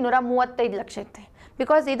GDP 135 ಲಕ್ಷ ಐತಿ.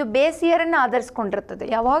 ಬಿಕಾಸ್ ಇದು ಬೇಸ್ ಇಯರನ್ನು ಆಧರಿಸ್ಕೊಂಡಿರ್ತದೆ.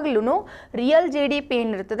 ಯಾವಾಗಲೂ ರಿಯಲ್ GDP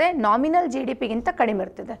ಏನಿರ್ತದೆ ನಾಮಿನಲ್ GDPಗಿಂತ ಕಡಿಮೆ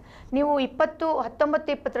ಇರ್ತದೆ. ನೀವು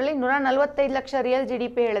 19-20ರಲ್ಲಿ 145 ಲಕ್ಷ ರಿಯಲ್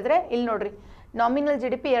GDP ಹೇಳಿದ್ರೆ, ಇಲ್ಲಿ ನೋಡ್ರಿ ನಾಮಿನಲ್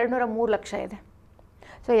GDP 203 ಲಕ್ಷ ಇದೆ.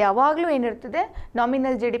 ಸೊ ಯಾವಾಗಲೂ ಏನಿರ್ತದೆ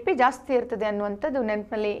ನಾಮಿನಲ್ GDP ಜಾಸ್ತಿ ಇರ್ತದೆ ಅನ್ನುವಂಥದ್ದು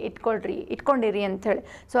ನೆನಪಿನಲ್ಲಿ ಇಟ್ಕೊಂಡಿರಿ ಅಂಥೇಳಿ.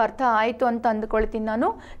 ಸೊ ಅರ್ಥ ಆಯಿತು ಅಂತ ಅಂದ್ಕೊಳ್ತೀನಿ ನಾನು.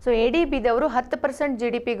 ಸೊ ADBದವರು 10%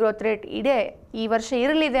 GDP ಗ್ರೋತ್ ರೇಟ್ ಈ ವರ್ಷ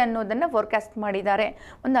ಇರಲಿದೆ ಅನ್ನೋದನ್ನು ಫೋರ್ಕಾಸ್ಟ್ ಮಾಡಿದ್ದಾರೆ,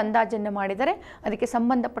 ಒಂದು ಅಂದಾಜನ್ನು ಮಾಡಿದ್ದಾರೆ. ಅದಕ್ಕೆ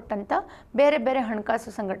ಸಂಬಂಧಪಟ್ಟಂಥ ಬೇರೆ ಬೇರೆ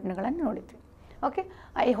ಹಣಕಾಸು ಸಂಘಟನೆಗಳನ್ನು ನೋಡಿದ್ವಿ. ಓಕೆ,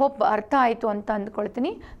 ಐ ಹೋಪ್ ಅರ್ಥ ಆಯಿತು ಅಂತ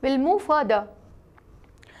ಅಂದ್ಕೊಳ್ತೀನಿ. Will move further.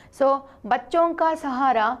 ಸೊ ಬಚ್ಚೋಂ ಕಾ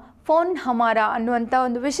ಸಹಾರಾ ಫೋನ್ ಹಮಾರಾ ಅನ್ನುವಂಥ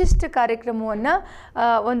ಒಂದು ವಿಶಿಷ್ಟ ಕಾರ್ಯಕ್ರಮವನ್ನು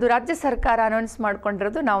ಒಂದು ರಾಜ್ಯ ಸರ್ಕಾರ ಅನೌನ್ಸ್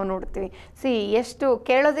ಮಾಡ್ಕೊಂಡಿರೋದು ನಾವು ನೋಡ್ತೀವಿ. ಎಷ್ಟು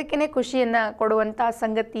ಕೇಳೋದಕ್ಕೇ ಖುಷಿಯನ್ನು ಕೊಡುವಂಥ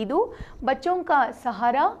ಸಂಗತಿ ಇದು. ಬಚ್ಚೋಂ ಕಾ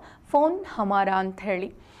ಸಹಾರಾ ಫೋನ್ ಹಮಾರಾ ಅಂತ ಹೇಳಿ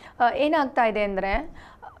ಏನಾಗ್ತಾ ಇದೆ ಅಂದರೆ,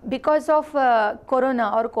 because of corona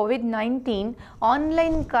R COVID-19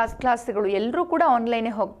 online ಕ್ಲಾಸ್ಗಳು ಎಲ್ಲರೂ ಕೂಡ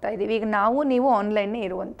ಆನ್ಲೈನೇ ಹೋಗ್ತಾ ಇದ್ದೀವಿ. ಈಗ ನೀವು ಆನ್ಲೈನೇ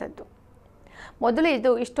ಇರುವಂಥದ್ದು. ಮೊದಲು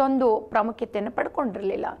ಇದು ಇಷ್ಟೊಂದು ಪ್ರಾಮುಖ್ಯತೆಯನ್ನು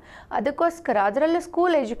ಪಡ್ಕೊಂಡಿರಲಿಲ್ಲ. ಅದಕ್ಕೋಸ್ಕರ ಅದರಲ್ಲೂ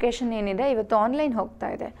ಸ್ಕೂಲ್ ಎಜುಕೇಷನ್ ಏನಿದೆ ಇವತ್ತು ಆನ್ಲೈನ್ ಹೋಗ್ತಾ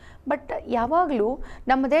ಇದೆ. ಬಟ್ ಯಾವಾಗಲೂ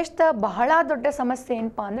ನಮ್ಮ ದೇಶದ ಬಹಳ ದೊಡ್ಡ ಸಮಸ್ಯೆ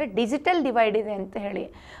ಏನಪ್ಪ ಅಂದರೆ ಡಿಜಿಟಲ್ ಡಿವೈಡ್ ಇದೆ ಅಂತ ಹೇಳಿ.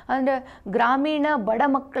 ಅಂದರೆ ಗ್ರಾಮೀಣ ಬಡ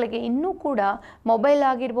ಮಕ್ಕಳಿಗೆ ಇನ್ನೂ ಕೂಡ ಮೊಬೈಲ್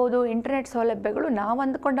ಆಗಿರ್ಬೋದು, ಇಂಟರ್ನೆಟ್ ಸೌಲಭ್ಯಗಳು ನಾವು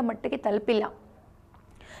ಅಂದ್ಕೊಂಡ ಮಟ್ಟಿಗೆ ತಲುಪಿಲ್ಲ.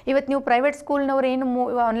 ಇವತ್ತು ನೀವು ಪ್ರೈವೇಟ್ ಸ್ಕೂಲ್ನವರು ಏನು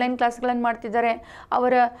ಆನ್ಲೈನ್ ಕ್ಲಾಸ್ಗಳನ್ನು ಮಾಡ್ತಿದ್ದಾರೆ,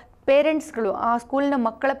 ಅವರ ಪೇರೆಂಟ್ಸ್ಗಳು, ಆ ಸ್ಕೂಲ್ನ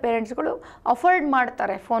ಮಕ್ಕಳ ಪೇರೆಂಟ್ಸ್ಗಳು ಅಫೋರ್ಡ್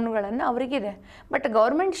ಮಾಡ್ತಾರೆ ಫೋನ್ಗಳನ್ನು, ಅವರಿಗಿದೆ. ಬಟ್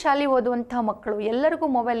ಗೌರ್ಮೆಂಟ್ ಶಾಲೆ ಓದುವಂಥ ಮಕ್ಕಳು ಎಲ್ಲರಿಗೂ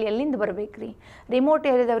ಮೊಬೈಲ್ ಎಲ್ಲಿಂದ ಬರಬೇಕ್ರಿ, ರಿಮೋಟ್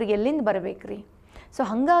ಏರಿಯಾದವ್ರಿಗೆ ಎಲ್ಲಿಂದ ಬರಬೇಕ್ರಿ. ಸೊ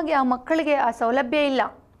ಹಾಗಾಗಿ ಆ ಮಕ್ಕಳಿಗೆ ಆ ಸೌಲಭ್ಯ ಇಲ್ಲ.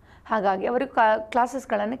 ಹಾಗಾಗಿ ಅವ್ರಿಗೆ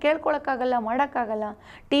ಕ್ಲಾಸಸ್ಗಳನ್ನು ಕೇಳ್ಕೊಳಕ್ಕಾಗಲ್ಲ, ಮಾಡೋಕ್ಕಾಗಲ್ಲ.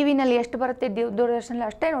 ಟಿ ವಿನಲ್ಲಿ ಎಷ್ಟು ಬರುತ್ತೆ ದೂರದರ್ಶನಲ್ಲಿ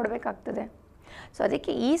ಅಷ್ಟೇ ನೋಡಬೇಕಾಗ್ತದೆ. ಸೊ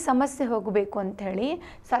ಅದಕ್ಕೆ ಈ ಸಮಸ್ಯೆ ಹೋಗಬೇಕು ಅಂಥೇಳಿ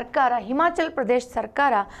ಸರ್ಕಾರ, ಹಿಮಾಚಲ್ ಪ್ರದೇಶ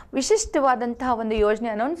ಸರ್ಕಾರ ವಿಶಿಷ್ಟವಾದಂತಹ ಒಂದು ಯೋಜನೆ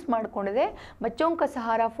ಅನೌನ್ಸ್ ಮಾಡಿಕೊಂಡಿದೆ, ಬಚ್ಚೋಂ ಕಾ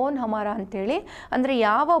ಸಹಾರಾ ಫೋನ್ ಹಮಾರಾ ಅಂಥೇಳಿ. ಅಂದರೆ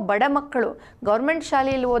ಯಾವ ಬಡ ಮಕ್ಕಳು ಗೌರ್ಮೆಂಟ್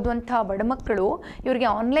ಶಾಲೆಯಲ್ಲಿ ಓದುವಂಥ ಬಡ ಮಕ್ಕಳು ಇವರಿಗೆ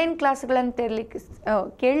ಆನ್ಲೈನ್ ಕ್ಲಾಸ್ಗಳನ್ನು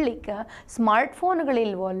ಕೇಳಲಿಕ್ಕೆ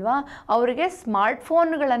ಸ್ಮಾರ್ಟ್ಫೋನ್ಗಳಿಲ್ವೋ ಅಲ್ವಾ, ಅವರಿಗೆ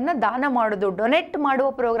ಸ್ಮಾರ್ಟ್ಫೋನ್ಗಳನ್ನು ದಾನ ಮಾಡೋದು, ಡೊನೇಟ್ ಮಾಡುವ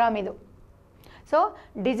ಪ್ರೋಗ್ರಾಮ್ ಇದು. ಸೊ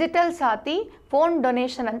ಡಿಜಿಟಲ್ ಸಾಥಿ ಫೋನ್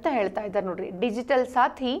ಡೊನೇಷನ್ ಅಂತ ಹೇಳ್ತಾ ಇದ್ದಾರೆ ನೋಡ್ರಿ. ಡಿಜಿಟಲ್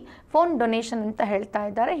ಸಾಥಿ ಫೋನ್ ಡೊನೇಷನ್ ಅಂತ ಹೇಳ್ತಾ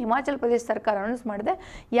ಇದ್ದಾರೆ. ಹಿಮಾಚಲ್ ಪ್ರದೇಶ ಸರ್ಕಾರ ಅನೌನ್ಸ್ ಮಾಡಿದೆ.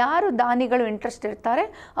 ಯಾರು ದಾನಿಗಳು ಇಂಟ್ರೆಸ್ಟ್ ಇರ್ತಾರೆ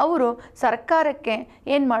ಅವರು ಸರ್ಕಾರಕ್ಕೆ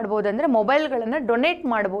ಏನು ಮಾಡ್ಬೋದು ಅಂದರೆ ಮೊಬೈಲ್ಗಳನ್ನು ಡೊನೇಟ್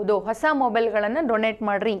ಮಾಡ್ಬೋದು. ಹೊಸ ಮೊಬೈಲ್ಗಳನ್ನು ಡೊನೇಟ್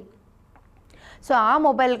ಮಾಡಿರಿ. ಸೊ ಆ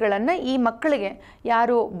ಮೊಬೈಲ್ಗಳನ್ನು ಈ ಮಕ್ಕಳಿಗೆ,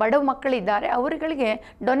 ಯಾರು ಬಡ ಮಕ್ಕಳಿದ್ದಾರೆ ಅವರುಗಳಿಗೆ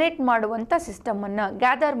ಡೊನೇಟ್ ಮಾಡುವಂಥ ಸಿಸ್ಟಮನ್ನು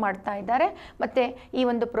ಗ್ಯಾದರ್ ಮಾಡ್ತಾ ಇದ್ದಾರೆ. ಮತ್ತು ಈ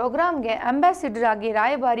ಒಂದು ಪ್ರೋಗ್ರಾಮ್ಗೆ ಅಂಬಾಸಿಡರ್ ಆಗಿ,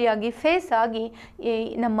 ರಾಯಭಾರಿಯಾಗಿ, ಫೇಸ್ ಆಗಿ ಈ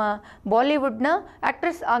ನಮ್ಮ ಬಾಲಿವುಡ್ನ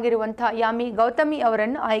ಆ್ಯಕ್ಟ್ರೆಸ್ ಆಗಿರುವಂಥ ಯಾಮಿ ಗೌತಮಿ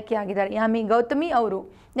ಅವರನ್ನು ಆಯ್ಕೆಯಾಗಿದ್ದಾರೆ. ಯಾಮಿ ಗೌತಮಿ ಅವರು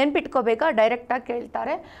ನೆನ್ಪಿಟ್ಕೋಬೇಕಾ, ಡೈರೆಕ್ಟಾಗಿ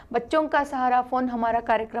ಕೇಳ್ತಾರೆ. ಬಚ್ಚೋಂ ಕಾ ಸಹಾರಾ ಫೋನ್ ಹಮಾರಾ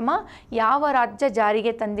ಕಾರ್ಯಕ್ರಮ ಯಾವ ರಾಜ್ಯ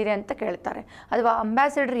ಜಾರಿಗೆ ತಂದಿದೆ ಅಂತ ಕೇಳ್ತಾರೆ, ಅಥವಾ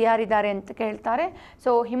ಅಂಬಾಸಿಡರ್ ಯಾರಿದ್ದಾರೆ ಅಂತ ಕೇಳ್ತಾರೆ.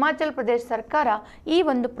 ಸೊ ಹಿಮಾಚಲ್ ಪ್ರದೇಶ ಸರ್ಕಾರ ಈ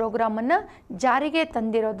ಒಂದು ಪ್ರೋಗ್ರಾಮನ್ನು ಜಾರಿಗೆ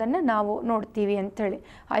ತಂದಿರೋದನ್ನು ನಾವು ನೋಡ್ತೀವಿ ಅಂಥೇಳಿ.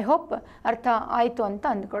 ಐ ಹೋಪ್ ಅರ್ಥ ಆಯಿತು ಅಂತ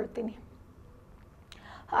ಅಂದ್ಕೊಳ್ತೀನಿ.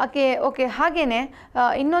 ಓಕೆ ಹಾಗೆಯೇ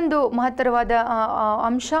ಇನ್ನೊಂದು ಮಹತ್ತರವಾದ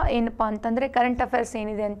ಅಂಶ ಏನಪ್ಪ ಅಂತಂದರೆ, ಕರೆಂಟ್ ಅಫೇರ್ಸ್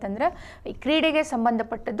ಏನಿದೆ ಅಂತಂದರೆ ಕ್ರೀಡೆಗೆ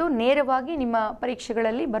ಸಂಬಂಧಪಟ್ಟದ್ದು, ನೇರವಾಗಿ ನಿಮ್ಮ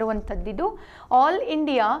ಪರೀಕ್ಷೆಗಳಲ್ಲಿ ಬರುವಂಥದ್ದಿದು. All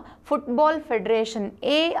India football federation,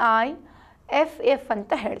 AIFF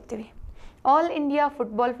ಅಂತ ಹೇಳ್ತೀವಿ. ಆಲ್ ಇಂಡಿಯಾ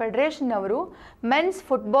ಫುಟ್ಬಾಲ್ ಫೆಡರೇಷನ್ ಅವರು men's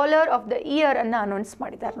footballer of the year ಅನ್ನು ಅನೌನ್ಸ್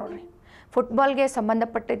ಮಾಡಿದ್ದಾರೆ ನೋಡ್ರಿ. ಫುಟ್ಬಾಲ್ಗೆ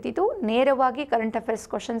ಸಂಬಂಧಪಟ್ಟಿದ್ದು ನೇರವಾಗಿ ಕರೆಂಟ್ ಅಫೇರ್ಸ್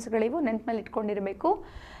ಕ್ವಶನ್ಸ್ಗಳಿವು ನೆನಪಿನಲ್ಲಿ ಇಟ್ಕೊಂಡಿರಬೇಕು.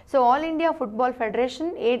 So all India football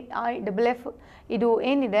federation AIFF ಇದು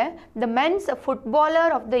ಏನಿದೆ, the men's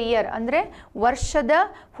footballer of the year ಅಂದರೆ ವರ್ಷದ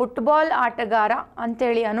ಫುಟ್ಬಾಲ್ ಆಟಗಾರ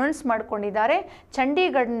ಅಂತೇಳಿ ಅನೌನ್ಸ್ ಮಾಡ್ಕೊಂಡಿದ್ದಾರೆ.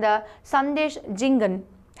 ಚಂಡೀಗಢದ ಸಂದೇಶ್ ಜಿಂಗನ್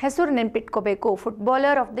ಹೆಸರು ನೆನಪಿಟ್ಕೋಬೇಕು.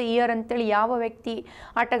 ಫುಟ್ಬಾಲರ್ ಆಫ್ ದ ಇಯರ್ ಅಂತೇಳಿ ಯಾವ ವ್ಯಕ್ತಿ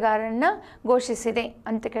ಆಟಗಾರನ್ನ ಘೋಷಿಸಿದೆ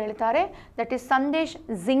ಅಂತ ಕೇಳ್ತಾರೆ. ದಟ್ ಈಸ್ ಸಂದೇಶ್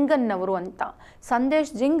ಜಿಂಗನ್ ಅವರು ಅಂತ.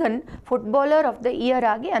 Sandesh ಜಿಂಗನ್ footballer of the year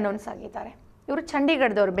ಆಗಿ ಅನೌನ್ಸ್ ಆಗಿದ್ದಾರೆ. ಇವರು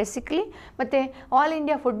ಚಂಡೀಗಢದವರು ಬೇಸಿಕ್ಲಿ. ಮತ್ತು ಆಲ್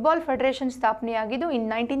ಇಂಡಿಯಾ ಫುಟ್ಬಾಲ್ ಫೆಡರೇಷನ್ ಸ್ಥಾಪನೆಯಾಗಿದ್ದು ಇನ್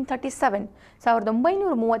 1937,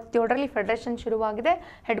 1937ರಲ್ಲಿ ಫೆಡರೇಷನ್ ಶುರುವಾಗಿದೆ.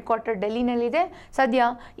 Head quarter ಡೆಲ್ಲಿನಲ್ಲಿದೆ.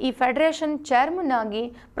 ಸದ್ಯ ಈ ಫೆಡರೇಷನ್ ಚೇರ್ಮನ್ ಆಗಿ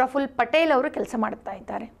ಪ್ರಫುಲ್ ಪಟೇಲ್ ಅವರು ಕೆಲಸ ಮಾಡ್ತಾ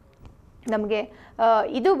ಇದ್ದಾರೆ. ನಮಗೆ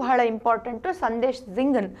ಇದು ಬಹಳ ಇಂಪಾರ್ಟೆಂಟು. ಸಂದೇಶ್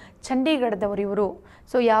ಜಿಂಗನ್ ಚಂಡೀಗಢದವರು ಇವರು.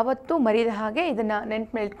 ಸೊ ಯಾವತ್ತೂ ಮರಿದ ಹಾಗೆ ಇದನ್ನು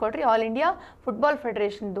ನೆನಪು ಇಟ್ಕೊಳ್ರಿ, ಆಲ್ ಇಂಡಿಯಾ ಫುಟ್ಬಾಲ್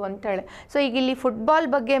ಫೆಡರೇಷನ್ದು ಅಂತೇಳಿ. ಸೊ ಈಗ ಇಲ್ಲಿ ಫುಟ್ಬಾಲ್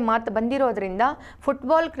ಬಗ್ಗೆ ಮಾತು ಬಂದಿರೋದ್ರಿಂದ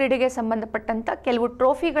ಫುಟ್ಬಾಲ್ ಕ್ರೀಡೆಗೆ ಸಂಬಂಧಪಟ್ಟಂಥ ಕೆಲವು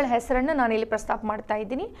ಟ್ರೋಫಿಗಳ ಹೆಸರನ್ನು ನಾನಿಲ್ಲಿ ಪ್ರಸ್ತಾಪ ಮಾಡ್ತಾ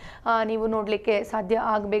ಇದ್ದೀನಿ, ನೀವು ನೋಡಲಿಕ್ಕೆ ಸಾಧ್ಯ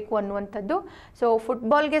ಆಗಬೇಕು ಅನ್ನುವಂಥದ್ದು. ಸೊ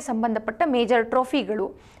ಫುಟ್ಬಾಲ್ಗೆ ಸಂಬಂಧಪಟ್ಟ ಮೇಜರ್ ಟ್ರೋಫಿಗಳು,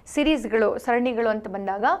 ಸಿರೀಸ್ಗಳು, ಸರಣಿಗಳು ಅಂತ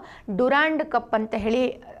ಬಂದಾಗ ಡುರಾಂಡ್ ಕಪ್ ಅಂತ ಹೇಳಿ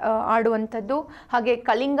ಆಡುವಂಥದ್ದು, ಹಾಗೆ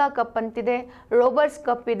ಕಲಿಂಗ ಕಪ್ ಅಂತಿದೆ, ರೋಬರ್ಸ್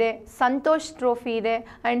ಕಪ್ ಇದೆ, ಸಂತೋಷ್ ಟ್ರೋಫಿ ಇದೆ,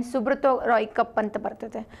 ಆ್ಯಂಡ್ ಸುಬ್ರತೋ ರಾಯ್ ಕಪ್ ಅಂತ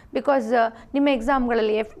ಬರ್ತದೆ. ಬಿಕಾಸ್ ನಿಮ್ಮ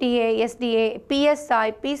ಎಕ್ಸಾಮ್ಗಳಲ್ಲಿ FDA, SDA, PSI,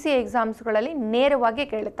 PSI ಎಕ್ಸಾಮ್ಸ್ಗಳಲ್ಲಿ ನೇರವಾಗಿ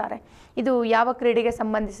ಕೇಳುತ್ತಾರೆ ಇದು ಯಾವ ಕ್ರೀಡೆಗೆ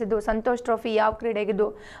ಸಂಬಂಧಿಸಿದ್ದು, ಸಂತೋಷ್ ಟ್ರೋಫಿ ಯಾವ ಕ್ರೀಡೆಗಿದು,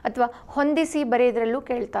 ಅಥವಾ ಹೊಂದಿಸಿ ಬರೆಯೋದ್ರಲ್ಲೂ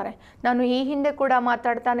ಕೇಳ್ತಾರೆ. ನಾನು ಈ ಹಿಂದೆ ಕೂಡ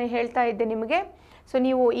ಮಾತಾಡ್ತಾನೆ ಹೇಳ್ತಾ ಇದ್ದೆ ನಿಮಗೆ. ಸೊ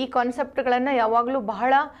ನೀವು ಈ ಕಾನ್ಸೆಪ್ಟ್ಗಳನ್ನು ಯಾವಾಗಲೂ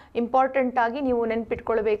ಬಹಳ ಇಂಪಾರ್ಟೆಂಟಾಗಿ ನೀವು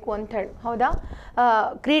ನೆನಪಿಟ್ಕೊಳ್ಬೇಕು ಅಂತ ಹೇಳಿ, ಹೌದಾ?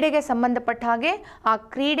 ಕ್ರೀಡೆಗೆ ಸಂಬಂಧಪಟ್ಟ ಹಾಗೆ ಆ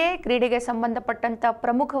ಕ್ರೀಡೆಗೆ ಸಂಬಂಧಪಟ್ಟಂಥ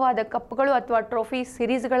ಪ್ರಮುಖವಾದ ಕಪ್ಗಳು ಅಥವಾ ಟ್ರೋಫಿ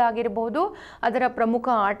ಸಿರೀಸ್ಗಳಾಗಿರ್ಬೋದು, ಅದರ ಪ್ರಮುಖ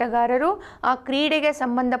ಆಟಗಾರರು, ಆ ಕ್ರೀಡೆಗೆ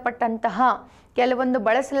ಸಂಬಂಧಪಟ್ಟಂತಹ ಕೆಲವೊಂದು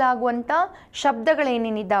ಬಳಸಲಾಗುವಂಥ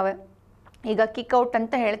ಶಬ್ದಗಳೇನೇನಿದ್ದಾವೆ. ಈಗ ಕಿಕ್ಔಟ್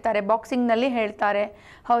ಅಂತ ಹೇಳ್ತಾರೆ, ಬಾಕ್ಸಿಂಗ್ನಲ್ಲಿ ಹೇಳ್ತಾರೆ,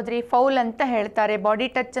 ಹೌದ್ರಿ, ಫೌಲ್ ಅಂತ ಹೇಳ್ತಾರೆ, ಬಾಡಿ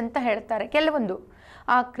ಟಚ್ ಅಂತ ಹೇಳ್ತಾರೆ. ಕೆಲವೊಂದು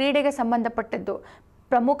ಆ ಕ್ರೀಡೆಗೆ ಸಂಬಂಧಪಟ್ಟದ್ದು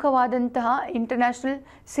ಪ್ರಮುಖವಾದಂತಹ ಇಂಟರ್ನ್ಯಾಷನಲ್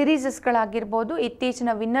ಸಿರೀಸಸ್ಗಳಾಗಿರ್ಬೋದು, ಇತ್ತೀಚಿನ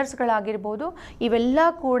ವಿನ್ನರ್ಸ್ಗಳಾಗಿರ್ಬೋದು, ಇವೆಲ್ಲ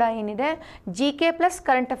ಕೂಡ ಏನಿದೆ GK ಪ್ಲಸ್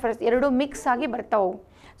ಕರೆಂಟ್ ಅಫೇರ್ಸ್ ಎರಡೂ ಮಿಕ್ಸ್ ಆಗಿ ಬರ್ತಾವೆ.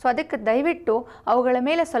 ಸೊ ಅದಕ್ಕೆ ದಯವಿಟ್ಟು ಅವುಗಳ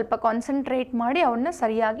ಮೇಲೆ ಸ್ವಲ್ಪ ಕಾನ್ಸಂಟ್ರೇಟ್ ಮಾಡಿ ಅವನ್ನ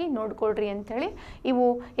ಸರಿಯಾಗಿ ನೋಡ್ಕೊಳ್ರಿ ಅಂಥೇಳಿ. ಇವು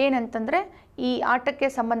ಏನಂತಂದರೆ ಈ ಆಟಕ್ಕೆ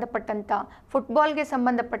ಸಂಬಂಧಪಟ್ಟಂಥ, ಫುಟ್ಬಾಲ್ಗೆ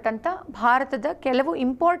ಸಂಬಂಧಪಟ್ಟಂಥ ಭಾರತದ ಕೆಲವು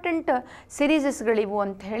ಇಂಪಾರ್ಟೆಂಟ್ ಸಿರೀಸಸ್ಗಳಿವು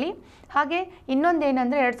ಅಂಥೇಳಿ. ಹಾಗೆ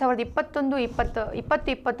ಇನ್ನೊಂದೇನೆಂದರೆ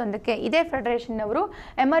 2021 ಇದೇ ಫೆಡರೇಷನ್ನವರು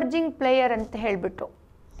ಎಮರ್ಜಿಂಗ್ ಪ್ಲೇಯರ್ ಅಂತ ಹೇಳಿಬಿಟ್ಟು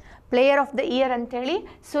ಪ್ಲೇಯರ್ ಆಫ್ ದ ಇಯರ್ ಅಂಥೇಳಿ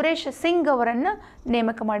ಸುರೇಶ್ ಸಿಂಗ್ ಅವರನ್ನು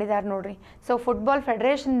ನೇಮಕ ಮಾಡಿದ್ದಾರೆ ನೋಡ್ರಿ. ಸೊ ಫುಟ್ಬಾಲ್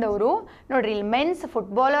ಫೆಡರೇಷನ್ದವರು ನೋಡ್ರಿ, ಇಲ್ಲಿ men's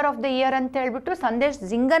footballer of the year ಅಂತ ಹೇಳ್ಬಿಟ್ಟು ಸಂದೇಶ್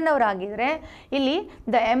ಜಿಂಗನ್ ಅವರಾಗಿದ್ದರೆ, ಇಲ್ಲಿ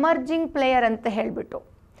ದ ಎಮರ್ಜಿಂಗ್ ಪ್ಲೇಯರ್ ಅಂತ ಹೇಳಿಬಿಟ್ಟು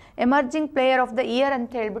emerging player of the year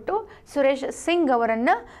ಅಂತ ಹೇಳ್ಬಿಟ್ಟು ಸುರೇಶ್ ಸಿಂಗ್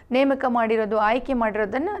ಅವರನ್ನು ನೇಮಕ ಮಾಡಿರೋದು, ಆಯ್ಕೆ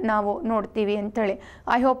ಮಾಡಿರೋದನ್ನು ನಾವು ನೋಡ್ತೀವಿ ಅಂಥೇಳಿ.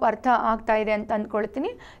 ಐ ಹೋಪ್ ಅರ್ಥ ಆಗ್ತಾ ಇದೆ ಅಂತ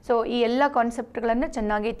ಅಂದ್ಕೊಳ್ತೀನಿ. ಸೊ ಈ ಎಲ್ಲ ಕಾನ್ಸೆಪ್ಟ್ಗಳನ್ನು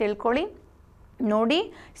ಚೆನ್ನಾಗಿ ತಿಳ್ಕೊಳ್ಳಿ, ನೋಡಿ.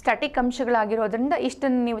 ಸ್ಟ್ಯಾಟಿಕ್ ಅಂಶಗಳಾಗಿರೋದ್ರಿಂದ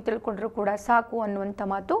ಇಷ್ಟನ್ನು ನೀವು ತಿಳ್ಕೊಂಡ್ರೂ ಕೂಡ ಸಾಕು ಅನ್ನುವಂಥ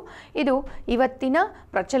ಮಾತು. ಇದು ಇವತ್ತಿನ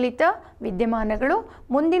ಪ್ರಚಲಿತ ವಿದ್ಯಮಾನಗಳು.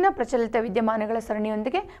 ಮುಂದಿನ ಪ್ರಚಲಿತ ವಿದ್ಯಮಾನಗಳ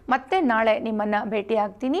ಸರಣಿಯೊಂದಿಗೆ ಮತ್ತೆ ನಾಳೆ ನಿಮ್ಮನ್ನು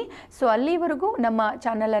ಭೇಟಿಯಾಗ್ತೀನಿ. ಸೊ ಅಲ್ಲಿವರೆಗೂ ನಮ್ಮ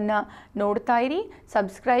ಚಾನಲನ್ನು ನೋಡ್ತಾ ಇರಿ,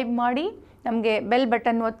 ಸಬ್ಸ್ಕ್ರೈಬ್ ಮಾಡಿ, ನಮಗೆ ಬೆಲ್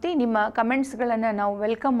ಬಟನ್ ಒತ್ತಿ. ನಿಮ್ಮ ಕಮೆಂಟ್ಸ್ಗಳನ್ನು ನಾವು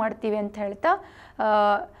ವೆಲ್ಕಮ್ ಮಾಡ್ತೀವಿ ಅಂತ ಹೇಳ್ತಾ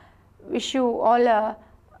wish you all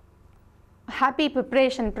happy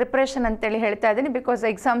preparation ಅಂತೇಳಿ ಹೇಳ್ತಾ ಇದ್ದೀನಿ. ಬಿಕಾಸ್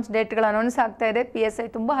ಎಕ್ಸಾಮ್ಸ್ ಡೇಟ್ಗಳು ಅನೌನ್ಸ್ ಆಗ್ತಾ ಇದೆ, PSI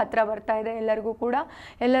ತುಂಬ ಹತ್ತಿರ ಬರ್ತಾ ಇದೆ.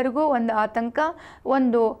 ಎಲ್ಲರಿಗೂ ಒಂದು ಆತಂಕ,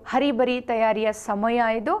 ಒಂದು ಹರಿಬರಿ ತಯಾರಿಯ ಸಮಯ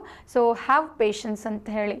ಇದು. ಸೊ ಹ್ಯಾವ್ ಪೇಷನ್ಸ್ ಅಂತ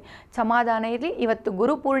ಹೇಳಿ, ಸಮಾಧಾನ ಇರಲಿ. ಇವತ್ತು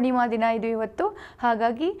ಗುರು ಪೂರ್ಣಿಮಾ ದಿನ ಇದು ಇವತ್ತು.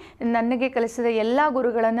 ಹಾಗಾಗಿ ನನಗೆ ಕಲಿಸಿದ ಎಲ್ಲ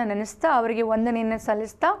ಗುರುಗಳನ್ನು ನೆನೆಸ್ತಾ, ಅವರಿಗೆ ವಂದನೆಯನ್ನು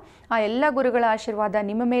ಸಲ್ಲಿಸ್ತಾ, ಆ ಎಲ್ಲ ಗುರುಗಳ ಆಶೀರ್ವಾದ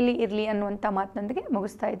ನಿಮ್ಮ ಮೇಲೆ ಇರಲಿ ಅನ್ನುವಂಥ ಮಾತಿನೊಂದಿಗೆ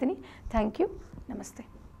ಮುಗಿಸ್ತಾ ಇದ್ದೀನಿ. Thank you. ನಮಸ್ತೆ.